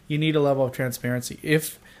think you need a level of transparency.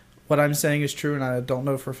 If what I'm saying is true, and I don't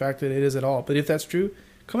know for a fact that it is at all. But if that's true,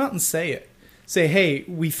 come out and say it. Say, hey,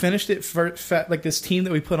 we finished it like this team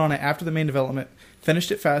that we put on it after the main development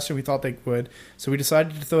finished it faster than we thought they would, so we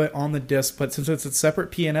decided to throw it on the disc. But since it's a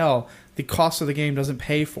separate P&L, the cost of the game doesn't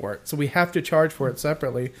pay for it, so we have to charge for it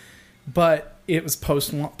separately. But it was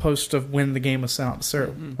post of when the game was sent out to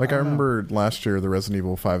serve. Like I remember last year, the Resident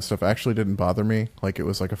Evil 5 stuff actually didn't bother me. Like it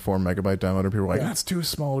was like a 4 megabyte download, and people were like, "That's too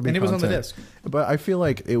small to be." And it was on the content." disc. But I feel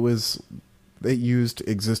like it used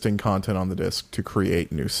existing content on the disc to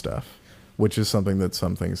create new stuff, which is something that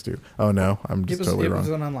some things do. Oh no, I'm just totally wrong. It was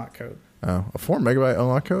an unlock code. Oh, a 4 megabyte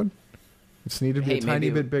unlock code? It's needed to be a tiny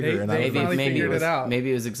bit bigger. They finally figured it out. Maybe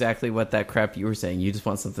it was exactly what that crap you were saying. You just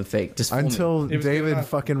want something fake. Just fool me. Until David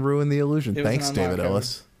fucking ruined the illusion. It was Thanks, an unlock David code.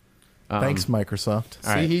 Ellis. Thanks, Microsoft.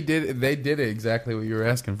 All right. They did exactly what you were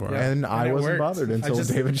asking for. Yeah. And I it wasn't worked. bothered until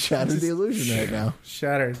David shattered the illusion right now.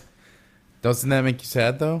 Shattered. Doesn't that make you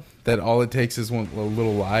sad though? That all it takes is a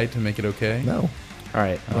little lie to make it okay? No. All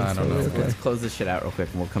right. I don't know. Let's close this shit out real quick,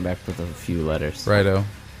 and we'll come back with a few letters. Righto.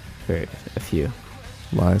 Great. A few.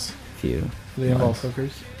 Lies. Few. They involve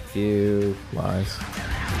hookers. Few. Lies.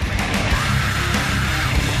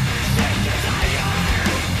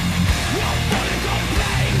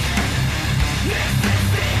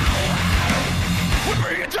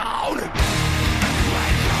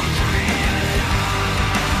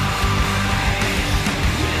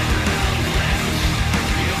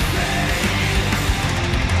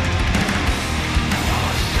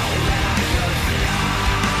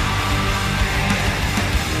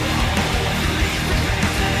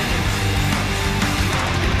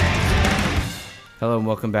 Hello and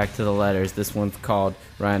welcome back to the letters. This one's called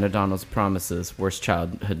Ryan O'Donnell's Promises, Worst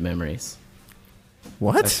Childhood Memories.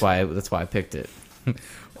 What? That's why I picked it.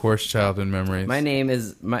 Horse childhood memories.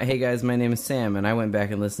 Hey guys, my name is Sam, and I went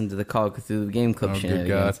back and listened to the Call of Cthulhu Game Club Oh, good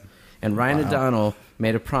shenanigans. God. And Ryan O'Donnell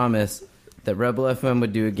made a promise that Rebel FM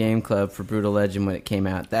would do a game club for Brutal Legend when it came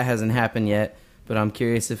out. That hasn't happened yet, but I'm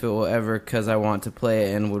curious if it will ever, because I want to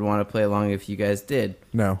play it and would want to play along if you guys did.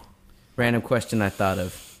 No. Random question I thought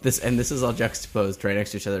of. This is all juxtaposed right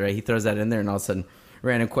next to each other, right? He throws that in there, and all of a sudden,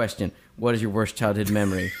 random question. What is your worst childhood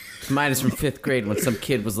memory? Mine is from 5th grade when some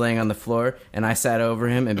kid was laying on the floor, and I sat over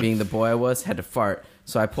him, and being the boy I was, had to fart.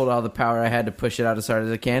 So I pulled all the power I had to push it out as hard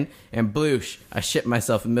as I can, and bloosh, I shit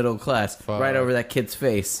myself in middle class, right over that kid's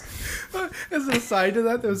face. As an aside to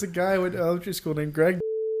that, there was a guy I went to elementary school named Greg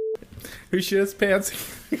who shit his pants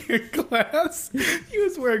in class. He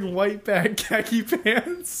was wearing white bag khaki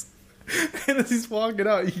pants. And as he's walking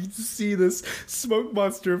out, you just see this smoke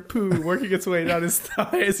monster of poo working its way down his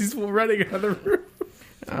thigh as he's running out of the room.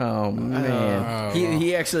 Oh, man.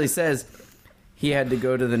 He actually says he had to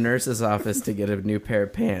go to the nurse's office to get a new pair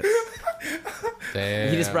of pants. Damn.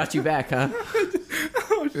 He just brought you back, huh?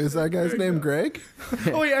 Is that guy's name Greg?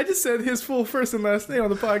 Oh, yeah, I just said his full first and last name on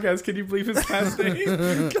the podcast. Can you believe his last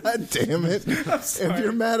name? God damn it. If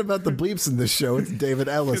you're mad about the bleeps in this show, it's David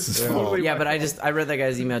Ellis' fault. Totally Yeah, my but fault. I read that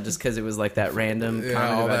guy's email just because it was like that random Yeah,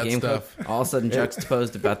 comment all about that Game Club. stuff. All of a sudden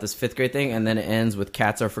juxtaposed about this 5th grade thing, and then it ends with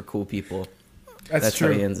cats are for cool people. That's true.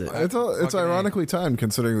 how he ends it. It's ironically timed,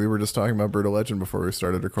 considering we were just talking about Brutal Legend before we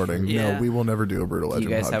started recording. Yeah. No, we will never do a Brutal Do Legend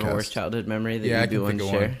you guys podcast. have a worst childhood memory that Yeah, I you do can want think to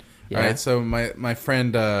of share? one. Yeah. All right, so my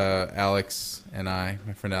friend Alex and my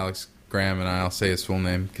friend Alex Graham and I'll say his full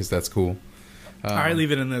name because that's cool. All right,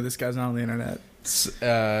 leave it in there. This guy's not on the internet.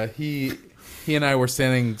 He and I were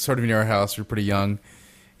standing sort of near our house. We were pretty young,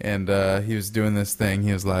 and he was doing this thing.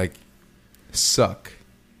 He was like, "Suck,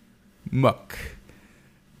 muck,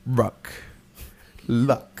 ruck,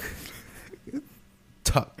 luck,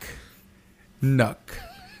 tuck, nuck,"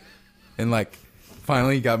 and like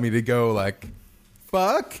finally he got me to go like,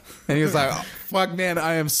 "Fuck," and he was like, oh, "Fuck, man,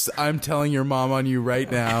 I'm telling your mom on you right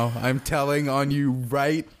now. I'm telling on you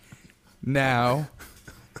right now."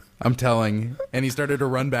 I'm telling. And he started to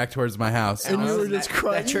run back towards my house. And you were just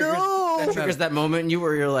crying. That triggers that moment in you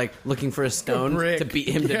where you're like looking for a stone brick. to beat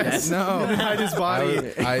him to death. No. Hide his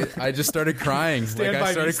body. I just started crying. Stand Like by I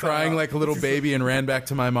me started style. crying like a little baby and ran back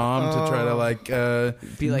to my mom to try to like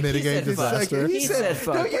Be like, Mitigate he said fuck. disaster. He said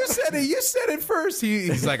fuck. No, you said it. You said it first.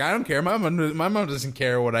 He's like, I don't care. My mom doesn't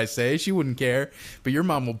care what I say. She wouldn't care. But your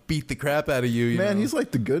mom will beat the crap out of you. Man, know? he's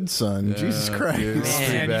like the good son. Jesus Christ. dude. Man,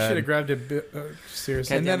 Pretty Man, you bad. should have grabbed it.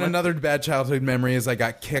 Seriously. And then another bad childhood memory is I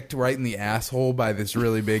got kicked right in the asshole by this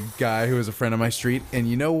really big guy who was a friend of my street. And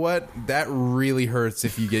you know what? That really hurts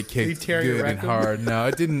if you get Did he kicked tear your good and rectum? hard. No,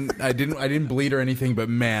 it didn't. I didn't bleed or anything. But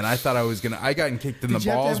man, I thought I was gonna. I gotten kicked in Did the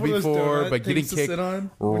you have to balls have one of those before, donut but getting things to kicked sit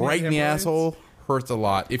on when you right have in the hemorrhoids? asshole. hurts a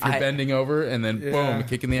lot if you're bending over and then boom,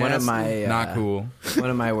 kicking the One ass. of my not cool. One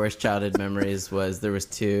of my worst childhood memories was there was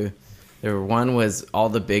two. One was all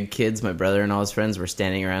the big kids, my brother and all his friends, were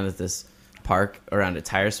standing around at this park around a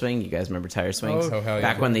tire swing. You guys remember tire swings? Oh, hell yeah.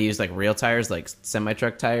 Back when they used like real tires, like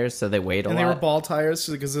semi-truck tires, so they weighed a lot. And they were ball tires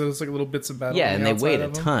because it was like little bits of metal. Yeah, on and the they weighed a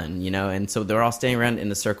outside of them. ton, you know, and so they're all standing around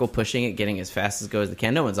in a circle, pushing it, getting as fast as go as they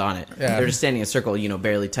can. No one's on it. Yeah. They're just standing in a circle, you know,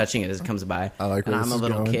 barely touching it as it comes by. I like and where I'm this a is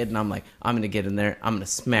little going. kid, and I'm like, I'm going to get in there. I'm going to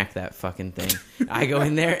smack that fucking thing. I go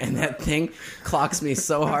in there, and that thing clocks me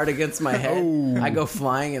so hard against my head. I go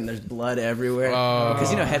flying, and there's blood everywhere. Because,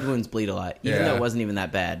 you know, head wounds bleed a lot, even though it wasn't even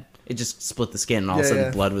that bad. It just split the skin, and all of a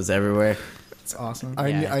sudden blood was everywhere. It's awesome.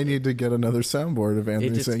 I need to get another soundboard of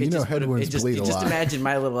Anthony saying, head wounds bleed a lot. Just imagine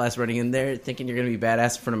my little ass running in there thinking you're going to be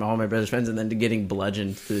badass in front of all my brother's friends and then getting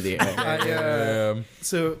bludgeoned through the air.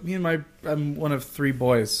 So I'm one of 3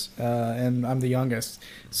 boys, and I'm the youngest.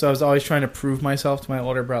 So I was always trying to prove myself to my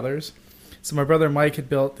older brothers. So my brother Mike had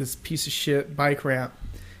built this piece of shit bike ramp,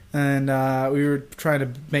 and we were trying to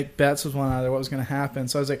make bets with one another what was going to happen.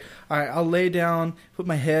 So I was like, all right, I'll lay down, put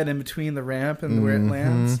my head in between the ramp and where it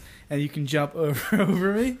lands, and you can jump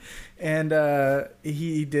over me. And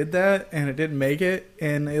he did that, and it didn't make it,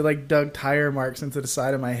 and it like dug tire marks into the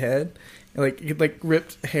side of my head. It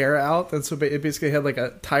ripped hair out, and so it basically had like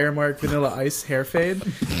a tire mark Vanilla Ice hair fade.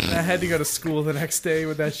 And I had to go to school the next day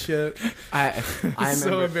with that shit. I It's so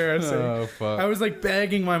remember. embarrassing. Oh, fuck. I was like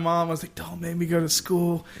begging my mom. I was like, "Don't make me go to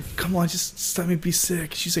school. Come on, just let me be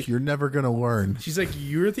sick." She's like, You're never going to learn.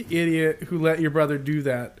 "You're the idiot who let your brother do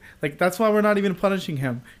that. Like that's why we're not even punishing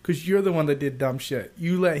him because you're the one that did dumb shit.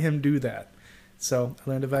 You let him do that." So I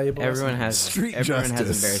learned a valuable Everyone lesson. has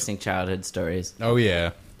justice. embarrassing childhood stories. Oh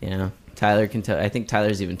yeah. You know, Tyler can tell. I think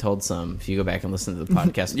Tyler's even told some. If you go back and listen to the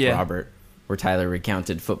podcast with Yeah. Robert, where Tyler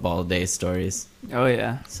recounted football day stories. Oh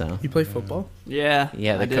yeah, So You play football? yeah,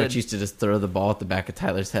 yeah, the I coach did. used to just throw the ball at the back of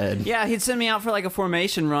Tyler's head. Yeah, he'd send me out for like a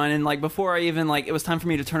formation run, and like before I even like it was time for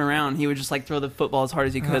me to turn around, he would just like throw the football as hard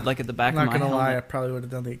as he could, like at the back I'm of not my gonna lie, I helmet. probably would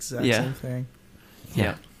have done the exact Yeah. same thing.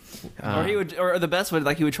 Yeah. Or he would, or the best would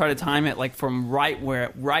like he would try to time it like from right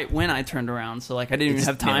when I turned around, so like I didn't even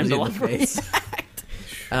have time to like.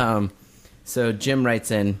 So Jim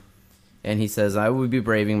writes in, and he says, I will be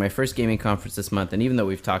braving my first gaming conference this month, and even though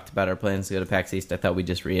we've talked about our plans to go to PAX East, I thought we'd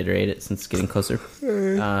just reiterate it since it's getting closer.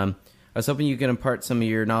 I was hoping you could impart some of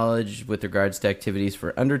your knowledge with regards to activities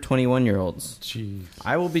for under 21-year-olds. Jeez.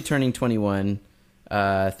 I will be turning 21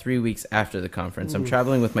 3 weeks after the conference. I'm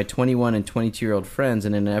traveling with my 21 and 22-year-old friends,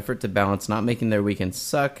 and in an effort to balance not making their weekends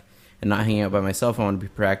suck and not hanging out by myself, I want to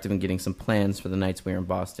be proactive in getting some plans for the nights we are in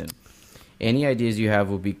Boston. Any ideas you have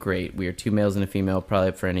will be great. We are 2 males and a female, probably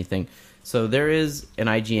up for anything. So there is an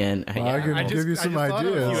IGN. Well, I can give you some thought of a few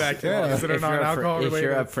ideas. activities that are if you're, not up alcohol for, if related.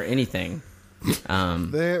 you're up for anything,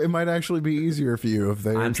 It might actually be easier for you if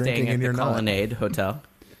they are I'm drinking staying at and the you're not. Colonnade Hotel.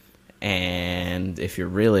 And if you're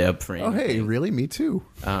really up for Oh, anything, hey, really? Me too.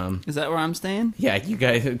 Is that where I'm staying? yeah, you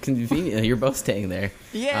guys convenient. You're both staying there.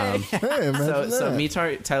 Yeah. Hey, imagine So that. me,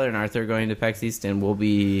 Tyler, and Arthur are going to PAX East, and we'll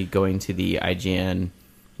be going to the IGN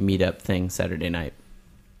meetup thing Saturday night.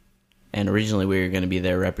 And originally we were going to be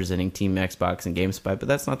there representing Team Xbox and GameSpy, but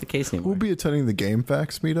that's not the case anymore. We'll be attending the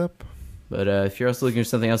GameFAQs meetup. But if you're also looking for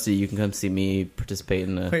something else to do, you can come see me participate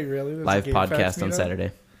in a Wait, really? There's live a GameFAQs podcast on meetup?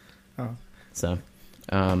 Saturday. Oh. So,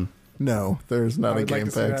 No, there's I not a would like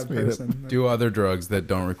to see GameFAQs that meetup. person. Do other drugs that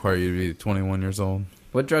don't require you to be 21 years old.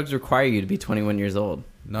 what drugs require you to be 21 years old?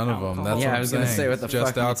 None of them. That's yeah, what I was going to say, what the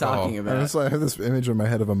Just fuck alcohol. are you talking I about? I have this image in my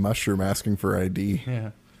head of a mushroom asking for ID.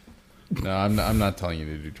 Yeah. No, I'm not telling you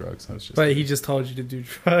to do drugs. I was just. But he just told you to do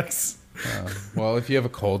drugs. Well, if you have a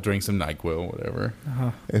cold, drink some NyQuil, whatever.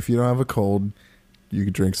 If you don't have a cold, you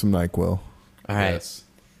can drink some NyQuil. All right. Yes.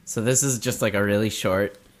 So this is just like a really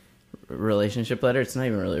short relationship letter. It's not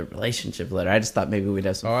even really a relationship letter. I just thought maybe we'd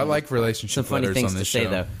have some. Oh, I fun- like relationship some funny letters things on this to say show.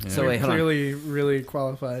 though. Yeah. So wait, hold on. Clearly, really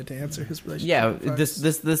qualified to answer his relationship. Yeah, advice.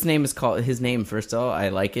 this name is called his name. First of all, I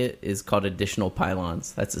like it. Is called Additional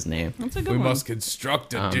Pylons. That's his name. That's a good We one. must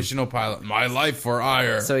construct additional pilot. My life for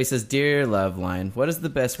ire. So he says, "Dear love line, what is the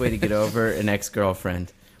best way to get over an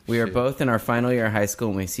ex-girlfriend? We are both in our final year of high school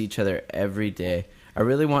and we see each other every day. I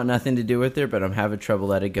really want nothing to do with her, but I'm having trouble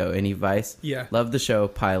letting it go. Any advice? Yeah. Love the show.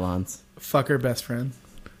 Pylons. Fuck her best friend.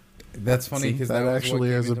 That's funny because That that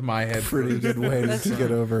actually was is what a came into my head. pretty good way to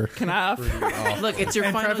get over. Can I have? Look, it's your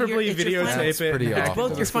And final preferably year. It's your final- videotape it. pretty and hack awful. it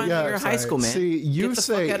Both to your the- final Yeah, year of high school, man. See, you Get the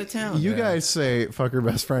say fuck out of town. you Yeah. guys say fuck her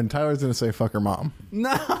best friend. Tyler's gonna say fuck her mom.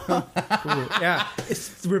 Yeah,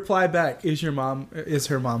 it's reply back. Is her mom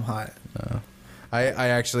hot? I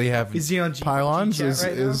actually have. Is he on G- Pylons G-Chat is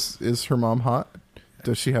right now? is her mom hot?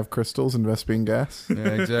 Does she have crystals and Vespine gas? Yeah,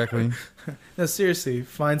 exactly. No, seriously,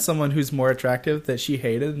 find someone who's more attractive that she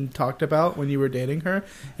hated and talked about when you were dating her,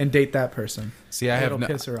 and date that person. See, I have It'll no,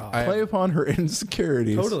 piss her off. I- Play upon her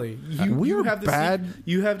insecurities. Totally. We're have the bad.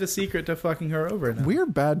 you have the secret to fucking her over now. We're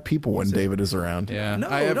bad people when Is it? David is around. Yeah. No,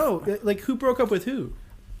 I have, no. Like, who broke up with who?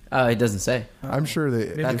 It doesn't say. I'm sure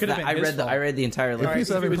Maybe that. it could have been I his read the fault. I read the entire If letter. he's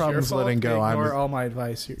If it having was your problems fault, letting go, ignore I'm. all my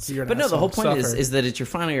advice. You're But not no, the whole point suffer. is that it's your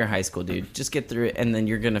final year of high school, dude. Just get through it, and then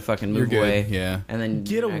you're gonna fucking You're move good. away. Yeah. And then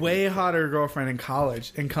Get a way hotter girlfriend in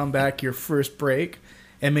college and come back your first break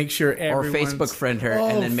and make sure or everyone's... Facebook friend her, Oh,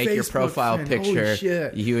 and then make your Facebook profile friend. Holy picture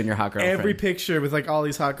shit. you and your hot girlfriend. Every picture with like all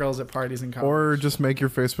these hot girls at parties in college. Or just make your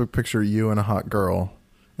Facebook picture you and a hot girl,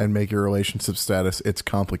 and make your relationship status. It's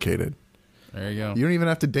complicated. There you go. You don't even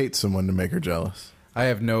have to date someone to make her jealous. I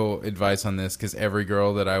have no advice on this because every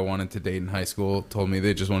girl that I wanted to date in high school told me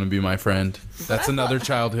they just want to be my friend. That's another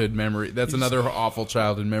childhood memory. That's another awful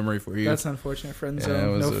childhood memory for you. That's unfortunate, friend Yeah, zone.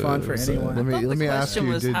 it was, No fun for it was, anyone. Let me the ask question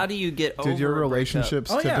you. was, how do you get over Did your a breakup?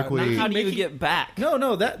 relationships Oh, yeah, typically? How do you Making- get back?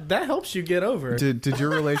 No, that helps you get over. Did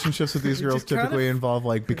your relationships with these You're girls just trying typically to- involve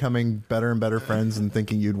like becoming better and better friends and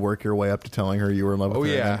thinking you'd work your way up to telling her you were in love with Oh her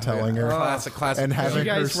yeah, and then telling her classic, and Did having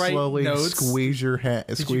you her guys write slowly notes? squeeze your hand,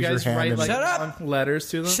 Did you squeeze your guys hand. write and like Shut up! letters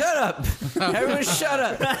to them? Shut up! Everyone, shut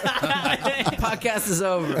up! Podcast is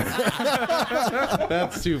over.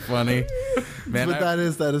 That's too funny, man. but that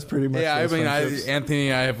is pretty much. yeah, I those mean, friendships. Anthony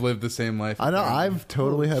and I have lived the same life. I know I've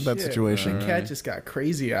totally had that Shit, situation. The cat just got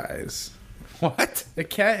crazy eyes. What? The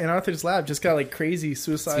cat in Arthur's lab just got like crazy It's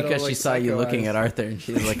suicidal. because she like, saw you psycho looking eyes. at Arthur, and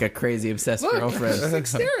she's like a crazy obsessed Look, she's girlfriend. like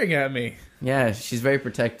staring at me. Yeah, she's very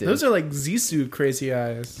protective. Those are like Zissou crazy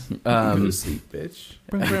eyes. Go to sleep, bitch.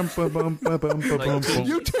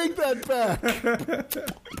 You take that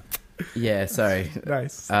back. Yeah, sorry.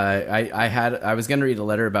 Nice. I was gonna read a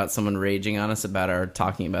letter about someone raging on us about our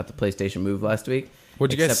talking about the PlayStation Move last week.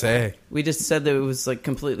 What'd you guys Except say? We just said that it was like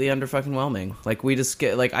completely under fucking whelming. Like we just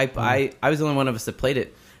get like I was the only one of us that played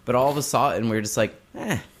it, but all of us saw it and we were just like,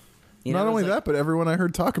 eh. You know, Not it was only like- that, but everyone I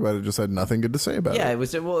heard talk about it just had nothing good to say about Yeah, it. it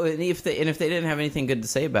was well. And if they didn't have anything good to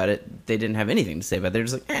say about it, they didn't have anything to say about it. They're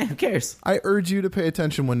just like, who cares? I urge you to pay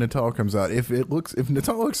attention when Natal comes out. If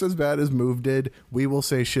Natal looks as bad as Move did, we will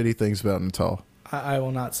say shitty things about Natal. I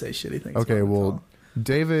will not say shitty things. Okay, about well, Natal.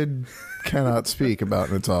 David cannot speak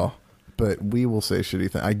about Natal, but we will say shitty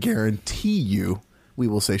things. I guarantee you, we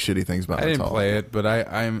will say shitty things about I Natal. didn't play it, but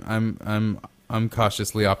I'm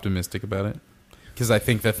cautiously optimistic about it because I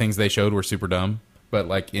think the things they showed were super dumb, but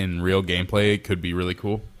like in real gameplay, it could be really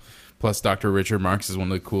cool. Plus, Dr. Richard Marx is one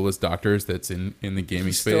of the coolest doctors that's in the gaming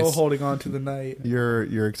He's space. still holding on to the night.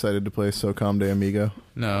 You're excited to play SOCOM de Amigo?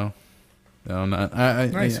 No, not.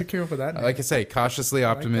 Nice. Yeah. Who came up with that? Like I say, cautiously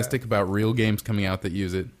like optimistic about real games coming out that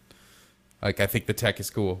use it. Like, I think the tech is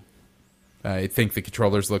cool. I think the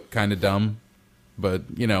controllers look kind of dumb, but,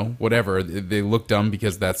 you know, whatever. They look dumb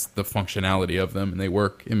because that's the functionality of them, and they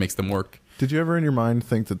work. It makes them work. Did you ever in your mind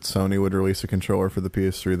think that Sony would release a controller for the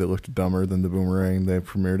PS3 that looked dumber than the Boomerang they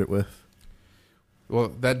premiered it with? Well,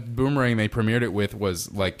 that Boomerang they premiered it with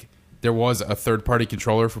was, like, there was a third-party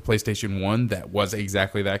controller for PlayStation 1 that was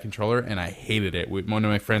exactly that controller, and I hated it. One of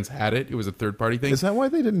my friends had it. It was a third-party thing. Is that why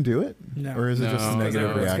they didn't do it? No. Or is it just a negative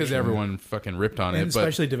It's reaction? because everyone fucking ripped on And it. But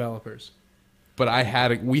especially developers. But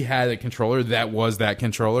we had a controller that was that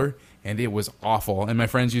controller, and it was awful. And my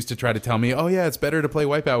friends used to try to tell me, "Oh yeah, it's better to play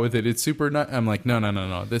Wipeout with it. It's super." I'm like,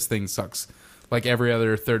 no. This thing sucks. Like every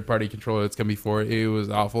other third-party controller that's come before, it was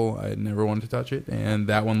awful. I never wanted to touch it, and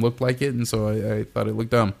that one looked like it, and so I thought it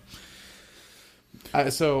looked dumb.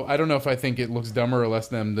 So I don't know if I think it looks dumber or less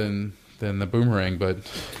dumb than the Boomerang, but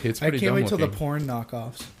it's I pretty can't dumb wait till the looking. porn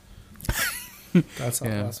knockoffs. That's all.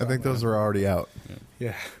 Yeah. That's I think those are already out.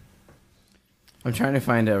 Yeah. I'm trying to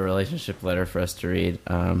find a relationship letter for us to read.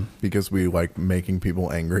 Because we like making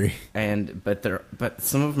people angry. But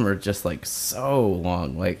some of them are just like so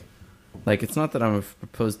long. Like it's not that I'm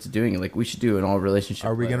opposed to doing it. Like we should do an all relationship.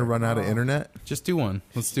 Are we going to run out of internet? Just do one.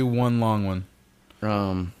 Let's do one long one.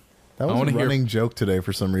 That I was wanna a hear- running joke today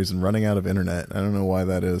for some reason. Running out of internet. I don't know why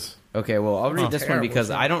that is. Okay, well I'll read this one terrible because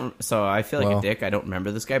joke. I don't. So I feel like Well. a dick. I don't remember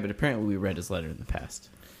this guy, but apparently we read his letter in the past.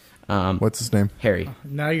 What's his name? Harry.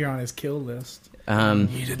 Now you're on his kill list.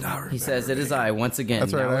 He did not remember. He says, "It is I once again."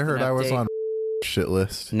 That's right. now I with heard an I was update- on shit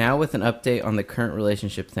list. Now with an update on the current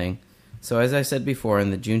relationship thing. So as I said before in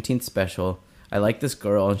the Juneteenth special, I like this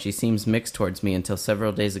girl and she seems mixed towards me until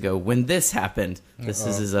several days ago when this happened. This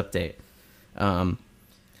is his update.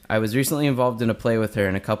 I was recently involved in a play with her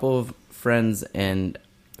and a couple of friends and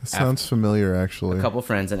That sounds familiar, actually. a couple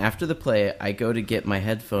friends, and after the play, I go to get my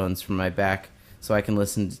headphones from my back so I can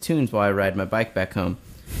listen to tunes while I ride my bike back home.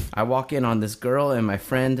 I walk in on this girl and my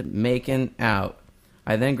friend making out.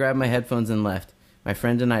 I then grabbed my headphones and left. My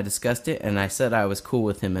friend and I discussed it, and I said I was cool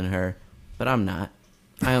with him and her, but I'm not.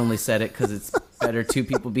 I only said it because it's better two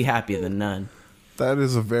people be happy than none. That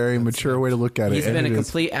is a very mature way to look at it. He's and been a it is-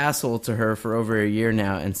 complete asshole to her for over a year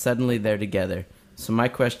now, and suddenly they're together. So my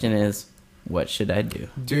question is, what should I do?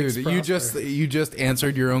 Dude, you just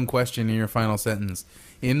answered your own question in your final sentence.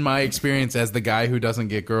 In my experience as the guy who doesn't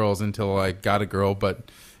get girls until I got a girl, but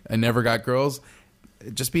I never got girls,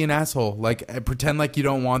 just be an asshole. Like, pretend like you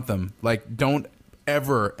don't want them. Like, don't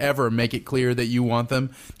ever make it clear that you want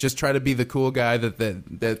them. Just try to be the cool guy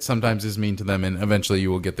that sometimes is mean to them, and eventually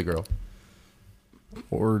you will get the girl.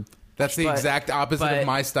 Or That's the exact opposite of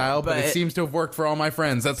my style, but it seems to have worked for all my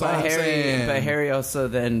friends. That's all I'm saying. But Harry also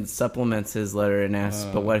then supplements his letter and asks,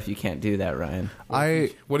 but what if you can't do that, Ryan?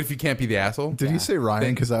 What if you can't be the asshole? Did he say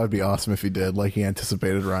Ryan? Because that would be awesome if he did. Like he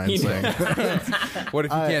anticipated Ryan saying. What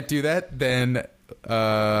if you can't do that? Then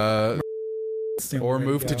or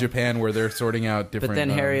move to Japan where they're sorting out different. But then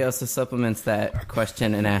Harry also supplements that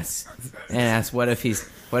question and asks, what if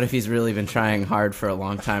he's really been trying hard for a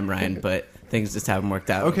long time, Ryan, but things just haven't worked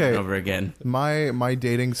out over and over again. My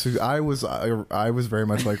dating, I was very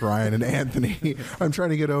much like Ryan and Anthony. I'm trying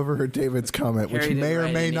to get over David's comment, which Harry may or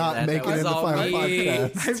didn't may write not any of that. make That it in the was all final me.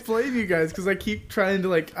 podcast. I blame you guys because I keep trying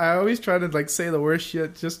to I always try to say the worst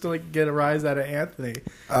shit just to get a rise out of Anthony.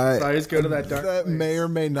 So I just go to that dark. That place. may or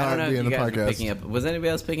may I don't not know be if in you the guys were podcast. picking up. Was anybody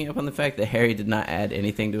else picking up on the fact that Harry did not add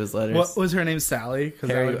anything to his letters? What was her name? Sally. 'Cause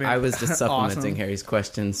that Harry, would've been I was just supplementing awesome. Harry's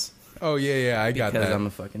questions Oh yeah, I got because that. I'm a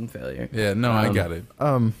fucking failure. Yeah, no, I got it.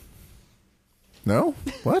 No?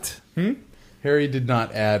 What? Harry did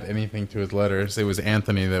not add anything to his letters. It was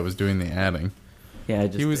Anthony that was doing the adding. Yeah,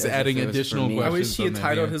 He was adding additional I questions. wish he had on the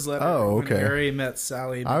titled end. his letter. Oh, When okay. Harry met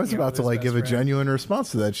Sally. I was making out about to with his give a best friend. genuine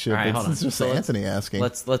response to that shit, All right, but hold it's on. just So Anthony asking.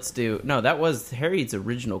 Let's do. No, that was Harry's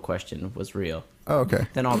original question was real. Oh, okay.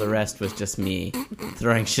 Then all the rest was just me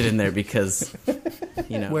throwing shit in there because,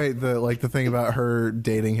 Wait, the thing about her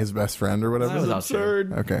dating his best friend or whatever? That was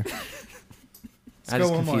absurd. Okay. I go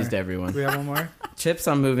just one more. confused everyone. We have one more. Chips,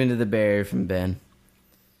 I'm moving to the Bay Area from Ben.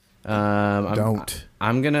 Don't. I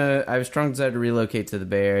have a strong desire to relocate to the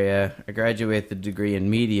Bay Area. I graduate with a degree in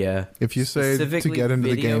media. If you say to specifically get into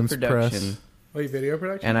the video games press, Wait, video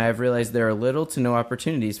production? And I have realized there are little to no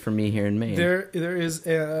opportunities for me here in Maine. There is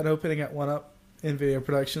an opening at 1UP in video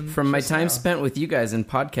production. From my just time now. spent with you guys in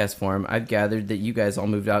podcast form, I've gathered that you guys all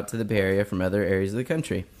moved out to the Bay Area from other areas of the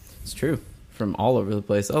country. It's true. From all over the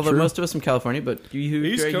place. Although True. most of us from California, but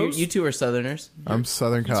East Coast? you two are Southerners. I'm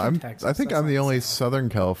Southern He's from California. Texas. I think That's I'm the not only South. Southern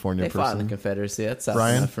California They fought in the person. Confederacy. That's South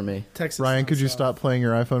Ryan? enough for me. Texas. Ryan, could you South. stop playing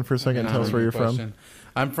your iPhone for a second and tell us where you're from? Question.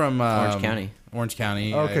 I'm from Orange County. Orange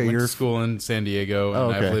County. Okay, I went you're- to school in San Diego, and Oh,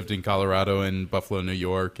 okay. I've lived in Colorado and Buffalo, New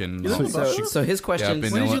York, and You live in Buffalo? So his questions.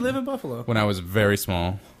 been When did you Illinois- live in Buffalo? when I was very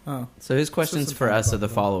small. Oh, So his questions some for fun us are the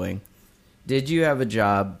Buffalo. following: did you have a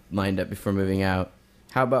job lined up before moving out?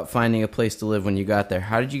 How about finding a place to live when you got there?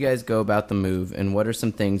 How did you guys go about the move? And what are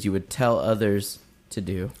some things you would tell others to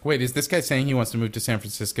do? Wait, is this guy saying he wants to move to San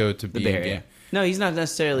Francisco to The be Bay in Area. game? No, he's not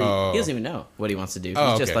necessarily. Oh. He doesn't even know what he wants to do. Oh,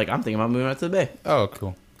 He's just okay. like, I'm thinking about moving out to the Bay. Oh,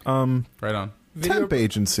 cool. Right on. Temp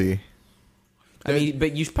agency. I mean,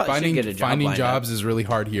 but you probably should get a job. Finding lined jobs up. is really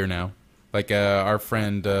hard here now. Like our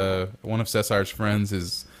friend, one of Cesar's friends,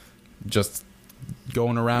 is just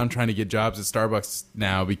going around trying to get jobs at Starbucks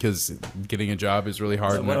now because getting a job is really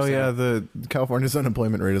hard. Oh yeah, the California's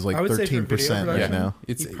unemployment rate is like I would say for 13% video right production, now.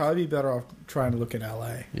 You'd probably be better off trying to look in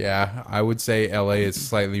LA. Yeah, I would say LA is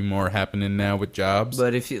slightly more happening now with jobs.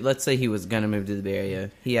 But if you, let's say he was gonna move to the Bay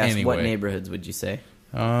Area, he asked what Anyway. neighborhoods would you say?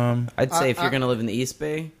 I'd I'd say if you're gonna live in the East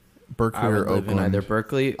Bay, Berkeley I or would live in Oakland. either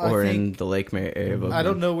Berkeley I or in think- the Lake Mary area of Oakland. I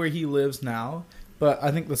don't know where he lives now, but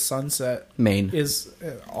I think the Sunset Maine. is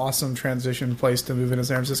an awesome transition place to move into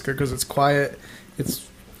San Francisco because it's quiet. It's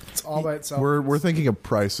all by itself. We're thinking of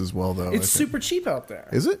price as well, though. I It's think. super cheap out there.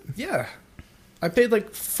 Is it? Yeah. I paid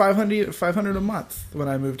like $500 a month when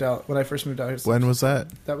I moved out. When I first moved out here. When was that?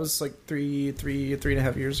 That was like three and a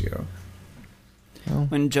half years ago.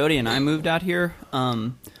 When Jody and I moved out here,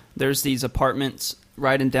 there's these apartments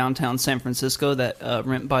right in downtown San Francisco that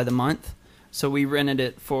rent by the month. So we rented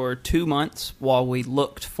it for 2 months while we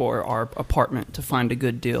looked for our apartment to find a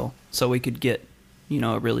good deal so we could get,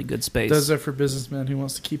 a really good space. Those are for businessmen who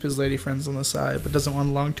wants to keep his lady friends on the side but doesn't want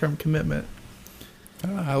a long-term commitment.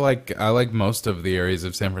 I like most of the areas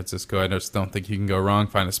of San Francisco. I just don't think you can go wrong.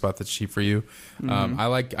 Find a spot that's cheap for you.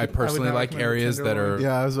 I personally not like recommend areas that are.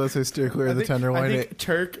 Yeah, I was about to say steer clear of the Tenderloin. I think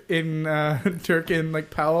Turk in like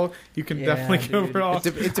Powell, you can definitely go for all. It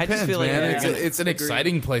depends, feel like man. you're It's an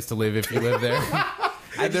exciting place to live if you live there.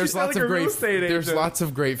 And there's sound lots like of a real great. estate There's agent. lots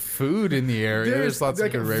of great food in the area. There's lots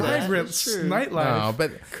like of a good restaurants. vibrant That's true. nightlife. No,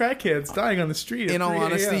 but crackheads dying on the street. in at all 3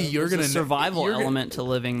 honesty, a.m. you're There's gonna a survival you're gonna- element to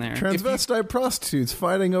living there. Transvestite prostitutes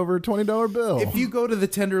fighting over a $20 bill. If you go to the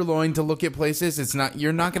Tenderloin to look at places,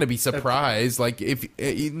 you're not going to be surprised. Like if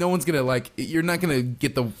no one's going to you're not going to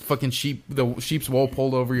get the fucking sheep's wool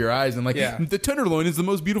pulled over your eyes and the Tenderloin is the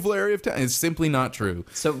most beautiful area of town. It's simply not true.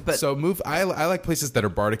 So move. I like places that are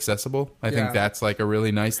BART accessible. I think that's like a really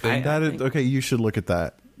nice thing. that is okay. You should look at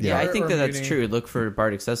that. Yeah, I think Or that's Mooney. true. Look for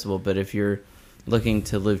BART accessible, but if you're looking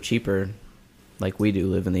to live cheaper, like we do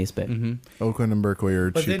live in the East Bay, Oakland and Berkeley are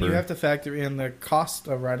But cheaper. then you have to factor in the cost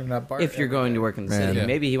of riding that BART. if you're going to work in the Man. city, Yeah.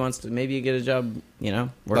 maybe you get a job, working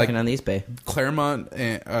Like- on the East Bay. Claremont,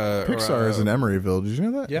 Pixar is in Emeryville. Did you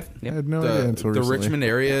know that? Yeah. I had no idea until the recently. Richmond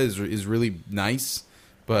area is really nice,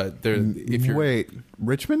 but if you're Wait,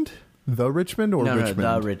 Richmond? The Richmond or No, Richmond?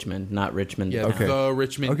 the Richmond, not Richmond. yeah, Okay. the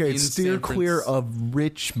Richmond. Okay, in steer San clear Francisco. of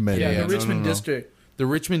Richmond. Yeah, Yeah, the no, Richmond no. district. The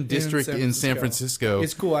Richmond district San in San Francisco. Francisco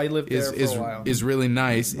It's cool. I lived there is for a while. is really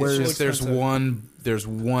nice. Where's- It's just there's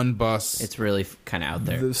one bus. It's really kind of out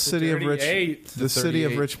there. The city of Richmond. 38. The city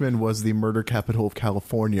of 38. Richmond was the murder capital of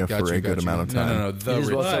California for a good amount of time. No. The It is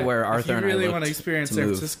also Richmond. where But Arthur if and you I really looked want to experience to San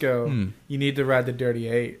move. Francisco, you need to ride the Dirty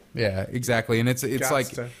 8. Yeah, exactly. And it's Gots like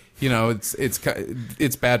to.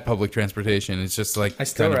 it's bad public transportation. It's just like I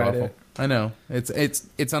still kind of ride awful. it. I know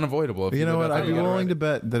it's unavoidable. If You know live what? out I'd be there. willing to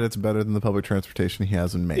bet that it's better than the public transportation he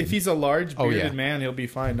has in Maine. If he's a large Oh, bearded yeah. man, he'll be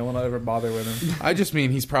fine. No one will ever bother with him. I just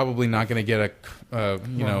mean he's probably not going to get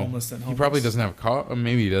homeless than he homeless. probably doesn't have a car. Or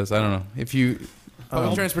maybe he does. I don't know. If you public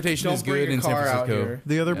Um, transportation Don't is bring good a in San car out Francisco. here.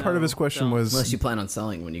 the other part of his question don't. was Unless you plan on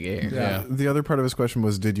selling when you get here. Yeah. the other part of his question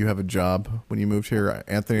was, did you have a job when you moved here?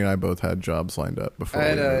 Anthony and I both had jobs lined up before I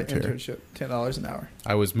had we an moved here. internship, $10 an hour.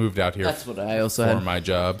 I was moved out here That's what I also for had. my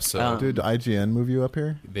job, so Did IGN move you up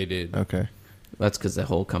here? they did. Okay. That's because the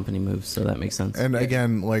whole company moves, so that makes sense. And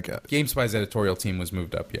again, like GameSpy's editorial team was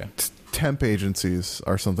moved up. Yeah. temp agencies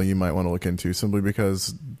are something you might want to look into, simply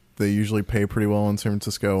because they usually pay pretty well in San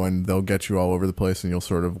Francisco, and they'll get you all over the place, and you'll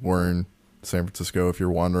sort of learn San Francisco if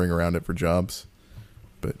you're wandering around it for jobs.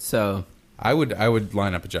 So I would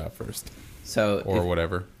line up a job first or if-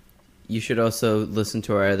 whatever. you should also listen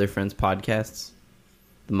to our other friends' podcasts.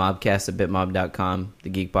 The Mobcast at bitmob.com, the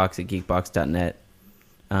Geekbox at geekbox.net.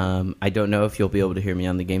 I don't know if you'll be able to hear me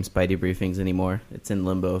on the GameSpy Debriefings anymore. It's in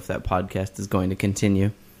limbo if that podcast is going to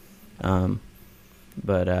continue.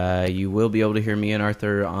 But you will be able to hear me and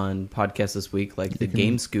Arthur on podcasts this week, like the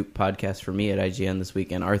Game Scoop podcast for me at IGN this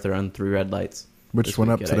week, and Arthur on 3 Red Lights. Which this went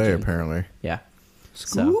week up at today, IGN. apparently. Yeah.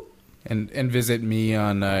 So, And visit me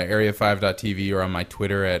on area5.tv or on my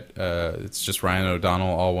Twitter at it's just Ryan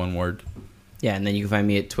O'Donnell, all one word. yeah, and then you can find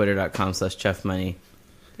me at twitter.com/chefmoney.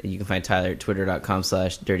 And you can find Tyler at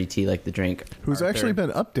twitter.com/dirtytea like the drink. Who's Arthur actually been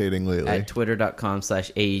updating lately. at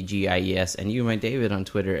twitter.com/AEGIES. And you can find David on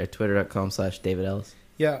Twitter at twitter.com/David Ellis.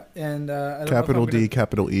 Yeah, and I don't know if Capital I'm D, gonna-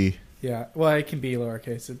 capital E. Yeah, well, it can be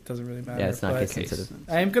lowercase. It doesn't really matter. Yeah, it's not but case sensitive.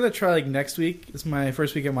 I am gonna try like next week. It's my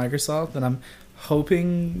first week at Microsoft, and I'm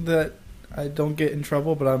hoping that I don't get in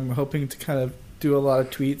trouble. But I'm hoping to kind of do a lot of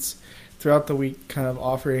tweets throughout the week, kind of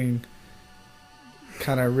offering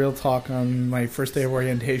kind of real talk on my first day of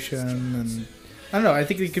orientation, and I don't know. I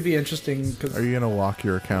think it could be interesting because Are you going to lock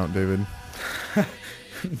your account, David?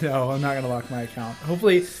 no, I'm not gonna lock my account.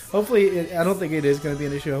 Hopefully, I don't think it is gonna be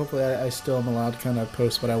an issue. Hopefully, I still am allowed to kind of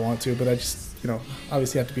post what I want to, but I just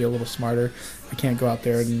obviously have to be a little smarter. I can't go out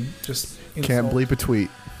there and just Can't bleep a tweet.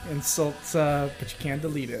 insults, but you can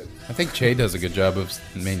delete it. I think Che does a good job of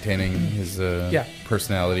maintaining his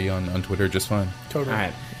personality on Twitter just fine. Totally. All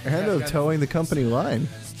right. And of towing the company line.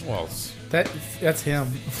 Well, That's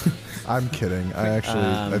him. I'm kidding. I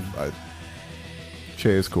actually... Che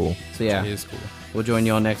is cool. So, yeah, it is cool. we'll join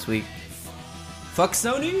you all next week. Fuck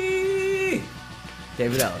Sony!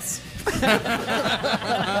 David Ellis.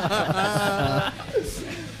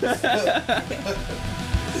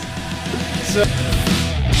 So.